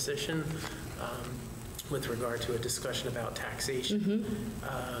particular position with regard to a discussion about taxation.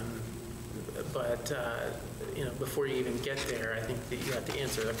 But before you even get there, I think that you have to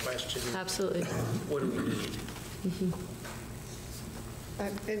answer the question. Absolutely. What do we need?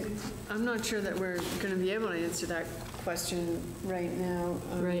 And I'm not sure that we're going to be able to answer that question right now.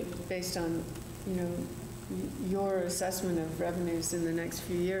 Based on, your assessment of revenues in the next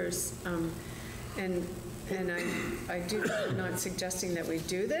few years. And I'm not suggesting that we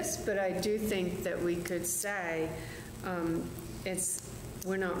do this, but I do think that we could say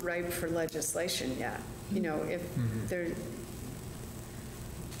we're not ripe for legislation yet. If there,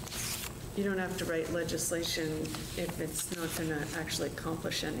 you don't have to write legislation if it's not going to actually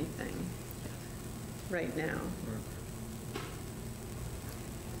accomplish anything right now.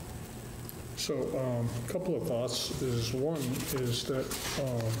 So a couple of thoughts is one is that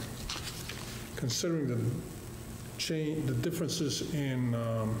considering the differences in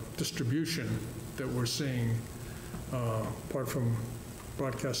distribution that we're seeing, apart from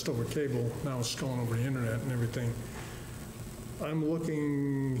broadcast over cable, now it's going over the internet and everything, I'm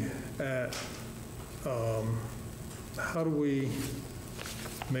looking at how do we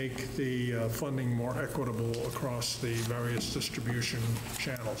make the funding more equitable across the various distribution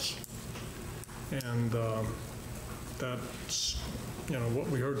channels. And that's, what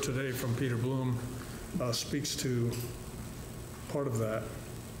we heard today from Peter Bloom speaks to part of that.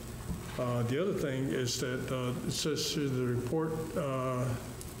 The other thing is that it says the report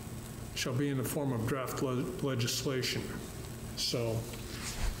shall be in the form of draft legislation. So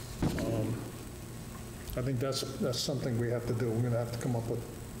I think that's something we have to do. We're going to have to come up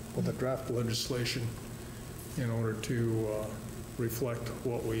with a draft legislation in order to reflect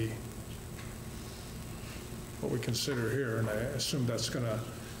what we consider here, and I assume that's going to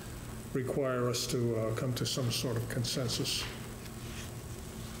require us to come to some sort of consensus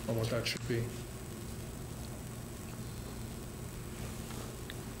on what that should be.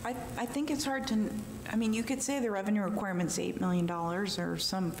 I think it's hard to, you could say the revenue requirement's $8 million or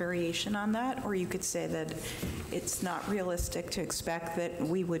some variation on that, or you could say that it's not realistic to expect that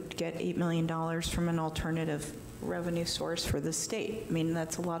we would get $8 million from an alternative revenue source for the state.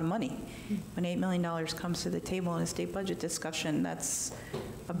 That's a lot of money. When $8 million comes to the table in a state budget discussion, that's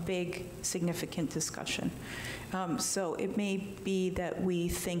a big, significant discussion. So it may be that we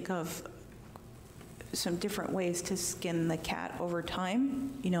think of some different ways to skin the cat over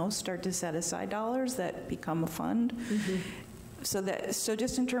time, start to set aside dollars that become a fund. So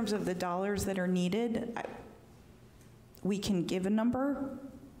just in terms of the dollars that are needed, we can give a number,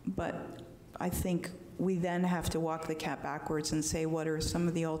 but I think we then have to walk the cat backwards and say, what are some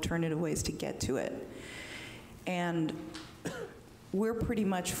of the alternative ways to get to it? And we're pretty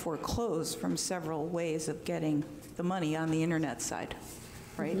much foreclosed from several ways of getting the money on the internet side,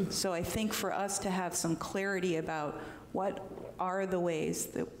 right? So I think for us to have some clarity about what are the ways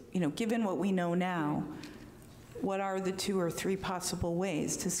that, given what we know now, what are the 2 or 3 possible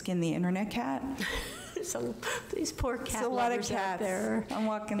ways to skin the internet cat? So these poor cat It's a lot of lovers out cats. there. I'm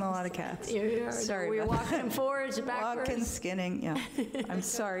walking a lot of cats. You are. Sorry. We're about walking that. forwards, backwards. Walking, skinning, yeah. I'm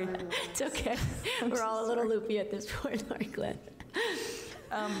sorry. It's okay. We're all a little loopy at this point, Lori Glenn.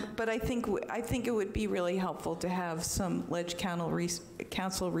 But I think it would be really helpful to have some Ledge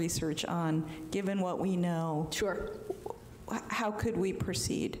Council research on, given what we know. Sure. How could we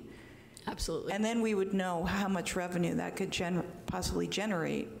proceed? Absolutely. And then we would know how much revenue that could possibly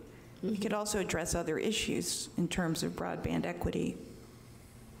generate. We could also address other issues in terms of broadband equity,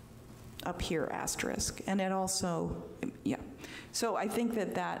 up here, asterisk. And it also, yeah. So I think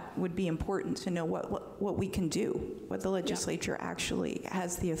that would be important to know what we can do, what the legislature actually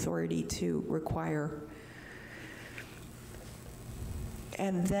has the authority to require.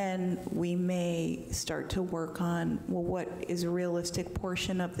 And then we may start to work on, well, what is a realistic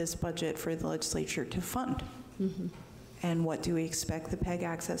portion of this budget for the legislature to fund? And what do we expect the PEG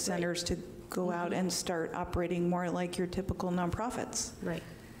Access Centers to go out and start operating more like your typical nonprofits? Right.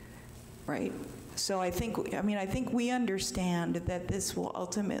 right? So I think we understand that this will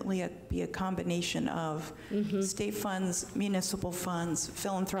ultimately be a combination of state funds, municipal funds,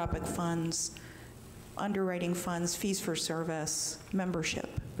 philanthropic funds, underwriting funds, fees for service, membership.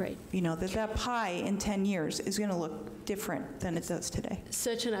 Right. You know, that pie in 10 years is going to look different than it does today.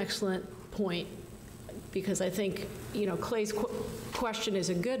 Such an excellent point, because I think, you know, Clay's question is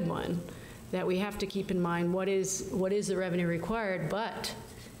a good one, that we have to keep in mind what is the revenue required, but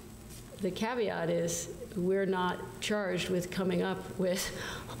the caveat is we're not charged with coming up with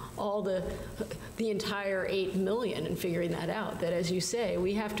all the entire 8 million and figuring that out. That, as you say,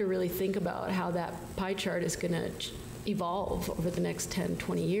 we have to really think about how that pie chart is going to evolve over the next 10,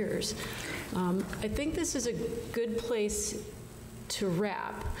 20 years. I think this is a good place to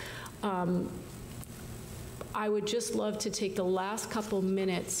wrap. I would just love to take the last couple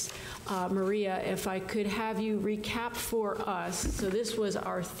minutes, Maria, if I could have you recap for us. So this was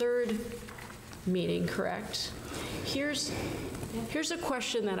our third meeting, correct? Here's a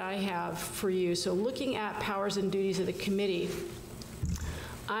question that I have for you. So looking at powers and duties of the committee,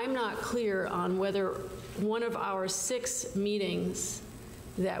 I'm not clear on whether one of our 6 meetings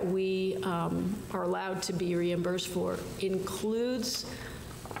that we are allowed to be reimbursed for includes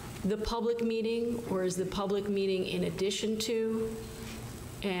the public meeting, or is the public meeting in addition to?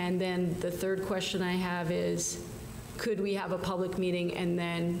 And then the third question I have is, could we have a public meeting and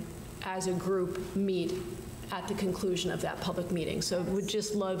then as a group meet at the conclusion of that public meeting? So would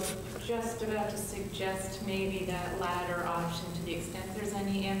just love. Just about to suggest maybe that latter option, to the extent there's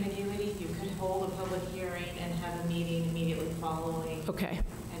any ambiguity, you could hold a public hearing and have a meeting immediately following. Okay.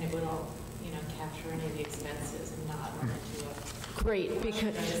 And it would all, you know, capture any of the expenses and not run into a great,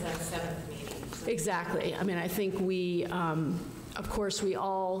 because that 7th meeting. Exactly. I mean, I think we, of course, we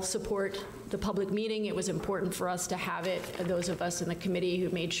all support the public meeting. It was important for us to have it, those of us in the committee who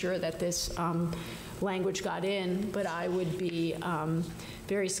made sure that this language got in, but I would be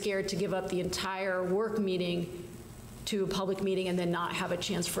very scared to give up the entire work meeting to a public meeting and then not have a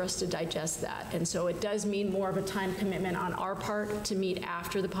chance for us to digest that. And so it does mean more of a time commitment on our part to meet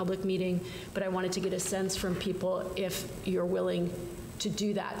after the public meeting, but I wanted to get a sense from people if you're willing to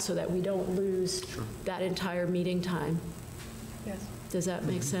do that so that we don't lose that entire meeting time. Yes. Does that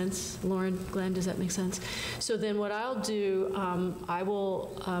make sense? Lauren, Glenn, does that make sense? So then what I'll do, I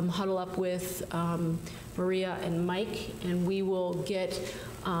will huddle up with Maria and Mike, and we will get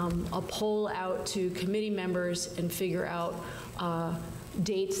a poll out to committee members and figure out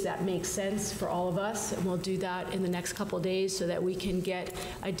dates that make sense for all of us, and we'll do that in the next couple of days so that we can get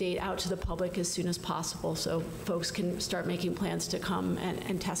a date out to the public as soon as possible so folks can start making plans to come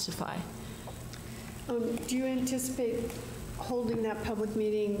and testify. Do you anticipate holding that public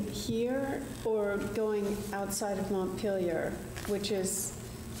meeting here or going outside of Montpelier, which is,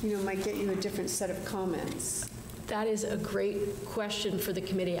 you know, might get you a different set of comments? That is a great question for the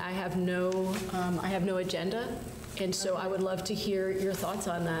committee. I have no agenda, and so I would love to hear your thoughts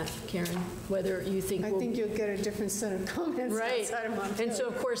on that, Karen, whether you think I think you'll get a different set of comments outside of Montpelier. And so,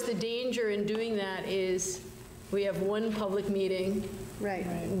 of course, the danger in doing that is we have one public meeting. Right.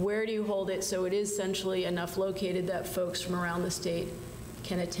 Where do you hold it so it is centrally enough located that folks from around the state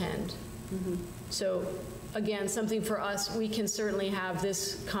can attend? So again, something for us, we can certainly have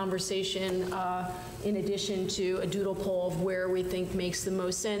this conversation in addition to a doodle poll of where we think makes the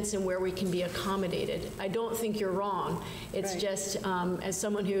most sense and where we can be accommodated. I don't think you're wrong. It's just, as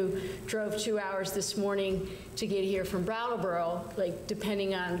someone who drove 2 hours this morning to get here from Brattleboro, like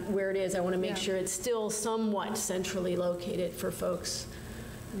depending on where it is, I want to make sure it's still somewhat centrally located for folks.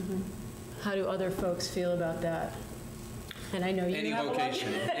 How do other folks feel about that? And I know you any have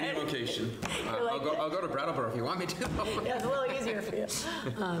location, any location. I'll go to Brattleboro if you want me to. Yeah, it's a little easier for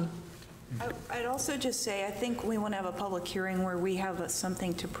you. I'd also just say, I think we want to have a public hearing where we have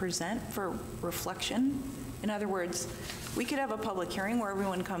something to present for reflection. In other words, we could have a public hearing where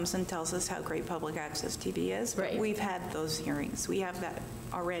everyone comes and tells us how great public access TV is. But we've had those hearings. We have that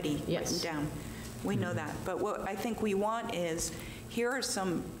already written down. We know that. But what I think we want is, here are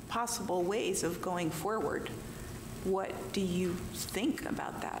some possible ways of going forward. What do you think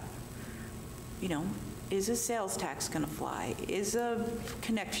about that? You know, is a sales tax going to fly? Is a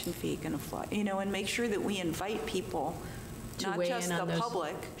connection fee going to fly? You know, and make sure that we invite people, not just the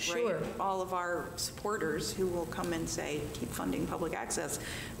public, right? All of our supporters who will come and say, keep funding public access,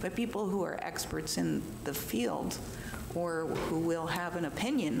 but people who are experts in the field or who will have an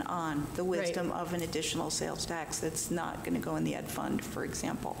opinion on the wisdom of an additional sales tax that's not going to go in the ed fund, for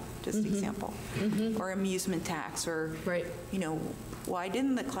example, just example, or amusement tax, or, you know, why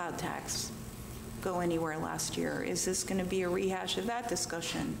didn't the cloud tax go anywhere last year? Is this going to be a rehash of that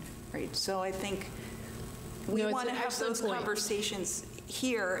discussion right? So I think we No, it's want to an have excellent those point. conversations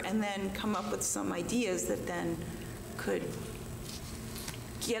here and then come up with some ideas that then could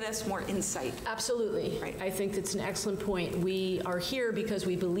get us more insight. Absolutely. Right. I think that's an excellent point. We are here because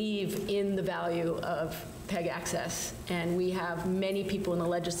we believe in the value of PEG access, and we have many people in the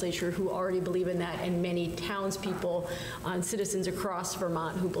legislature who already believe in that, and many townspeople, citizens across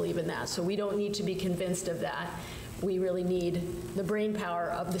Vermont who believe in that. So we don't need to be convinced of that. We really need the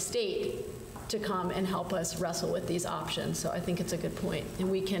brainpower of the state to come and help us wrestle with these options. So I think it's a good point, and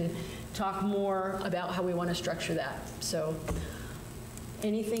we can talk more about how we want to structure that. So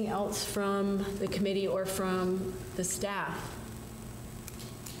anything else from the committee or from the staff?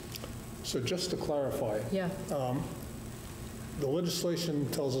 So just to clarify, Yeah. the legislation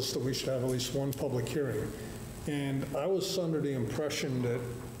tells us that we should have at least one public hearing. And I was under the impression that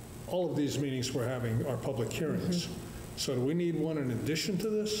all of these meetings we're having are public hearings. So do we need one in addition to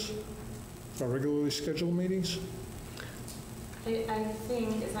this, our regularly scheduled meetings? I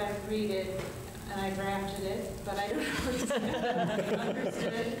think, as I read it, and I drafted it, but I don't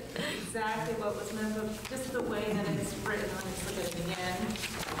understood exactly what was meant, but just the way that it's written, let me look at it again.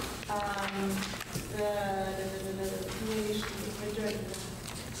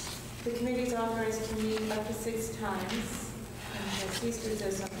 The committee's authorized to meet up to 6 times, and the CSPR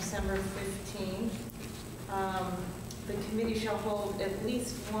says on December 15th. The committee shall hold at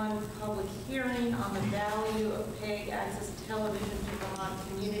least one public hearing on the value of PEG access television to Vermont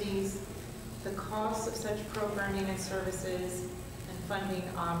communities, the costs of such programming and services, and funding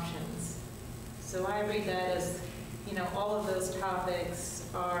options. So I read that as, all of those topics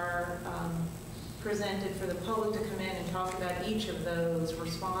are presented for the public to come in and talk about each of those,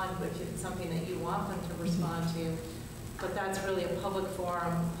 respond if it's something that you want them to respond to. But that's really a public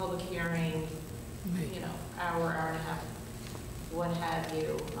forum, public hearing, hour and a half, what have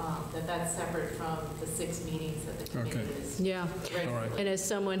you, that's separate from the 6 meetings that the committee is. Yeah. All right. And as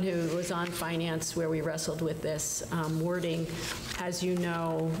someone who was on finance where we wrestled with this wording, as you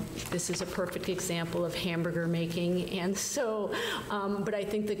know, this is a perfect example of hamburger making. And so, but I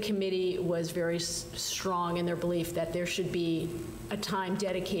think the committee was very strong in their belief that there should be a time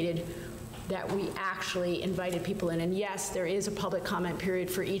dedicated that we actually invited people in. And yes, there is a public comment period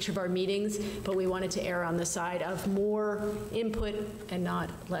for each of our meetings, but we wanted to err on the side of more input and not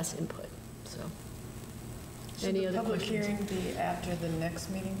less input. So, any other Should the public questions? hearing be after the next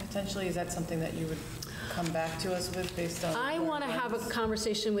meeting potentially? Is that something that you would come back to us with based on? I want to have a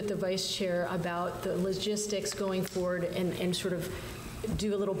conversation with the vice chair about the logistics going forward and sort of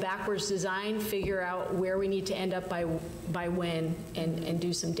do a little backwards design, figure out where we need to end up by when, and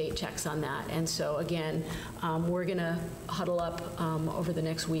do some date checks on that. And so again, we're going to huddle up over the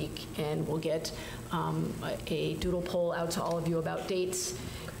next week, and we'll get a doodle poll out to all of you about dates.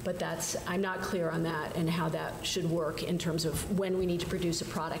 But I'm not clear on that and how that should work in terms of when we need to produce a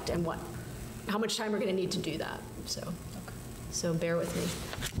product and how much time we're going to need to do that. So bear with me.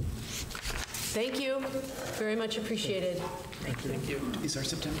 Thank you. Very much appreciated. Thank you. Is our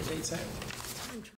September date set?